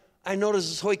 I know this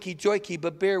is hoiky-joiky,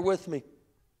 but bear with me.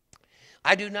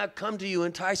 I do not come to you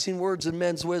enticing words of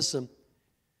men's wisdom.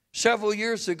 Several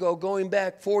years ago, going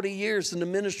back 40 years in the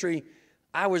ministry,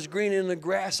 I was greening the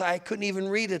grass. I couldn't even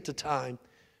read at the time.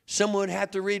 Someone would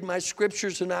have to read my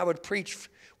scriptures, and I would preach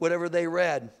whatever they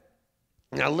read.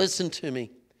 Now listen to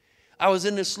me. I was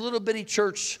in this little bitty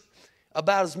church,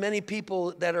 about as many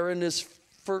people that are in this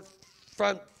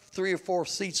front 3 or 4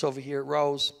 seats over here,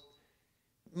 rows.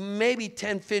 Maybe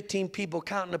 10, 15 people,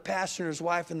 counting the pastor and his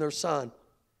wife and their son.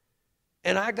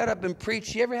 And I got up and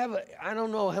preached. You ever have I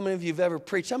don't know how many of you have ever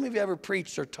preached. How many of you ever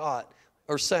preached or taught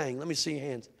or sang? Let me see your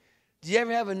hands. Do you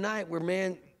ever have a night where,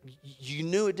 man, you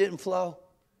knew it didn't flow?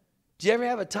 Do you ever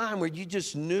have a time where you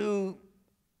just knew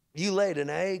you laid an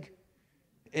egg?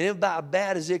 And it was about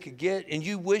bad as it could get, and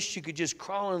you wish you could just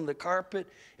crawl under the carpet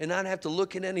and not have to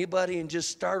look at anybody and just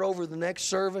start over the next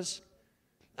service?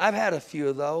 I've had a few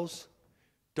of those.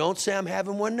 Don't say I'm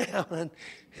having one now.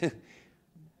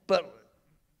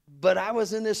 But I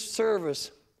was in this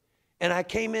service, and I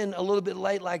came in a little bit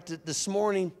late like this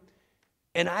morning,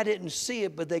 and I didn't see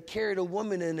it, but they carried a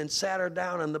woman in and sat her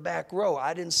down in the back row.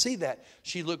 I didn't see that.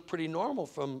 She looked pretty normal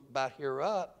from about here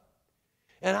up.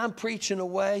 And I'm preaching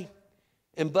away.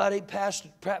 And buddy, Pastor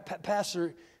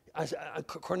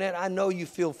Cornette, I know you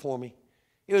feel for me.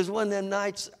 It was one of them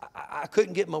nights I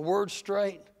couldn't get my words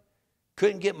straight,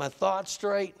 couldn't get my thoughts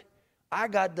straight. I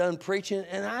got done preaching,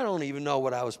 and I don't even know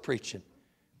what I was preaching.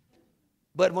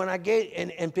 But when I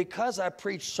and because I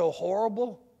preached so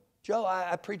horrible, Joe,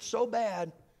 I preached so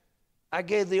bad, I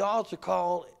gave the altar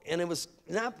call, and it was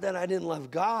not that I didn't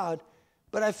love God,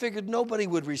 but I figured nobody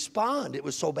would respond. It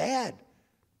was so bad.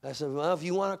 I said, well, if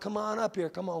you want to come on up here,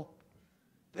 come on.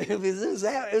 It was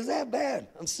that bad.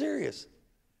 I'm serious.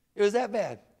 It was that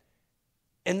bad.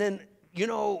 And then,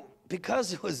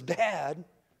 because it was bad,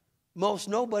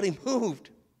 nobody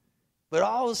moved. But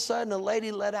all of a sudden, a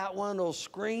lady let out one of those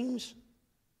screams,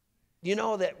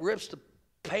 that rips the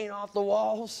paint off the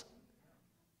walls,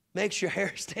 makes your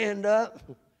hair stand up.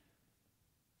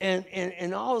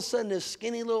 And all of a sudden, this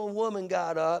skinny little woman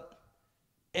got up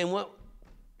and went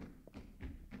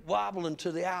wobbling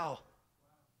to the aisle.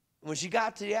 When she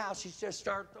got to the aisle, she just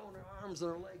started throwing her arms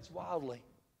and her legs wildly.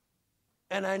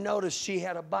 And I noticed she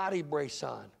had a body brace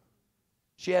on.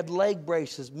 She had leg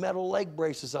braces, metal leg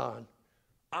braces on,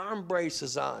 arm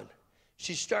braces on.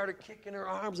 She started kicking her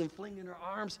arms and flinging her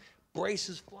arms,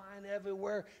 braces flying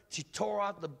everywhere. She tore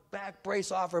out the back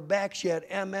brace off her back. She had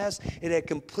MS. It had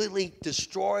completely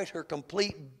destroyed her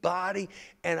complete body.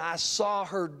 And I saw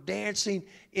her dancing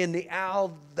in the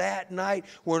aisle that night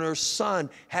when her son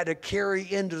had to carry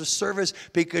into the service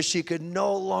because she could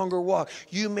no longer walk.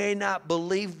 You may not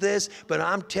believe this, but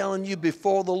I'm telling you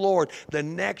before the Lord, the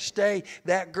next day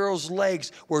that girl's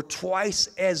legs were twice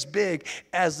as big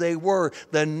as they were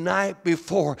the night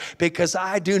before, because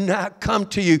I do not come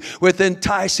to you with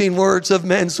enticing words of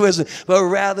men's wisdom, but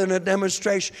rather in a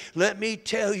demonstration. Let me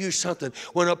tell you something.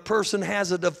 When a person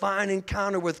has a divine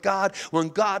encounter with God, when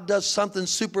God does something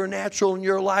supernatural in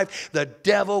your life, the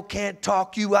devil can't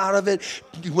talk you out of it.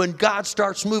 When God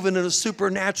starts moving in a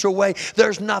supernatural way,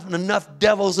 there's not enough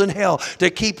devils in hell to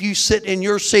keep you sitting in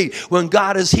your seat. When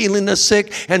God is healing the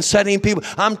sick and setting people,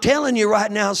 I'm telling you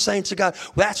right now, saints of God,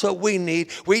 that's what we need.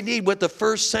 We need what the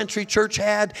first century church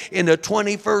had in the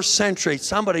 21st century.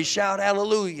 Somebody shout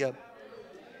hallelujah.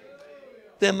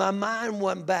 Then my mind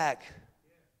went back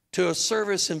to a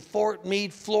service in Fort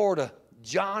Meade, Florida.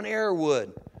 John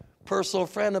Airwood, personal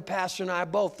friend of Pastor and I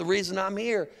both. The reason I'm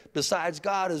here, besides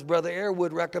God, is Brother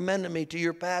Airwood recommended me to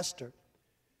your pastor.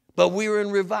 But we were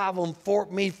in revival in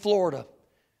Fort Meade, Florida.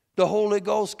 The Holy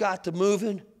Ghost got to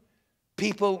moving.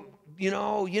 People, you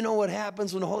know what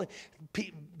happens when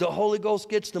the Holy Ghost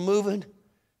gets to moving?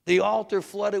 The altar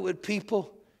flooded with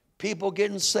people. People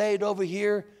getting saved over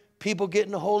here. People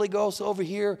getting the Holy Ghost over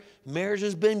here.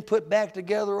 Marriages being put back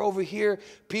together over here.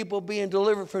 People being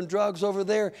delivered from drugs over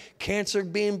there. Cancer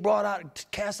being brought out,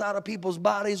 cast out of people's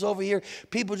bodies over here.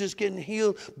 People just getting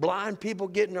healed. Blind people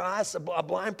getting their eyes. A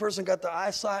blind person got their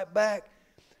eyesight back.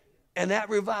 And that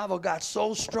revival got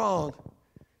so strong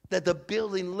that the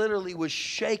building literally was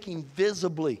shaking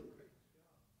visibly.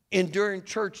 And during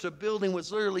church, the building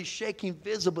was literally shaking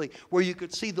visibly, where you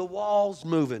could see the walls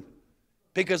moving,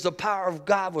 because the power of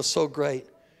God was so great.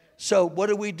 So what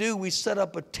do? We set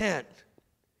up a tent.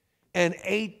 And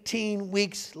 18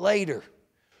 weeks later,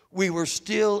 we were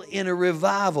still in a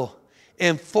revival.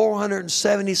 And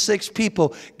 476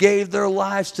 people gave their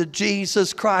lives to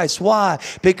Jesus Christ. Why?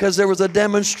 Because there was a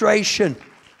demonstration.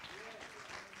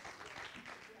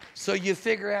 So you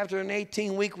figure after an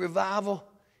 18-week revival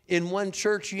in one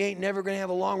church, you ain't never going to have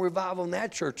a long revival in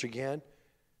that church again.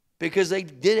 Because they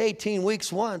did 18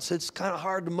 weeks once. It's kind of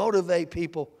hard to motivate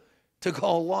people to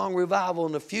go a long revival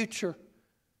in the future.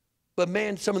 But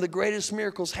man, some of the greatest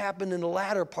miracles happened in the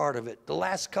latter part of it, the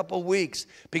last couple of weeks,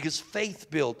 because faith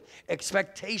built,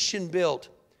 expectation built.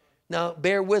 Now,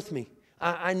 bear with me.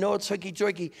 I know it's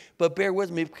hooky-jerky, but bear with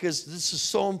me because this is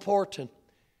so important.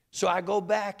 So I go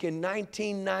back in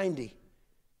 1990,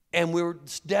 and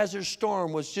Desert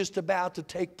Storm was just about to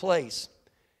take place.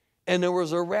 And there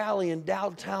was a rally in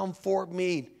downtown Fort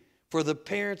Meade for the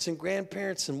parents and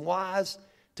grandparents and wives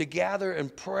to gather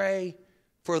and pray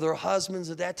for their husbands.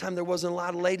 At that time, there wasn't a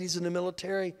lot of ladies in the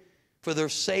military. For their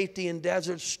safety in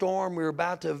Desert Storm. We were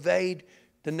about to evade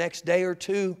the next day or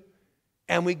two.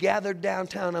 And we gathered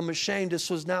downtown. I'm ashamed this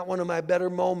was not one of my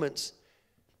better moments.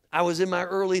 I was in my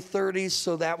early 30s,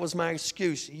 so that was my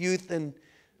excuse. Youth and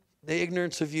the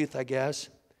ignorance of youth, I guess.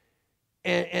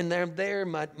 And they're there.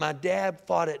 My dad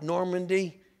fought at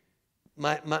Normandy.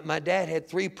 My dad had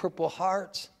 3 Purple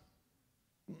Hearts.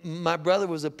 My brother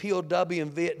was a POW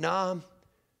in Vietnam.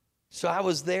 So I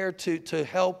was there to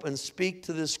help and speak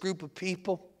to this group of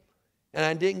people. And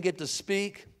I didn't get to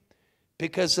speak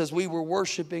because as we were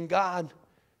worshiping God,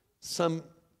 some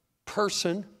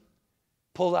person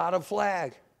pulled out a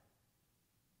flag,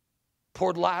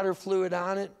 poured lighter fluid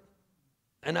on it.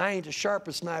 And I ain't the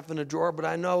sharpest knife in the drawer, but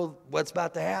I know what's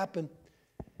about to happen.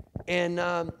 And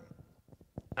I'm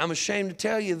ashamed to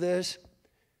tell you this,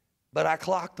 but I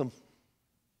clocked them.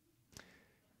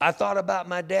 I thought about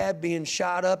my dad being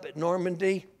shot up at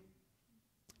Normandy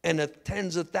and the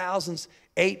tens of thousands,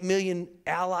 8 million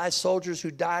Allied soldiers who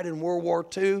died in World War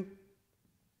II.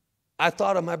 I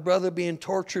thought of my brother being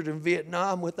tortured in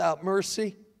Vietnam without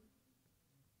mercy.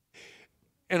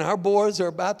 And our boys are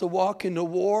about to walk into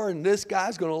war, and this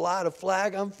guy's going to light a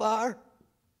flag on fire.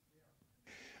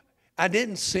 I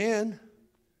didn't sin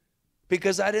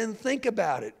because I didn't think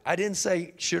about it. I didn't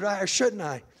say, should I or shouldn't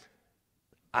I?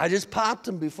 I just popped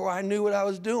him before I knew what I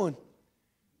was doing.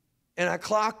 And I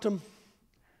clocked him,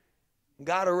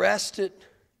 got arrested.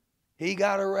 He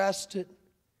got arrested.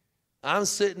 I'm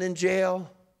sitting in jail.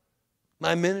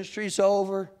 My ministry's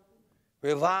over.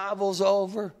 Revival's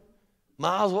over.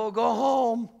 Might as well go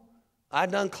home. I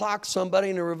done clocked somebody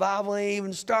and the revival ain't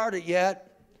even started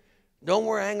yet. Don't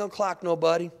worry, I ain't gonna clock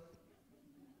nobody.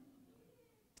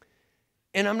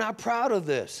 And I'm not proud of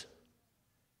this.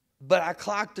 But I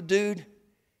clocked the dude,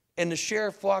 and the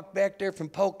sheriff walked back there from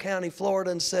Polk County,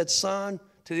 Florida, and said, son,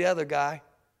 to the other guy,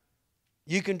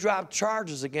 you can drop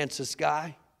charges against this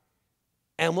guy.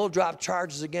 and we'll drop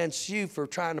charges against you for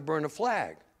trying to burn a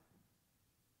flag.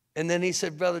 And then he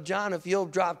said, Brother John, if you'll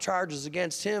drop charges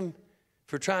against him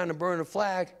for trying to burn a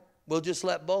flag, we'll just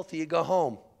let both of you go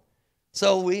home.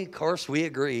 So of course, we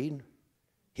agreed.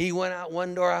 He went out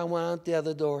one door, I went out the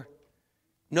other door.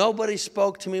 Nobody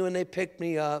spoke to me when they picked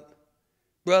me up.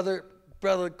 Brother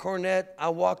Cornett, I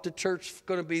walked to church,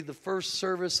 going to be the first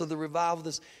service of the revival.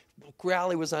 This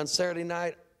rally was on Saturday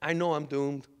night. I know I'm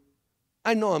doomed.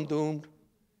 I know I'm doomed.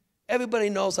 Everybody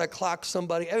knows I clocked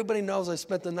somebody. Everybody knows I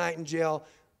spent the night in jail.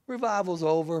 Revival's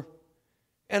over.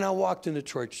 And I walked into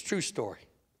church. True story.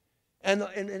 And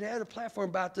it had a platform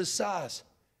about this size.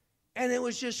 And it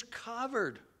was just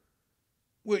covered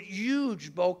with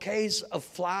huge bouquets of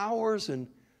flowers. And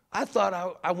I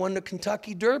thought I won the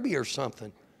Kentucky Derby or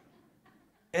something.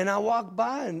 And I walked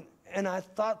by and I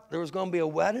thought there was going to be a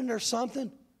wedding or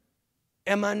something.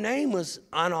 And my name was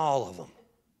on all of them.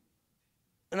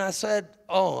 And I said,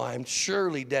 oh, I'm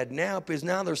surely dead now because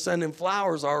now they're sending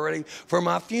flowers already for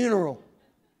my funeral.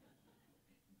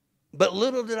 But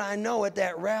little did I know at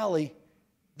that rally,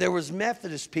 there was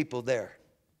Methodist people there.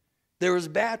 There was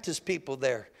Baptist people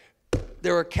there.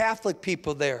 There were Catholic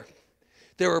people there.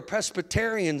 There were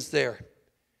Presbyterians there.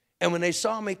 And when they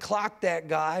saw me clock that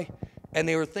guy and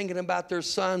they were thinking about their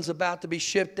sons about to be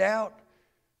shipped out,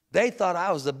 they thought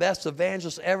I was the best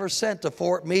evangelist ever sent to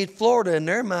Fort Meade, Florida in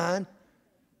their mind.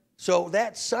 So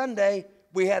that Sunday,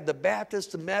 we had the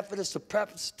Baptists, the Methodists, the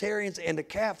Presbyterians, and the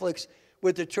Catholics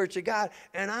with the Church of God.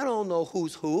 And I don't know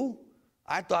who's who.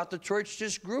 I thought the church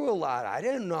just grew a lot. I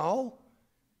didn't know.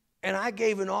 And I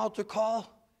gave an altar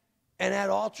call, and that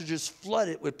altar just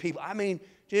flooded with people. I mean,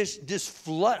 just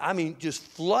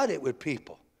flooded with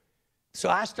people. So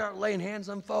I started laying hands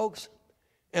on folks,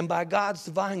 and by God's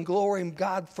divine glory and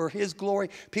God for his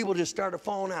glory, people just started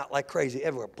falling out like crazy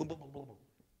everywhere. Boom, boom, boom, boom, boom.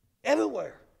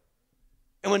 Everywhere.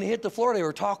 And when they hit the floor, they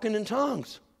were talking in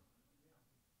tongues.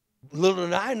 Little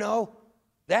did I know,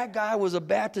 that guy was a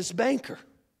Baptist banker.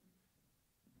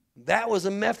 That was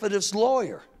a Methodist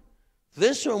lawyer.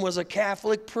 This one was a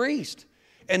Catholic priest.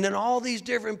 And then all these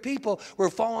different people were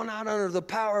falling out under the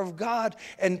power of God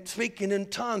and speaking in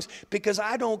tongues, because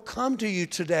I don't come to you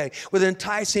today with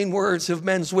enticing words of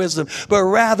men's wisdom, but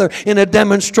rather in a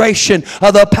demonstration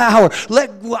of the power.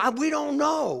 We don't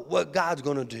know what God's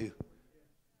going to do.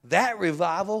 That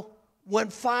revival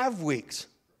went 5 weeks,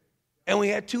 and we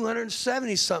had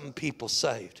 270-something people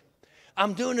saved.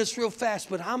 I'm doing this real fast,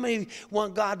 but how many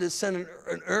want God to send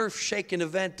an earth-shaking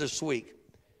event this week?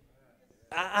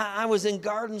 I was in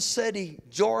Garden City,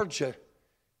 Georgia.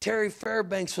 Terry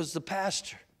Fairbanks was the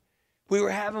pastor. We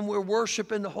were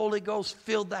worshiping. The Holy Ghost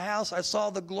filled the house. I saw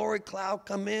the glory cloud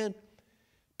come in.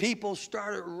 People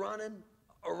started running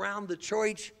around the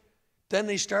church. Then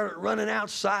they started running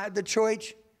outside the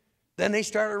church. Then they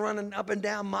started running up and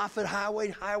down Moffett Highway,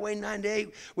 Highway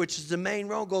 98, which is the main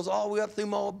road, goes all the way up through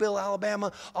Mobile,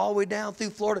 Alabama, all the way down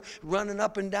through Florida, running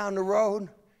up and down the road.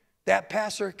 That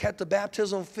pastor kept the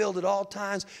baptism filled at all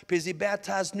times because he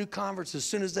baptized new converts as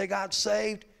soon as they got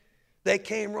saved. They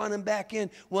came running back in.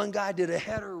 One guy did a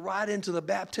header right into the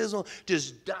baptismal,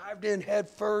 just dived in head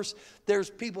first. There's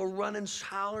people running,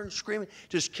 hollering, screaming,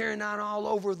 just carrying on all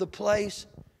over the place.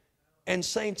 And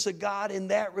saints of God, in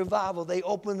that revival, they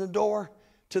opened the door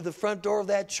to the front door of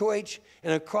that church,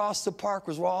 and across the park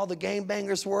was where all the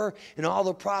gangbangers were, and all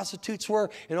the prostitutes were,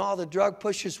 and all the drug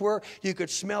pushers were. You could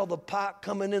smell the pot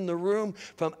coming in the room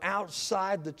from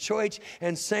outside the church.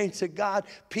 And saints of God,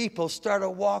 people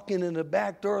started walking in the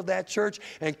back door of that church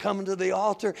and coming to the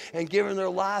altar and giving their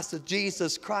lives to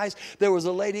Jesus Christ. There was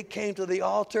a lady came to the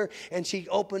altar, and she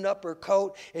opened up her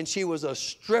coat, and she was a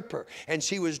stripper, and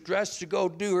she was dressed to go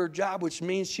do her job, which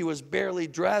means she was barely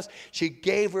dressed. She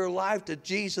gave her life to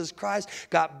Jesus Christ,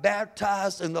 got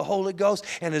baptized in the Holy Ghost,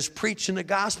 and is preaching the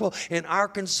gospel in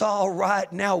Arkansas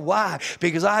right now. Why?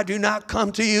 Because I do not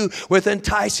come to you with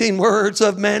enticing words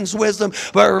of men's wisdom,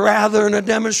 but rather in a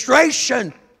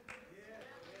demonstration.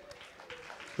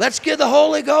 Let's give the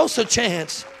Holy Ghost a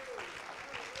chance.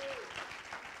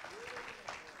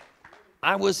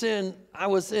 I was in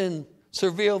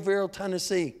Sevierville,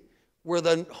 Tennessee, where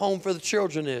the Home for the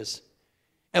Children is.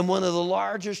 And one of the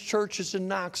largest churches in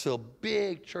Knoxville,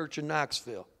 big church in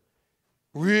Knoxville,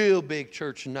 real big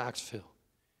church in Knoxville.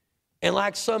 And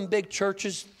like some big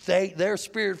churches, they're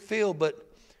spirit-filled, but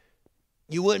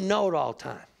you wouldn't know it all the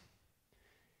time.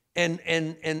 And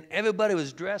everybody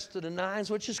was dressed to the nines,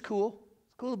 which is cool.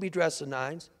 It's cool to be dressed to the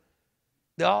nines.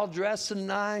 They're all dressed to the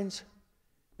nines,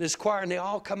 this choir, and they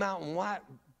all come out in white,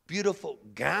 beautiful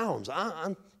gowns.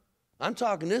 I'm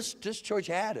talking, this church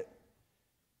had it.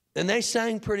 And they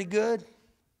sang pretty good.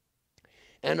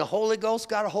 And the Holy Ghost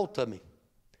got a hold of me.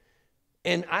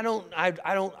 And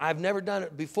I've never done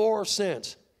it before or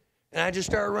since. And I just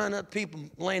started running up to people,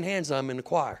 laying hands on them in the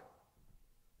choir.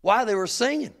 While they were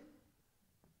singing.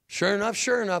 Sure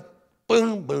enough,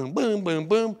 boom, boom, boom, boom,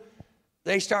 boom.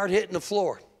 They started hitting the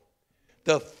floor.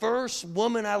 The first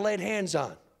woman I laid hands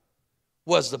on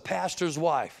was the pastor's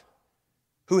wife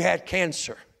who had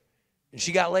cancer. And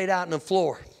she got laid out on the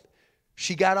floor.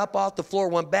 She got up off the floor,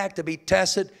 went back to be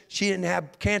tested. She didn't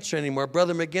have cancer anymore.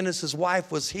 Brother McGinnis's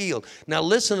wife was healed. Now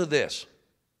listen to this.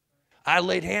 I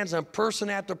laid hands on person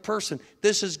after person.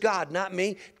 This is God, not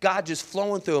me. God just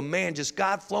flowing through a man, just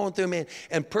God flowing through a man.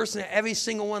 And every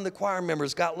single one of the choir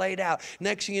members got laid out.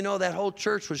 Next thing you know, that whole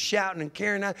church was shouting and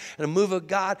carrying out. And a move of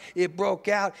God, it broke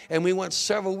out. And we went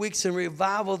several weeks in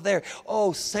revival there.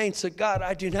 Oh, saints of God,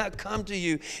 I do not come to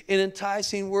you in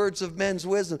enticing words of men's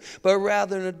wisdom, but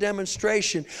rather in a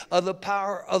demonstration of the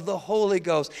power of the Holy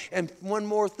Ghost. And one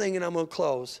more thing, and I'm going to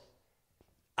close.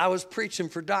 I was preaching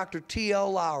for Dr.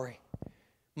 T.L. Lowry.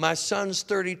 My son's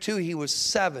 32, he was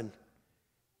 7.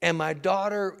 And my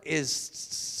daughter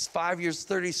is 5 years,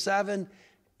 37,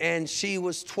 and she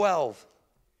was 12.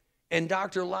 And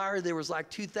Dr. Lowry, there was like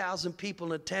 2,000 people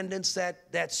in attendance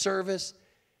that service,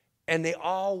 and they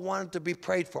all wanted to be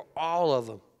prayed for, all of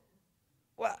them.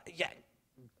 Well, yeah,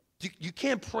 you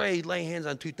can't lay hands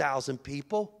on 2,000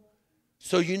 people.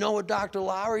 So you know what Dr.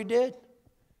 Lowry did?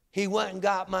 He went and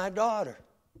got my daughter,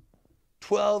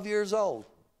 12 years old.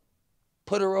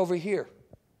 Put her over here.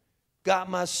 Got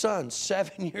my son,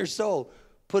 7 years old.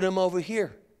 Put him over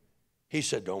here. He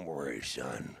said, don't worry,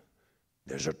 son.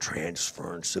 There's a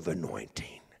transference of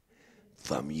anointing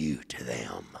from you to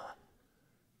them.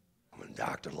 When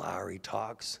Dr. Lowry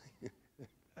talks.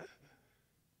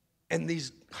 And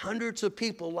these hundreds of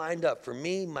people lined up for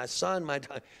me, my son,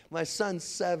 my son's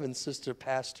 7, Sister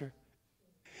Pastor.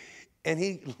 And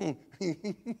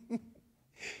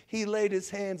he laid his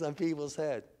hands on people's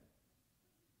head.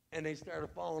 And they started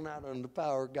falling out on the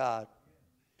power of God.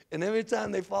 And every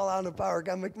time they fall out on the power of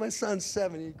God, I'm like, my son's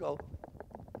 7, he'd go.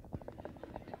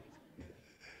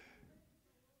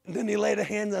 And then he laid a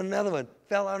hand on another one,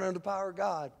 fell out on the power of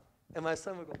God. And my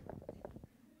son would go.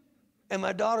 And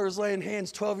my daughter was laying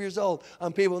hands, 12 years old,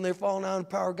 on people, and they're falling out on the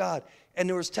power of God. And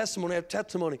there was testimony after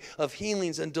testimony of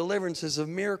healings and deliverances, of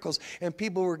miracles, and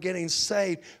people were getting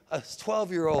saved. A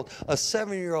 12-year-old, a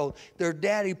 7-year-old, their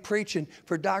daddy preaching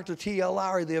for Dr. T.L.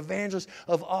 Lowry, the evangelist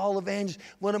of all evangelists.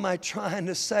 What am I trying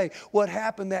to say? What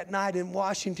happened that night in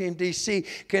Washington, D.C.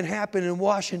 can happen in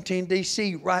Washington,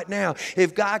 D.C. right now.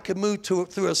 If God could move through a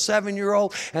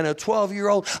 7-year-old and a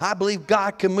 12-year-old, I believe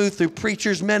God can move through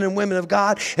preachers, men and women of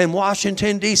God in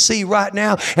Washington, D.C. right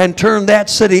now and turn that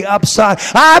city upside.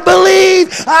 I believe.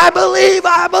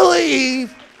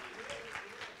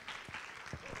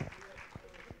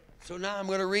 So now I'm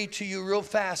going to read to you real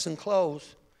fast and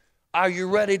close. Are you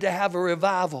ready to have a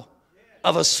revival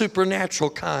of a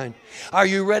supernatural kind? Are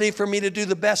you ready for me to do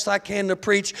the best I can to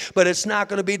preach? But it's not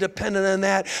going to be dependent on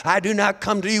that. I do not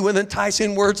come to you with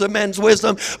enticing words of men's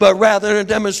wisdom, but rather in a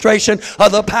demonstration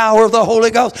of the power of the Holy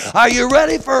Ghost. Are you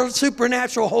ready for a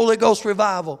supernatural Holy Ghost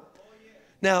revival?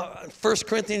 Now, 1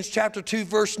 Corinthians chapter 2,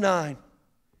 verse 9.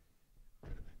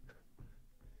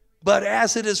 But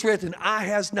as it is written, eye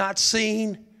has not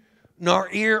seen, nor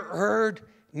ear heard,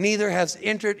 neither has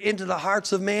entered into the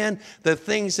hearts of man the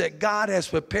things that God has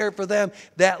prepared for them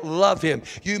that love him.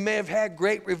 You may have had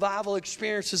great revival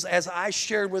experiences as I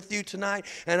shared with you tonight,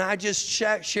 and I just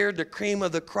shared the cream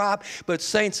of the crop. But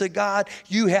saints of God,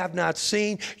 you have not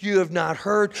seen, you have not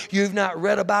heard, you've not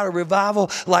read about a revival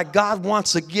like God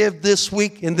wants to give this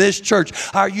week in this church.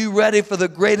 Are you ready for the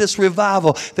greatest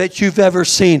revival that you've ever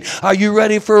seen? Are you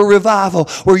ready for a revival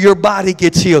where your body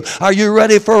gets healed? Are you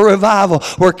ready for a revival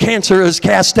where cancer is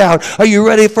cast out? Are you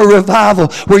ready for revival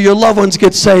where your loved ones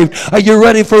get saved? Are you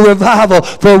ready for revival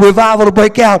to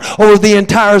break out over the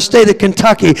entire state of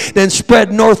Kentucky, then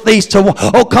spread northeast to,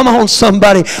 oh, come on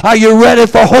somebody. Are you ready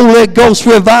for Holy Ghost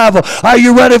revival? Are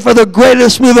you ready for the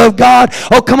greatest move of God?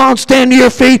 Oh, come on, stand to your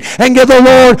feet and give the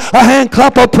Lord a hand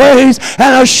clap of praise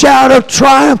and a shout of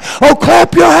triumph. Oh,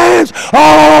 clap your hands,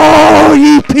 oh,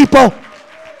 ye people.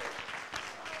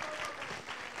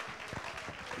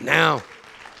 Now,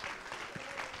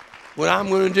 what I'm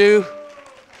going to do,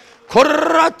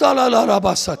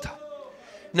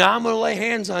 now I'm going to lay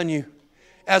hands on you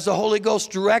as the Holy Ghost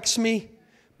directs me,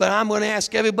 but I'm going to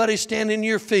ask everybody standing to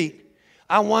your feet.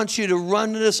 I want you to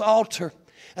run to this altar,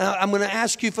 and I'm going to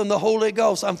ask you from the Holy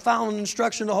Ghost. I'm following the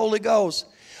instruction of the Holy Ghost.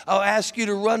 I'll ask you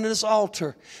to run to this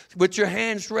altar with your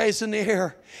hands raised in the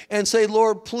air and say,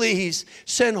 Lord, please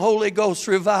send Holy Ghost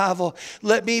revival.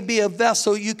 Let me be a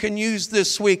vessel you can use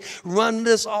this week. Run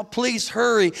this all. Please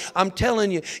hurry. I'm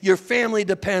telling you, your family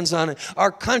depends on it.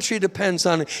 Our country depends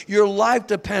on it. Your life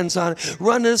depends on it.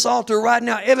 Run to this altar right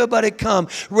now. Everybody come.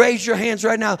 Raise your hands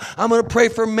right now. I'm going to pray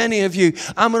for many of you.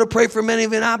 I'm going to pray for many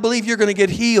of you, and I believe you're going to get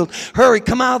healed. Hurry.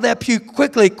 Come out of that pew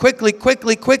quickly, quickly,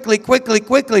 quickly, quickly, quickly,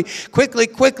 quickly, quickly,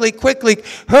 quickly, quickly.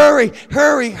 Hurry,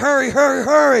 hurry, hurry, hurry,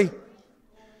 hurry.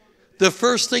 The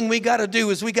first thing we got to do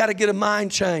is we got to get a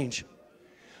mind change.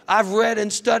 I've read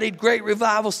and studied great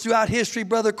revivals throughout history,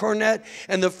 Brother Cornett,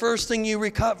 and the first thing you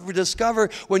discover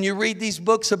when you read these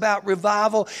books about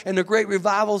revival and the great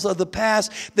revivals of the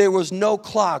past, there was no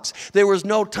clocks. There was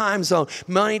no time zone.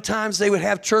 Many times they would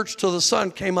have church till the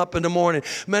sun came up in the morning.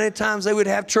 Many times they would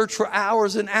have church for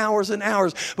hours and hours and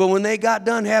hours. But when they got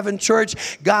done having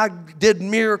church, God did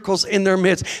miracles in their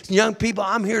midst. Young people,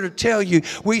 I'm here to tell you,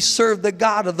 we serve the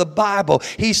God of the Bible.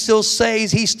 He still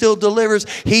saves. He still delivers.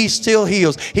 He still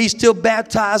heals. He still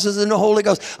baptizes in the Holy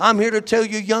Ghost. I'm here to tell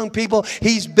you, young people,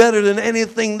 He's better than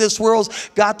anything this world's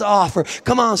got to offer.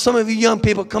 Come on, some of you young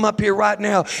people, come up here right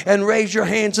now and raise your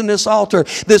hands in this altar.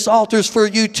 This altar's for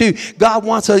you too. God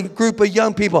wants a group of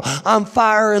young people on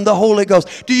fire in the Holy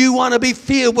Ghost. Do you want to be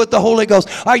filled with the Holy Ghost?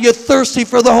 Are you thirsty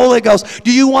for the Holy Ghost?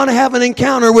 Do you want to have an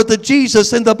encounter with the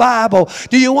Jesus in the Bible?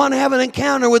 Do you want to have an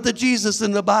encounter with the Jesus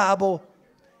in the Bible?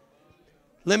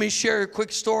 Let me share a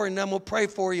quick story and then we'll pray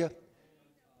for you.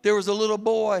 There was a little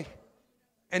boy,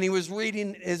 and he was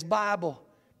reading his Bible,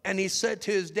 and he said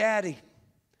to his daddy,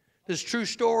 this true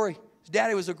story, his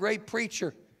daddy was a great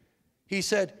preacher. He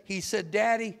said,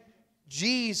 Daddy,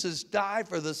 Jesus died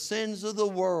for the sins of the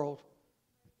world.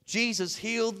 Jesus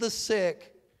healed the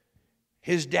sick.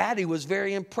 His daddy was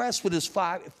very impressed with his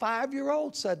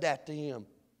five-year-old said that to him.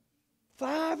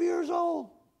 5 years old.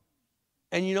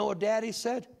 And you know what daddy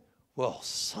said? Well,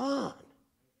 son,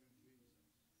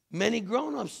 many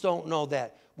grown-ups don't know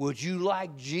that. Would you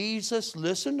like Jesus?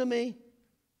 Listen to me.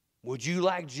 Would you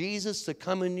like Jesus to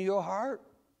come into your heart?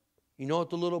 You know what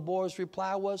the little boy's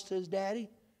reply was to his daddy?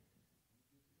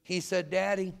 He said,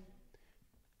 Daddy,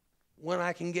 when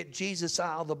I can get Jesus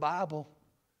out of the Bible,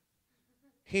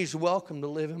 He's welcome to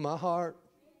live in my heart.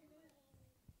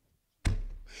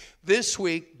 This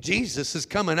week, Jesus is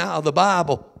coming out of the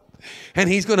Bible. And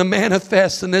He's going to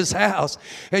manifest in this house.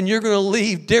 And you're going to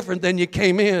leave different than you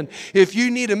came in. If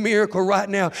you need a miracle right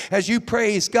now, as you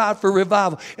praise God for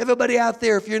revival. Everybody out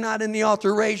there, if you're not in the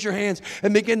altar, raise your hands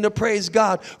and begin to praise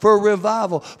God for a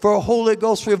revival, for a Holy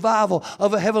Ghost revival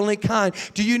of a heavenly kind.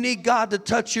 Do you need God to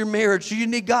touch your marriage? Do you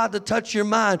need God to touch your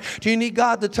mind? Do you need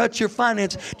God to touch your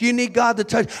finance? Do you need God to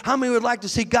touch? How many would like to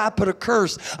see God put a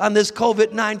curse on this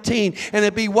COVID-19 and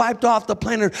it be wiped off the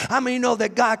planet? How many know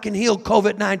that God can heal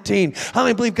COVID-19? How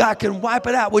many believe God can wipe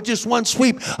it out with just one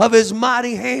sweep of His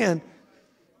mighty hand?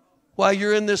 While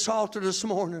you're in this altar this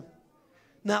morning,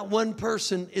 not one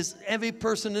person is, every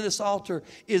person in this altar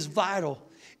is vital.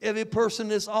 Every person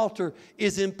in this altar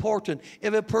is important.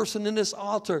 Every person in this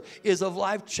altar is of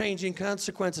life-changing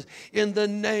consequences. In the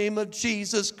name of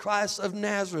Jesus Christ of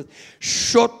Nazareth.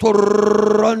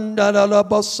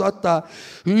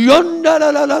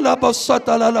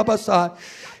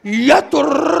 I'm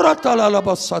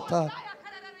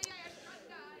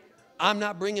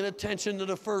not bringing attention to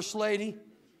the First Lady.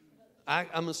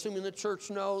 I'm assuming the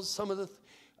church knows some of the.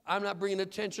 I'm not bringing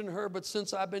attention to her, but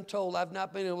since I've been told, I've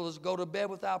not been able to go to bed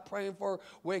without praying for her,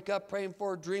 wake up praying for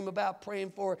her, dream about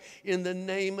praying for her. In the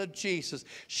name of Jesus,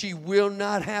 she will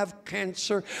not have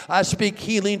cancer. I speak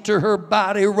healing to her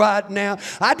body right now.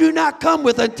 I do not come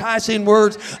with enticing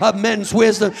words of men's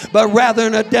wisdom, but rather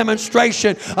in a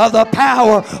demonstration of the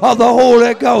power of the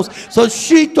Holy Ghost. So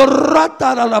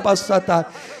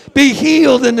be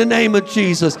healed in the name of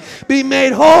Jesus. Be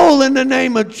made whole in the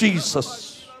name of Jesus.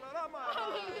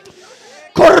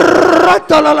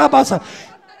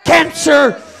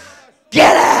 Cancer,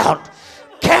 get out.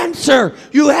 Cancer,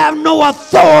 you have no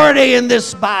authority in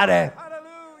this body.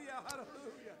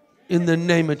 In the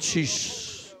name of Jesus.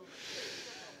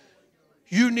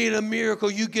 You need a miracle,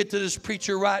 you get to this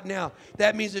preacher right now.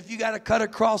 That means if you got to cut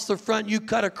across the front, you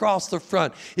cut across the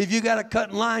front. If you got to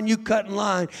cut in line, you cut in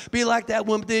line. Be like that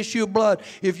woman with the issue of blood.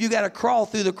 If you got to crawl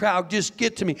through the crowd, just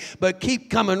get to me. But keep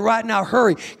coming right now.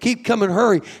 Hurry. Keep coming.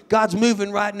 Hurry. God's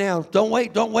moving right now. Don't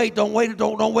wait. Don't wait. Don't wait.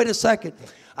 Don't wait a second.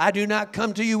 I do not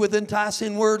come to you with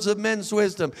enticing words of men's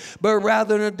wisdom, but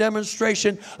rather in a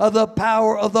demonstration of the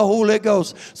power of the Holy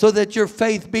Ghost, so that your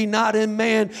faith be not in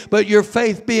man, but your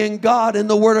faith be in God, in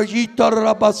the word of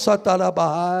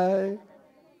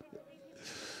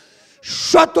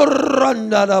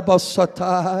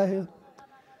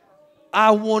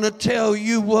I want to tell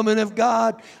you, woman of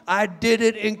God, I did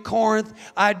it in Corinth,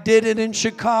 I did it in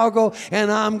Chicago, and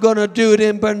I'm going to do it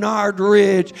in Bernard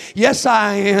Ridge. Yes,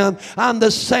 I am. I'm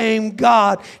the same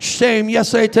God, same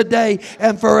yesterday, today,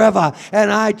 and forever.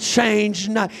 And I change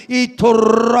not. Keep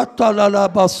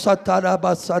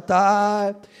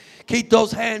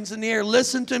those hands in the air.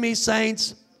 Listen to me,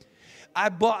 saints.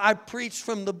 I preached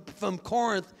from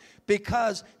Corinth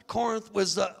because Corinth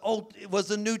was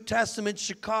the New Testament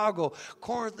Chicago.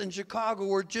 Corinth and Chicago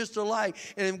were just alike.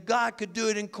 And if God could do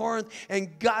it in Corinth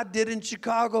and God did in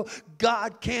Chicago,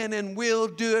 God can and will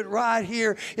do it right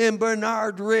here in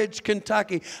Bernard Ridge,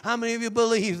 Kentucky. How many of you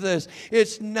believe this?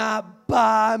 It's not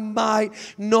by might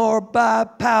nor by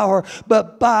power,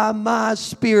 but by my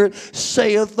Spirit,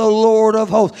 saith the Lord of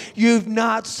hosts. You've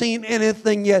not seen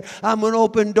anything yet. I'm going to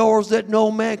open doors that no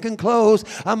man can close.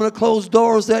 I'm going to close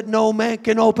doors that no man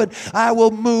can open. I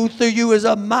will move through you as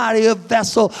a mighty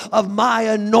vessel of my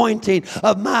anointing,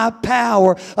 of my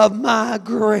power, of my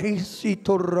grace.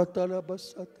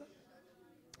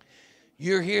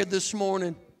 You're here this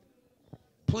morning.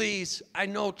 Please, I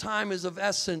know time is of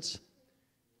essence.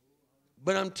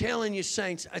 But I'm telling you,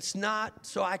 saints, it's not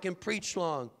so I can preach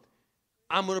long.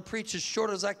 I'm going to preach as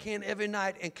short as I can every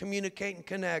night and communicate and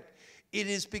connect. It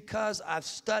is because I've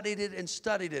studied it and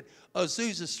studied it.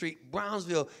 Azusa Street,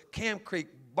 Brownsville, Camp Creek,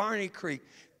 Barney Creek.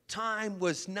 Time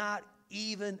was not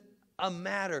even a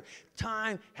matter.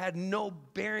 Time had no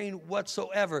bearing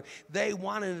whatsoever. They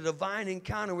wanted a divine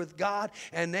encounter with God,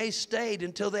 and they stayed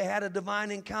until they had a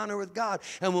divine encounter with God.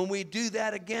 And when we do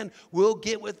that again, we'll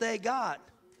get what they got.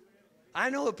 I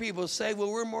know what people say,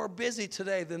 well, we're more busy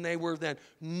today than they were then.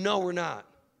 No, we're not.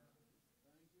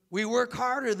 We work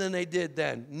harder than they did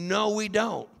then. No, we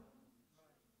don't.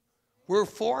 We're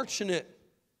fortunate.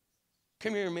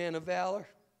 Come here, man of valor.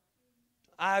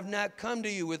 I have not come to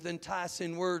you with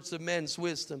enticing words of men's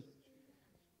wisdom,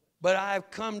 but I have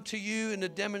come to you in a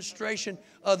demonstration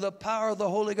of the power of the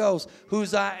Holy Ghost,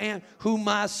 whose I am, whom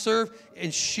I serve.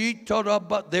 And she told her,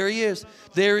 but there he is.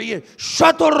 There he is.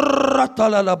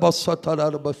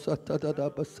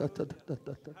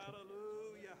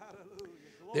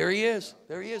 There he is.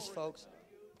 There he is, folks.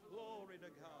 Glory to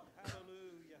God.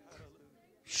 Hallelujah.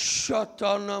 Hallelujah.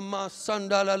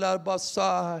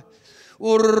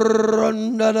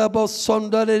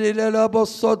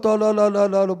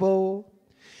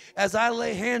 As I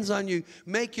lay hands on you,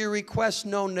 make your request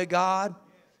known to God.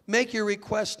 Make your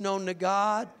request known to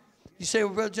God. You say,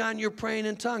 well, Brother John, you're praying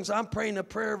in tongues. I'm praying a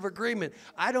prayer of agreement.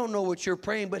 I don't know what you're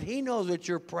praying, but He knows what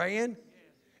you're praying.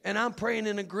 And I'm praying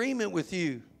in agreement with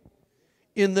you.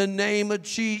 In the name of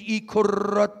Jesus.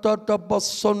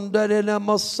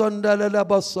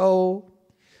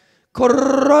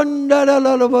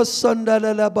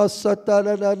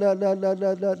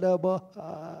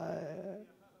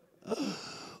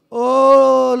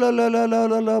 Oh, la la la la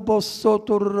la la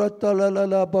bosoturata la la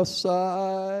la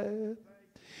bosai.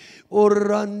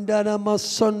 Urandana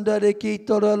masonda de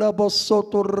kitora la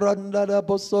bosoturanda la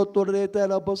bosotureta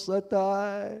la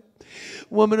bosatai.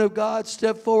 Woman of God,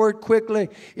 step forward quickly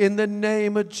in the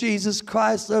name of Jesus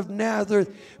Christ of Nazareth.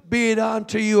 Be it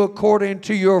unto you according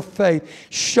to your faith.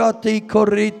 Shati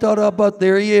koritara, but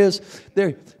there he is.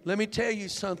 There. Let me tell you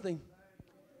something.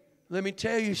 Let me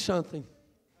tell you something.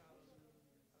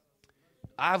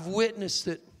 I've witnessed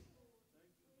it.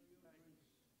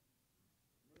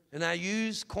 And I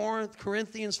use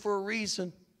Corinthians for a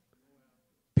reason.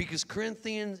 Because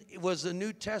Corinthians was a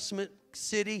New Testament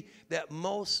city that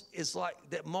most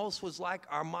was like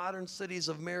our modern cities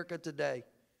of America today.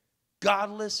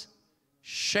 Godless,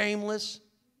 shameless,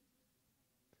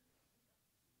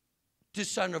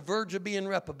 just on the verge of being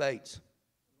reprobates.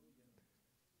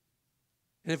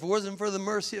 And if it wasn't for the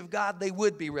mercy of God, they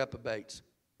would be reprobates.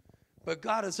 But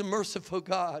God is a merciful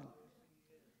God.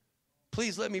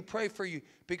 Please let me pray for you,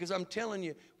 because I'm telling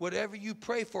you, whatever you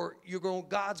pray for, there's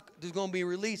going to be a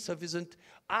release of His.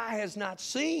 Eye has not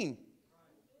seen,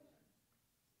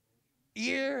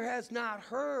 ear has not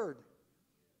heard,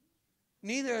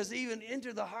 neither has even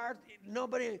entered the heart.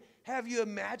 Nobody. Have you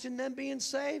imagined them being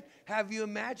saved? Have you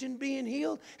imagined being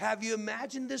healed? Have you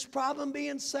imagined this problem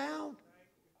being sound?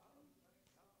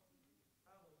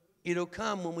 It'll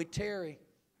come when we tarry.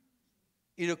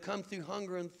 It'll come through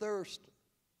hunger and thirst.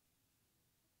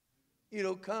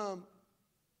 It'll come.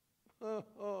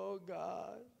 Oh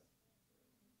God.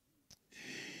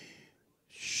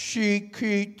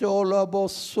 Shikito la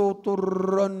bosso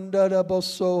turranda la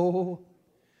bosso.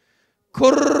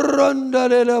 Kurranda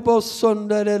la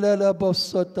bossonda la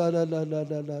bossata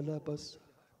la bossa.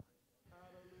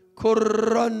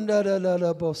 Koranda la la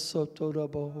la bosoto la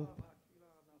bo.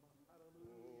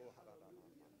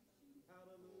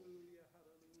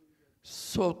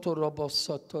 Soto la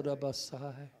bosoto la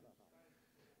basai.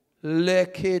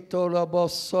 Lekito la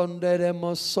bosondere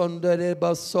mosondere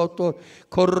basoto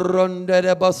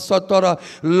corrondere basotora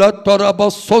latora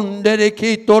bosondere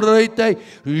kitorite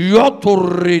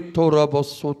yotoritora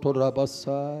basotora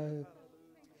basai.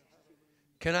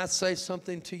 Can I say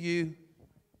something to you?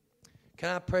 Can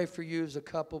I pray for you as a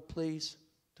couple, please?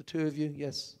 The two of you,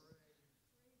 yes.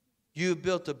 You have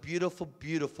built a beautiful,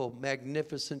 beautiful,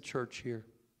 magnificent church here.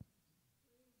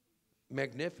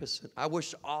 Magnificent. I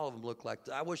wish all of them looked like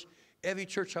that. I wish every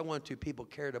church I went to, people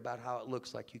cared about how it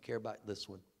looks like you care about this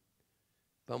one.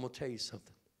 But I'm going to tell you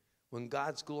something. When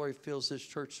God's glory fills this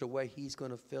church the way He's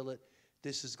going to fill it,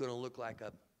 this is going to look like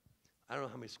a, I don't know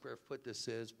how many square foot this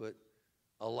is, but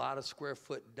a lot of square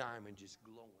foot diamond just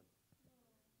glowing.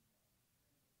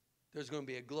 There's going to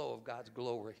be a glow of God's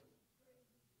glory.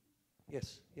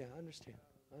 Yes, yeah, I understand.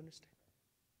 I understand.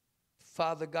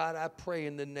 Father God, I pray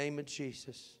in the name of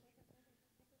Jesus.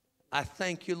 I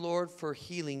thank you, Lord, for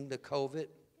healing the COVID.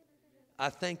 I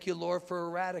thank you, Lord, for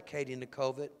eradicating the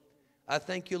COVID. I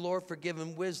thank you, Lord, for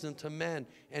giving wisdom to men.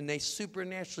 And they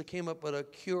supernaturally came up with a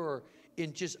cure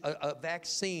in just a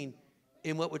vaccine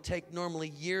in what would take normally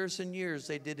years and years.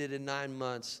 They did it in 9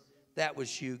 months. That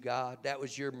was you, God. That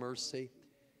was your mercy.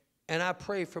 And I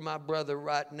pray for my brother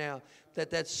right now that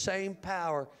that same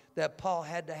power that Paul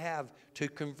had to have to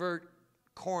convert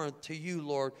Corinth to you,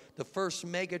 Lord, the first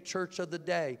mega church of the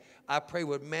day, I pray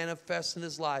would manifest in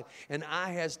his life. And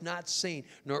eye has not seen,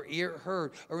 nor ear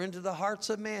heard, or into the hearts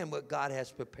of man what God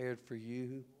has prepared for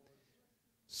you.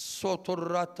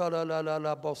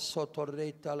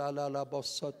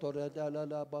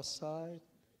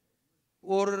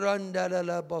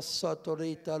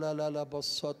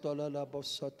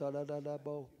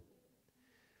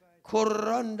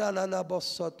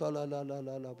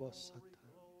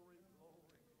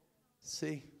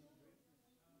 See,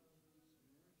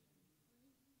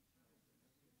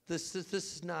 this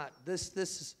is not, this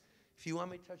is, if you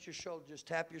want me to touch your shoulder, just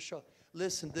tap your shoulder.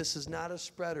 Listen, this is not a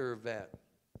spreader event.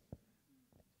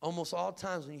 Almost all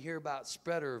times when you hear about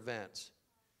spreader events,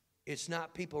 it's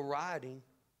not people rioting,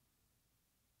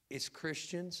 it's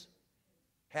Christians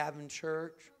having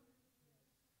church.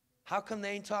 How come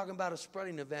they ain't talking about a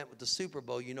spreading event with the Super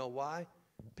Bowl? You know why?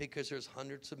 Because there's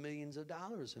hundreds of millions of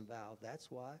dollars involved. That's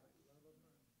why.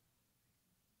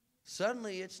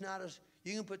 Suddenly, it's not a,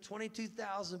 you can put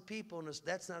 22,000 people in this,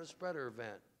 that's not a spreader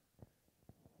event.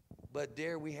 But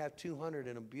dare we have 200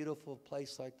 in a beautiful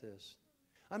place like this.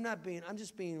 I'm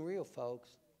just being real,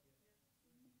 folks.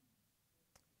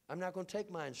 I'm not going to take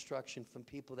my instruction from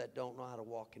people that don't know how to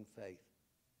walk in faith.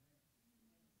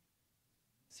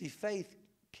 See, faith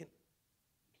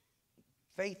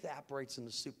operates in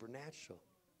the supernatural.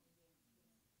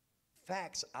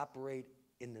 Facts operate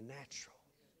in the natural.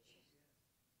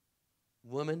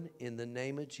 Woman, in the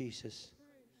name of Jesus.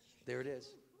 There it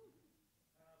is.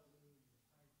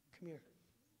 Come here.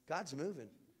 God's moving.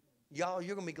 Y'all,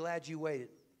 you're going to be glad you waited.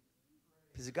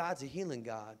 Because God's a healing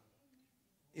God.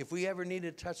 If we ever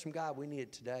needed a touch from God, we need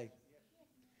it today.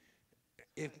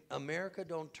 If America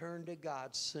don't turn to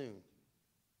God soon,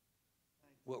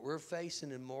 what we're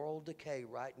facing in moral decay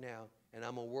right now, and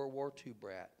I'm a World War II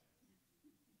brat,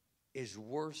 is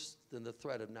worse than the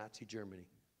threat of Nazi Germany.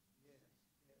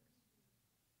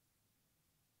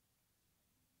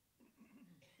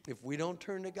 If we don't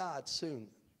turn to God soon,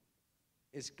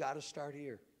 it's got to start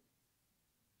here.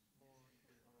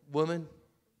 Woman,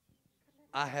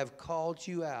 I have called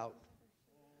you out.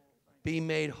 Be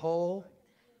made whole.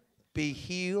 Be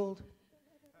healed.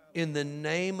 In the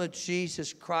name of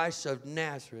Jesus Christ of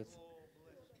Nazareth.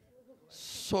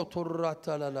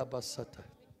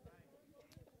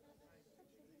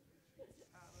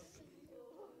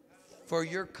 For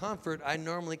your comfort, I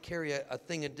normally carry a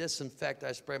thing of disinfect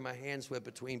I spray my hands with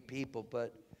between people,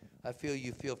 but I feel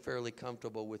you feel fairly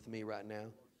comfortable with me right now.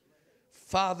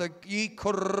 Father,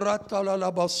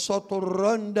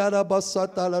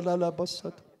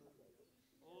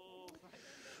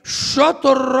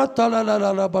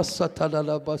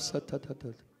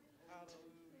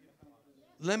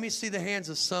 let me see the hands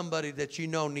of somebody that you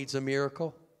know needs a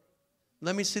miracle.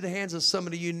 Let me see the hands of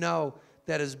somebody you know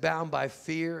that is bound by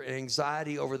fear and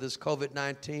anxiety over this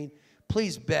COVID-19.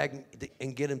 Please beg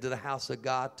and get him to the house of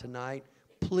God tonight.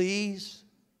 Please.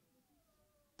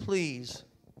 Please.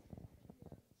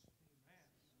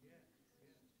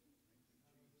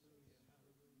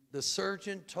 The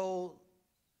surgeon told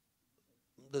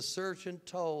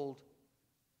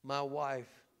my wife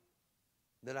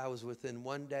that I was within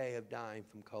 1 day of dying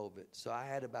from COVID. So I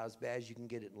had about as bad as you can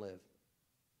get it and live.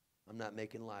 I'm not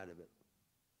making light of it.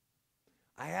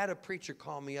 I had a preacher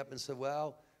call me up and said,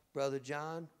 well, Brother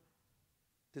John,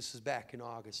 this is back in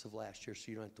August of last year, so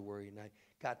you don't have to worry. And I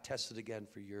got tested again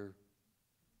for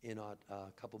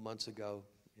a couple months ago,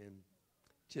 and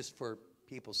just for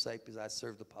people's sake, because I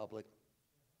serve the public.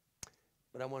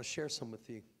 But I want to share some with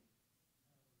you.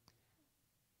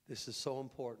 This is so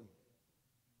important.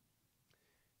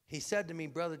 He said to me,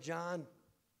 Brother John,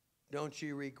 don't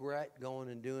you regret going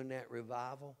and doing that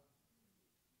revival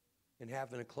and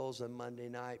having to close on Monday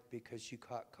night because you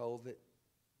caught COVID?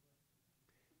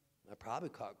 I probably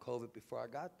caught COVID before I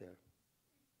got there.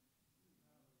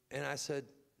 And I said,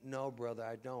 no, brother,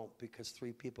 I don't, because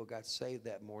 3 people got saved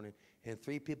that morning. And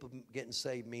 3 people getting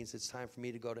saved means it's time for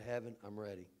me to go to heaven. I'm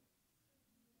ready.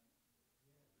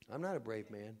 I'm not a brave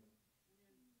man.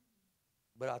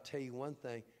 But I'll tell you one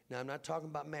thing. Now, I'm not talking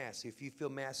about masks. If you feel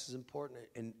masks is important,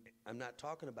 and I'm not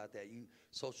talking about that. You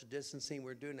social distancing,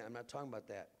 we're doing that. I'm not talking about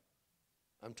that.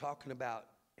 I'm talking about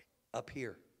up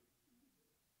here.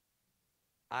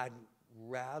 I'd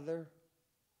rather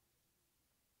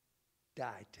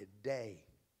die today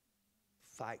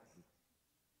fighting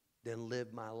than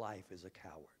live my life as a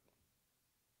coward.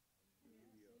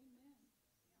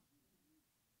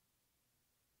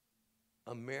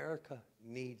 America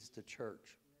needs the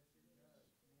church.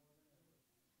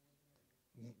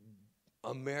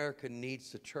 America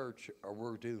needs the church or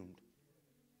we're doomed.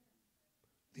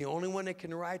 The only one that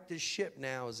can right this ship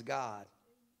now is God.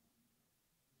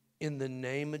 In the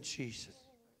name of Jesus.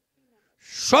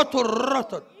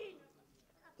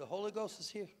 The Holy Ghost is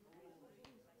here.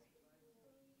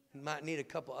 You might need a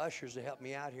couple ushers to help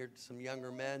me out here. Some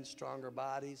younger men, stronger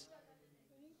bodies.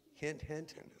 Hint,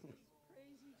 hint.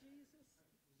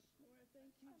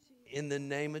 In the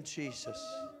name of Jesus.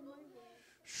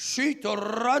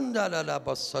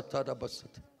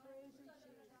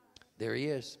 There he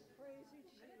is.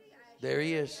 There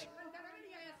he is.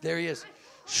 There he is.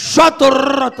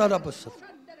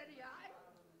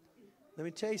 Let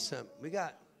me tell you something. We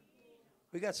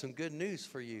got some good news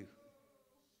for you.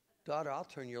 Daughter, I'll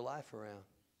turn your life around.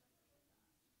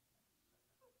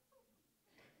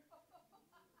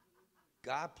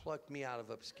 God plucked me out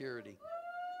of obscurity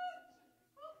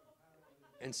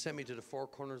and sent me to the 4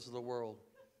 corners of the world.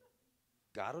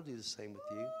 God will do the same with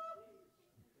you.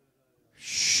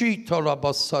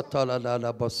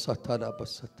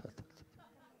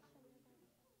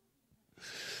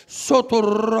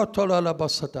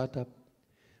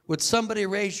 Would somebody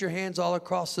raise your hands all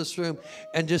across this room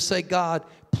and just say, God,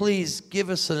 please give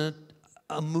us a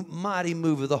mighty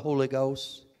move of the Holy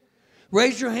Ghost.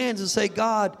 Raise your hands and say,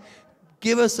 God,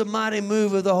 give us a mighty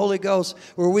move of the Holy Ghost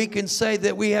where we can say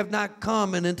that we have not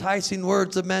come in enticing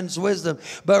words of men's wisdom,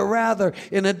 but rather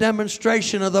in a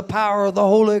demonstration of the power of the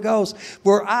Holy Ghost,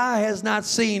 where eye has not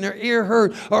seen or ear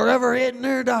heard or ever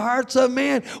entered the hearts of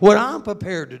man what I'm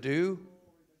prepared to do.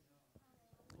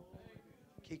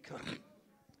 Keep coming.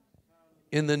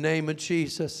 In the name of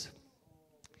Jesus.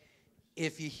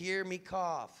 If you hear me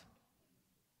cough,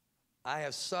 I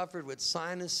have suffered with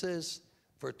sinuses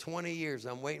for 20 years.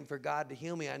 I'm waiting for God to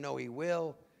heal me. I know He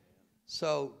will.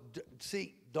 So,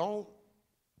 see, don't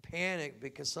panic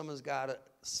because someone's got a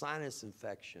sinus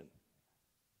infection.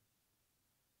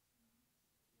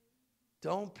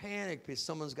 Don't panic because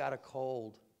someone's got a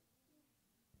cold.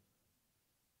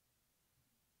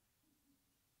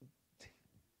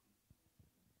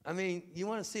 I mean, you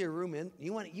want to see a room in?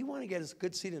 You want to get a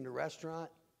good seat in a restaurant?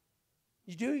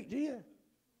 You do you?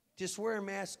 Just wear a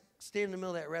mask, stand in the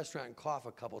middle of that restaurant and cough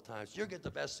a couple times. You'll get the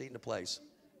best seat in the place.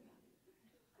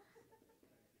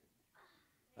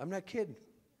 I'm not kidding.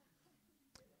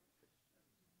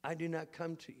 I do not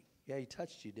come to you. Yeah, He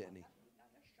touched you, didn't He?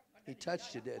 He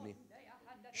touched you, didn't He?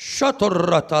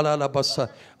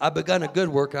 I've begun a good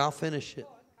work and I'll finish it.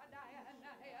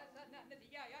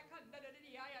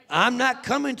 I'm not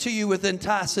coming to you with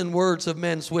enticing words of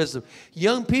men's wisdom.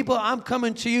 Young people, I'm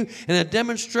coming to you in a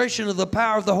demonstration of the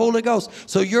power of the Holy Ghost.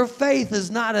 So your faith is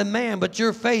not in man, but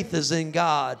your faith is in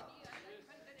God.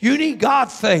 You need God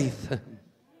faith.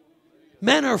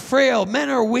 Men are frail. Men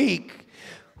are weak.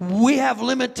 We have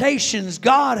limitations.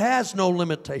 God has no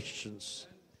limitations.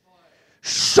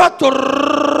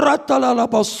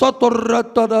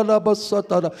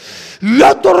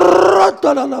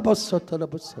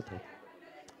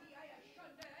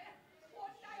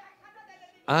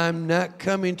 I'm not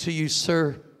coming to you,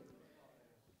 sir,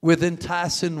 with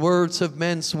enticing words of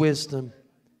men's wisdom,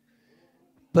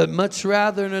 but much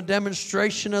rather in a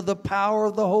demonstration of the power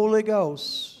of the Holy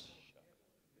Ghost.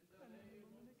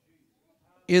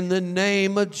 In the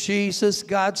name of Jesus,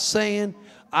 God's saying,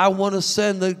 I want to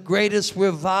send the greatest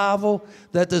revival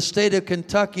that the state of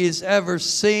Kentucky has ever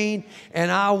seen,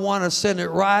 and I want to send it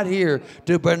right here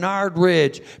to Bernard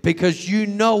Ridge because you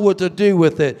know what to do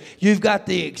with it. You've got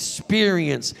the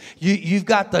experience. You've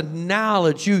got the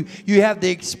knowledge. You have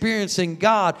the experience in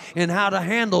God and how to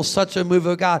handle such a move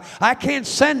of God. I can't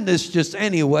send this just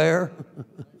anywhere.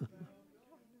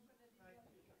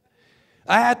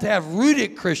 I have to have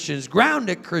rooted Christians,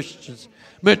 grounded Christians,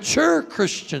 mature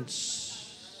Christians.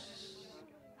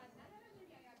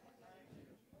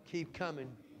 Keep coming.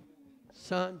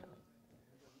 Son,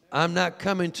 I'm not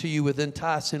coming to you with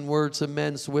enticing words of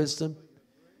men's wisdom,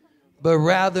 but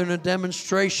rather in a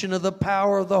demonstration of the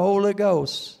power of the Holy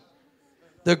Ghost.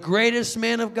 The greatest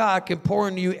man of God can pour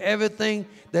into you everything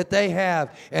that they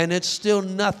have, and it's still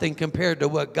nothing compared to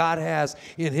what God has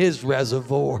in his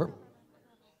reservoir.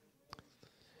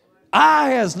 Eye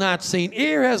has not seen,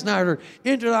 ear has not heard,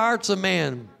 into the hearts of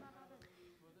man.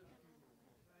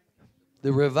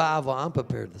 The revival I'm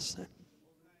prepared to send.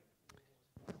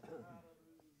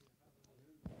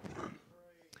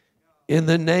 In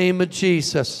the name of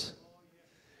Jesus.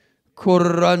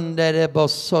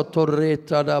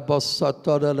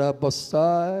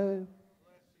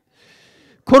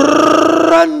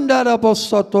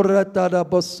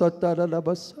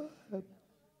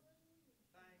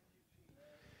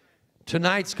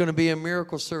 Tonight's going to be a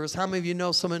miracle service. How many of you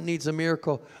know someone needs a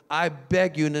miracle? I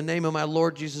beg you, in the name of my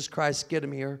Lord Jesus Christ, get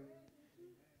them here.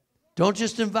 Don't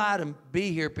just invite them.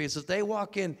 Be here, because if they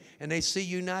walk in and they see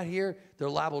you not here, they're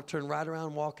liable to turn right around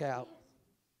and walk out.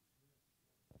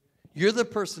 You're the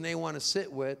person they want to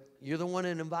sit with. You're the one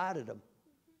that invited them.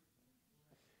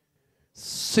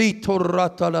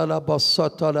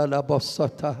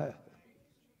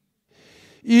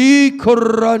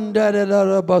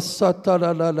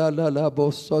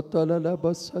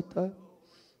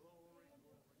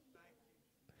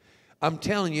 I'm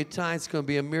telling you, tonight's going to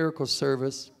be a miracle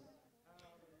service.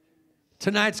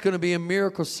 Tonight's going to be a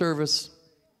miracle service.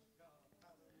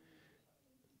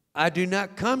 I do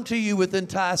not come to you with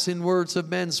enticing words of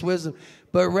men's wisdom,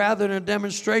 but rather in a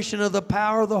demonstration of the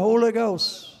power of the Holy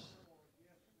Ghost.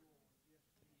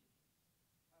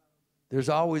 There's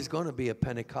always going to be a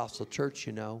Pentecostal church,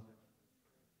 you know.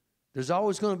 There's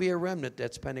always going to be a remnant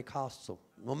that's Pentecostal,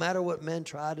 no matter what men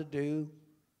try to do.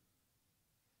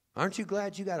 Aren't you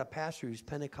glad you got a pastor who's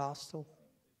Pentecostal?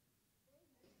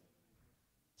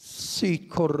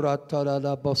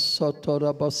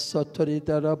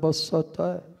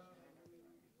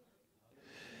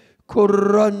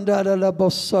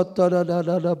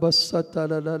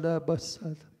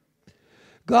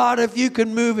 God, if you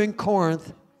can move in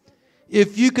Corinth,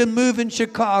 if you can move in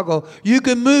Chicago, you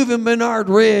can move in Bernard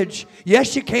Ridge.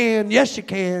 Yes, you can. Yes, you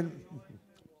can.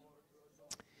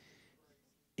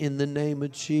 In the name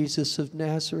of Jesus of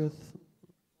Nazareth.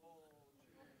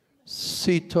 This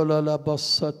is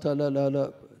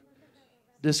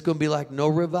going to be like no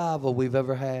revival we've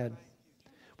ever had.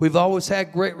 We've always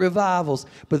had great revivals,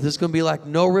 but this is going to be like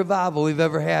no revival we've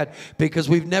ever had because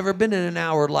we've never been in an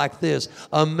hour like this.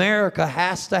 America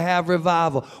has to have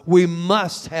revival. We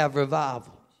must have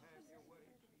revival.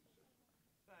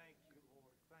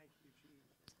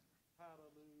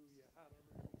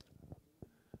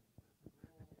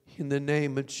 In the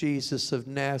name of Jesus of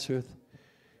Nazareth,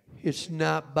 it's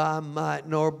not by might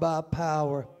nor by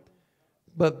power,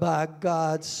 but by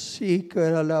God's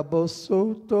secret.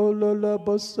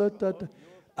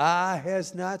 Eye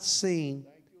has not seen,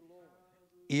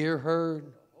 ear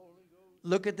heard.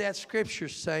 Look at that scripture,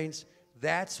 saints.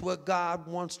 That's what God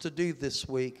wants to do this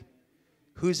week.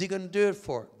 Who's he going to do it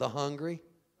for? The hungry.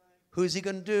 Who's he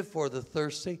going to do it for? The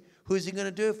thirsty. Who's he going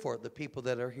to do it for? The people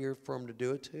that are here for him to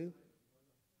do it to.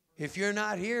 If you're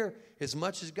not here, as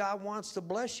much as God wants to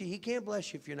bless you, he can't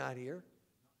bless you if you're not here.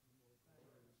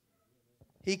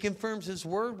 He confirms his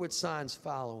word with signs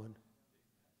following.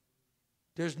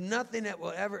 There's nothing that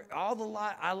will ever,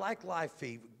 I like Live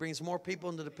Feed. It brings more people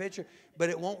into the picture, but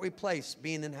it won't replace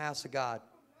being in the house of God.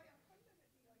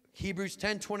 Hebrews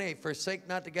 10:28, forsake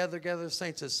not together the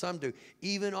saints as some do,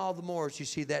 even all the more as you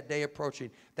see that day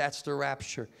approaching. That's the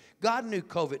rapture. God knew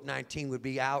COVID-19 would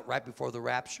be out right before the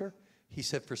rapture. He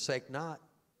said, forsake not.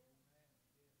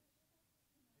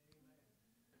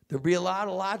 There'll be a lot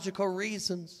of logical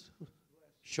reasons.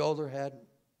 Shoulder head.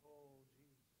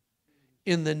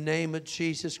 In the name of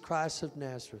Jesus Christ of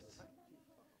Nazareth.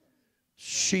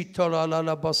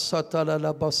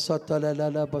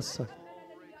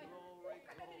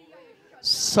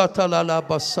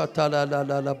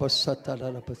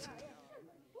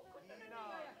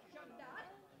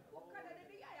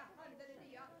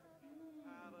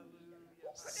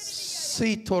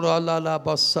 Sitora la la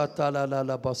basata la la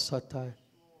la basata.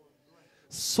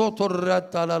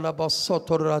 Sotorata la la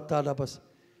basotorata la bas.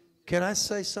 Can I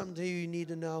say something to you need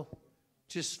to know?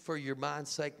 Just for your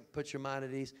mind's sake, put your mind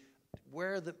at ease.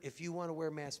 If you want to wear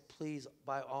a mask, please,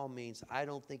 by all means. I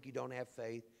don't think you don't have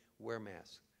faith. Wear a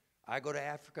mask. I go to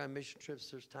Africa on mission trips.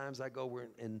 There's times I go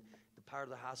in the part of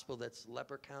the hospital that's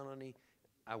leper colony.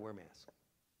 I wear a mask.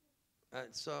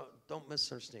 So don't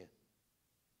misunderstand.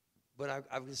 But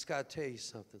I've just got to tell you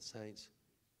something, saints.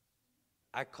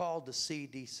 I called the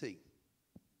CDC.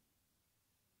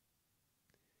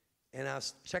 And I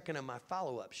was checking on my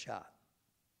follow-up shot.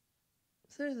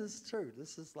 This is true.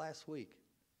 This is last week.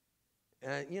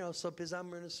 And, so because I'm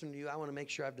ministering to you, I want to make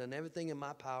sure I've done everything in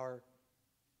my power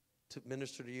to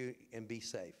minister to you and be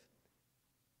safe.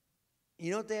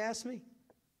 You know what they asked me?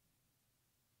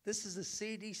 This is the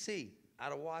CDC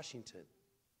out of Washington.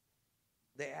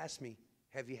 They asked me,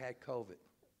 have you had COVID?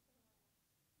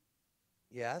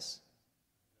 Yes.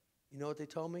 You know what they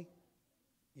told me?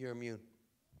 You're immune.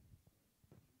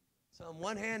 So on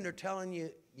one hand, they're telling you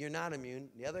you're not immune.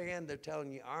 On the other hand, they're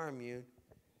telling you are immune.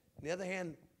 On the other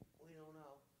hand, we don't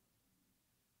know.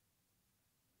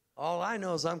 All I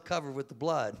know is I'm covered with the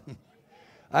blood.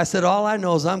 I said, all I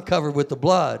know is I'm covered with the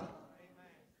blood.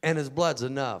 And his blood's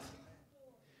enough.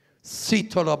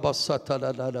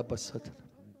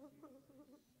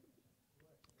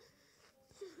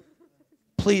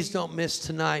 Please don't miss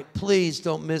tonight. Please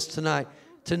don't miss tonight.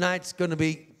 Tonight's going to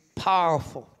be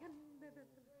powerful.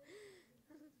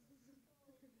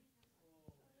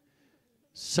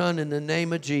 Son, in the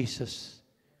name of Jesus,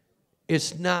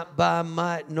 it's not by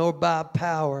might nor by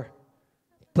power,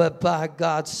 but by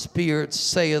God's Spirit,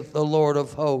 saith the Lord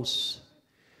of hosts.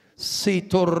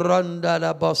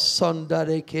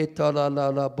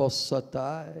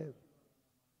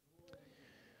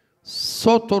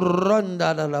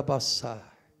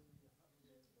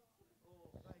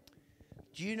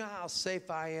 Do you know how safe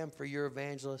I am for your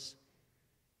evangelists?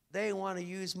 They want to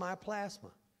use my plasma.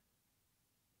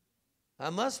 I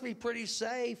must be pretty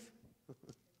safe.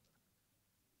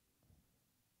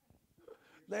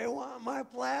 They want my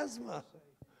plasma.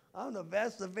 I'm the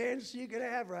best evangelist you could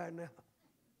have right now.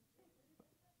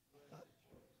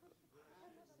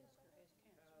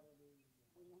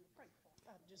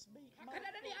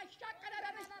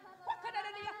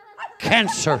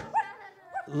 Cancer,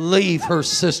 leave her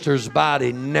sister's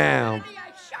body now.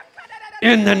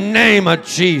 In the name of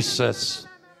Jesus.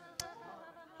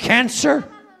 Cancer,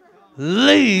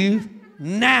 leave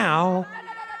now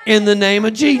in the name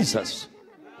of Jesus.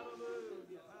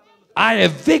 I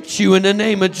evict you in the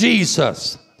name of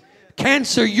Jesus.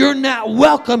 Cancer, you're not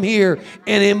welcome here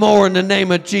anymore in the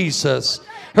name of Jesus.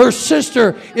 Her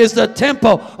sister is the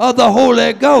temple of the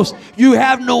Holy Ghost. You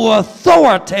have no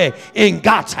authority in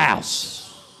God's house.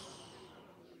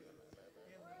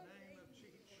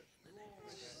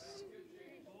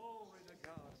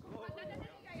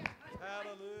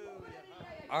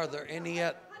 Are there any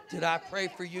yet? Did I pray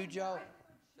for you, Joe?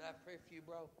 Did I pray for you,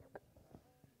 bro?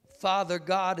 Father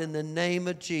God, in the name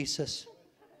of Jesus,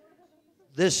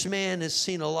 this man has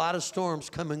seen a lot of storms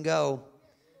come and go.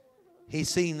 He's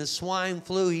seen the swine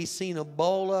flu. He's seen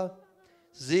Ebola,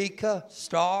 Zika,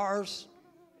 SARS.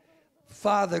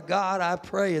 Father God, I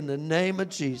pray in the name of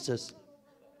Jesus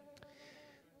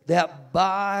that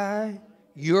by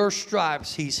your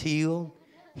stripes he's healed,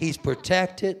 he's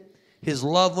protected, his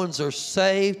loved ones are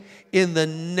saved. In the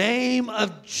name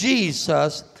of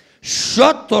Jesus,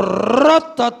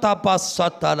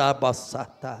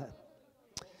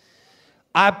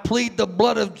 I plead the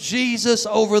blood of Jesus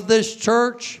over this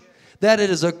church, that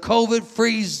it is a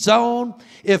COVID-free zone.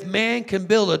 If man can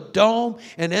build a dome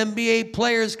and NBA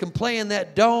players can play in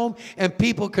that dome and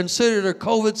people consider it a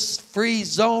COVID-free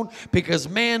zone because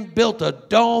man built a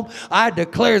dome, I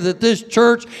declare that this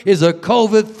church is a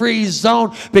COVID-free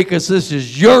zone because this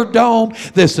is your dome,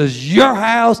 this is your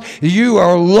house, you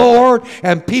are Lord,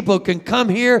 and people can come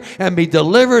here and be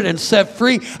delivered and set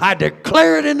free. I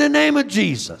declare it in the name of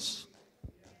Jesus.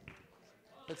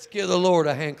 Let's give the Lord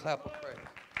a hand clap of praise.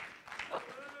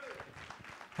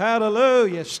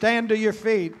 Hallelujah. Stand to your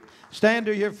feet. Stand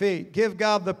to your feet. Give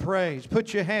God the praise.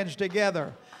 Put your hands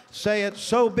together. Say it,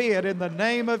 so be it. In the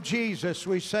name of Jesus,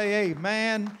 we say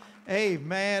amen,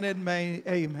 amen, and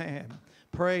amen.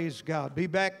 Praise God. Be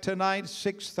back tonight,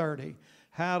 6:30.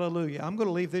 Hallelujah. I'm going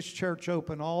to leave this church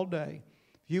open all day.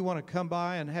 If you want to come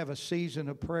by and have a season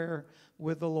of prayer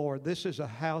with the Lord, this is a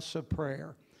house of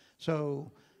prayer.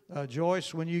 So,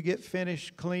 Joyce, when you get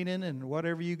finished cleaning and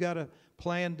whatever you got to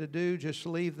plan to do, just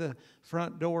leave the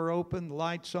front door open, the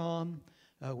lights on.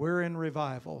 We're in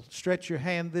revival. Stretch your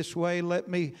hand this way. Let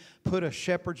me put a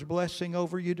shepherd's blessing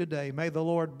over you today. May the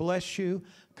Lord bless you,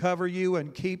 cover you,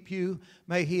 and keep you.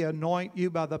 May He anoint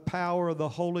you by the power of the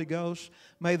Holy Ghost.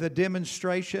 May the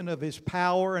demonstration of His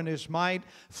power and His might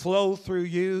flow through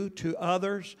you to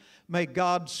others. May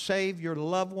God save your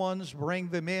loved ones, bring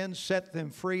them in, set them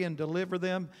free, and deliver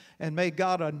them. And may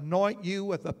God anoint you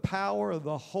with the power of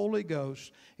the Holy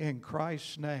Ghost in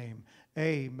Christ's name.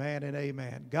 Amen and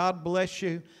amen. God bless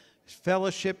you.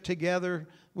 Fellowship together.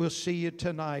 We'll see you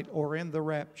tonight or in the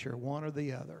rapture, one or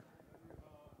the other.